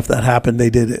sure enough, that happened. They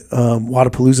did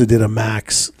Wadapalooza did a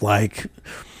max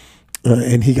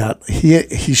and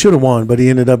he should have won, but he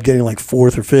ended up getting like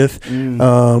 4th or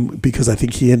 5th because I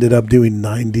think he ended up doing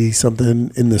 90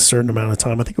 something in this certain amount of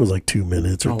time. I think it was like 2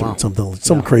 minutes or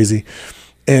something crazy.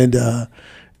 And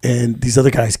these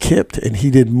other guys kipped, and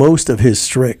he did most of his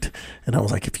strict. And I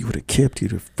was like, if you would have kipped,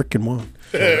 you'd have freaking won.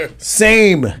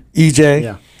 Same, EJ.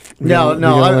 Yeah.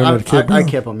 I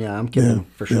kip them. Yeah, I'm kipping them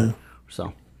for sure. Yeah.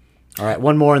 So, all right,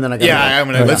 one more, and then I got. Yeah,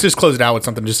 let's just close it out with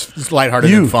something just lighthearted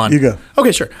and fun. You go.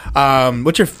 Okay, sure.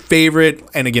 What's your favorite?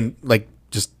 And again, like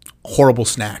just horrible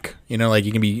snack. Like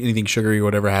you can be anything sugary or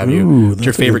whatever have you. What's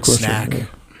your favorite snack? Yeah.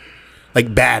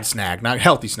 Like bad snack, not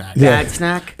healthy snack. Bad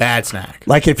snack. Bad snack.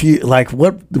 Like if you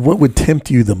what would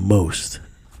tempt you the most?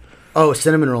 Oh,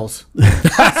 cinnamon rolls.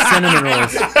 Cinnamon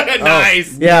rolls.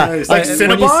 Nice. Yeah. Nice. Like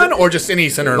Cinnabon or just any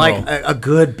cinnamon roll? Like a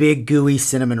good, big, gooey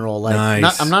cinnamon roll. Like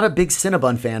nice. I'm not a big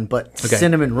Cinnabon fan, but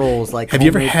cinnamon rolls. Like have you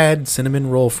ever had cinnamon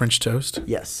roll French toast?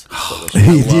 Yes.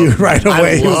 He did right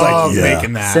away. He was like,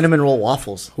 making that. Cinnamon roll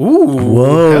waffles. Ooh.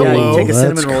 Whoa. Yeah, you take a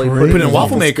cinnamon roll, you put it in a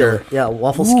waffle maker. Yeah,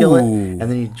 waffle skillet, and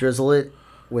then you drizzle it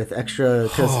with extra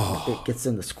because it gets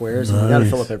in the squares, and you got to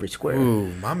fill up every square. Ooh,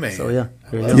 my man. So yeah,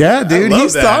 yeah, dude,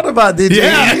 he's thought about it.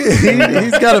 Yeah.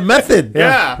 He's got a method.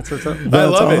 Yeah, that's what's up. I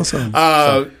love awesome.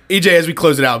 it. EJ, as we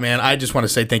close it out, man, I just want to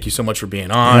say thank you so much for being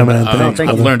on. Yeah, man, thank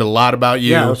I've you. learned a lot about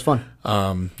you. Yeah, it was fun.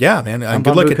 Yeah, man. I'm good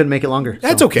bummed luck. we couldn't make it longer.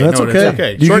 That's so. okay. That's no, okay. That's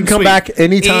okay. You Short can and come sweet. back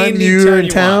anytime you're in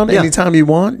town. want. Anytime you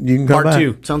want, you can come Part back.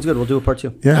 2. Sounds good. We'll do a part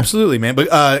 2. Yeah, absolutely, man.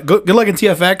 But good luck in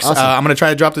TFX. Awesome. I'm gonna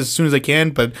try to drop this as soon as I can.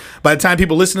 But by the time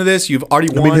people listen to this, you've already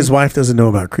won. I mean, his wife doesn't know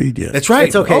about Creed yet. That's right.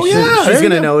 It's okay. Oh, yeah, she's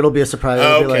gonna know. It'll be a surprise.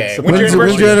 It'll be Okay. like, When's your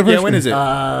When's your anniversary? anniversary? Yeah, when is it?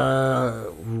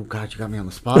 Ooh, God, you got me on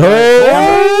the spot.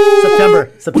 Oh!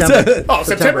 September. Oh,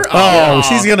 September? Oh,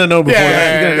 she's gonna know before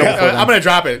that. Yeah, I'm gonna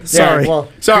drop it. Sorry. well,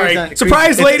 Sorry.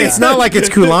 Surprise, ladies. It's not like it's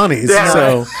Kulani's.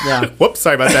 So Yeah. Whoops,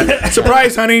 sorry about that.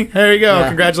 Surprise, honey. There you go. Yeah.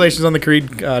 Congratulations on the Creed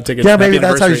ticket. yeah, maybe Happy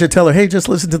that's how you anniversary. should tell her. Hey, just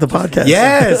listen to the podcast.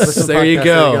 Yes, there you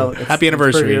go. It's Happy pretty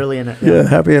anniversary. early in it. Yeah,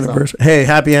 happy anniversary. Hey,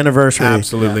 happy anniversary.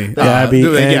 Absolutely. Abby,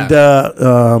 Yeah. and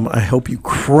I hope you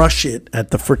crush it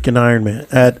at the freaking Ironman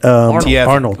at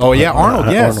Arnold. Oh yeah, Arnold.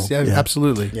 Yes, Arnold, yeah,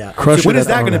 absolutely. Yeah. Crush When it is at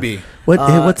that going to Arnold. be?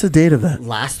 What's the date of that?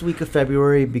 Last week of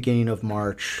February, beginning of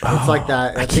March. It's like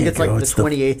that. I think it's like the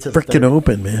 28th to the 3rd. Freaking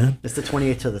open, man. It's the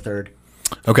 28th to the 3rd.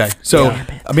 Okay, so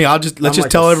I mean, let's just like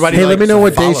tell this- everybody. Hey, like, let me know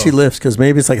what day follow. she lifts because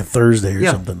maybe it's like a Thursday or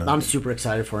something. I'm super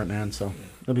excited for it, man. So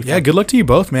it'll be fun. Yeah, good luck to you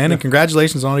both, man, and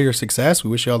congratulations on all your success. We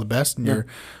wish you all the best in your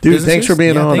Dude, businesses. thanks for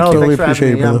being on. Thank Oh, you. really Thanks for appreciate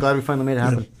having it, me. Yeah, I'm brother. glad we finally made it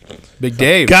happen. Big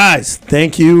Dave. Guys,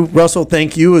 thank you. Russell,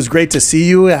 thank you. It was great to see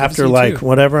you after see you like too.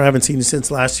 whatever. I haven't seen you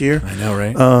since last year. I know,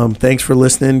 right? Thanks for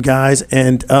listening, guys.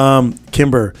 And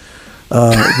Kimber,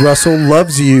 Russell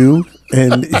loves you,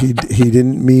 and he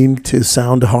didn't mean to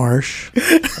sound harsh.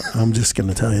 I'm just going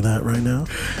to tell you that right now.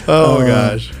 Oh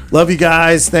gosh. Love you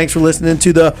guys. Thanks for listening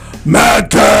to the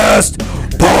Madcast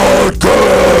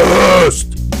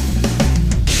Podcast.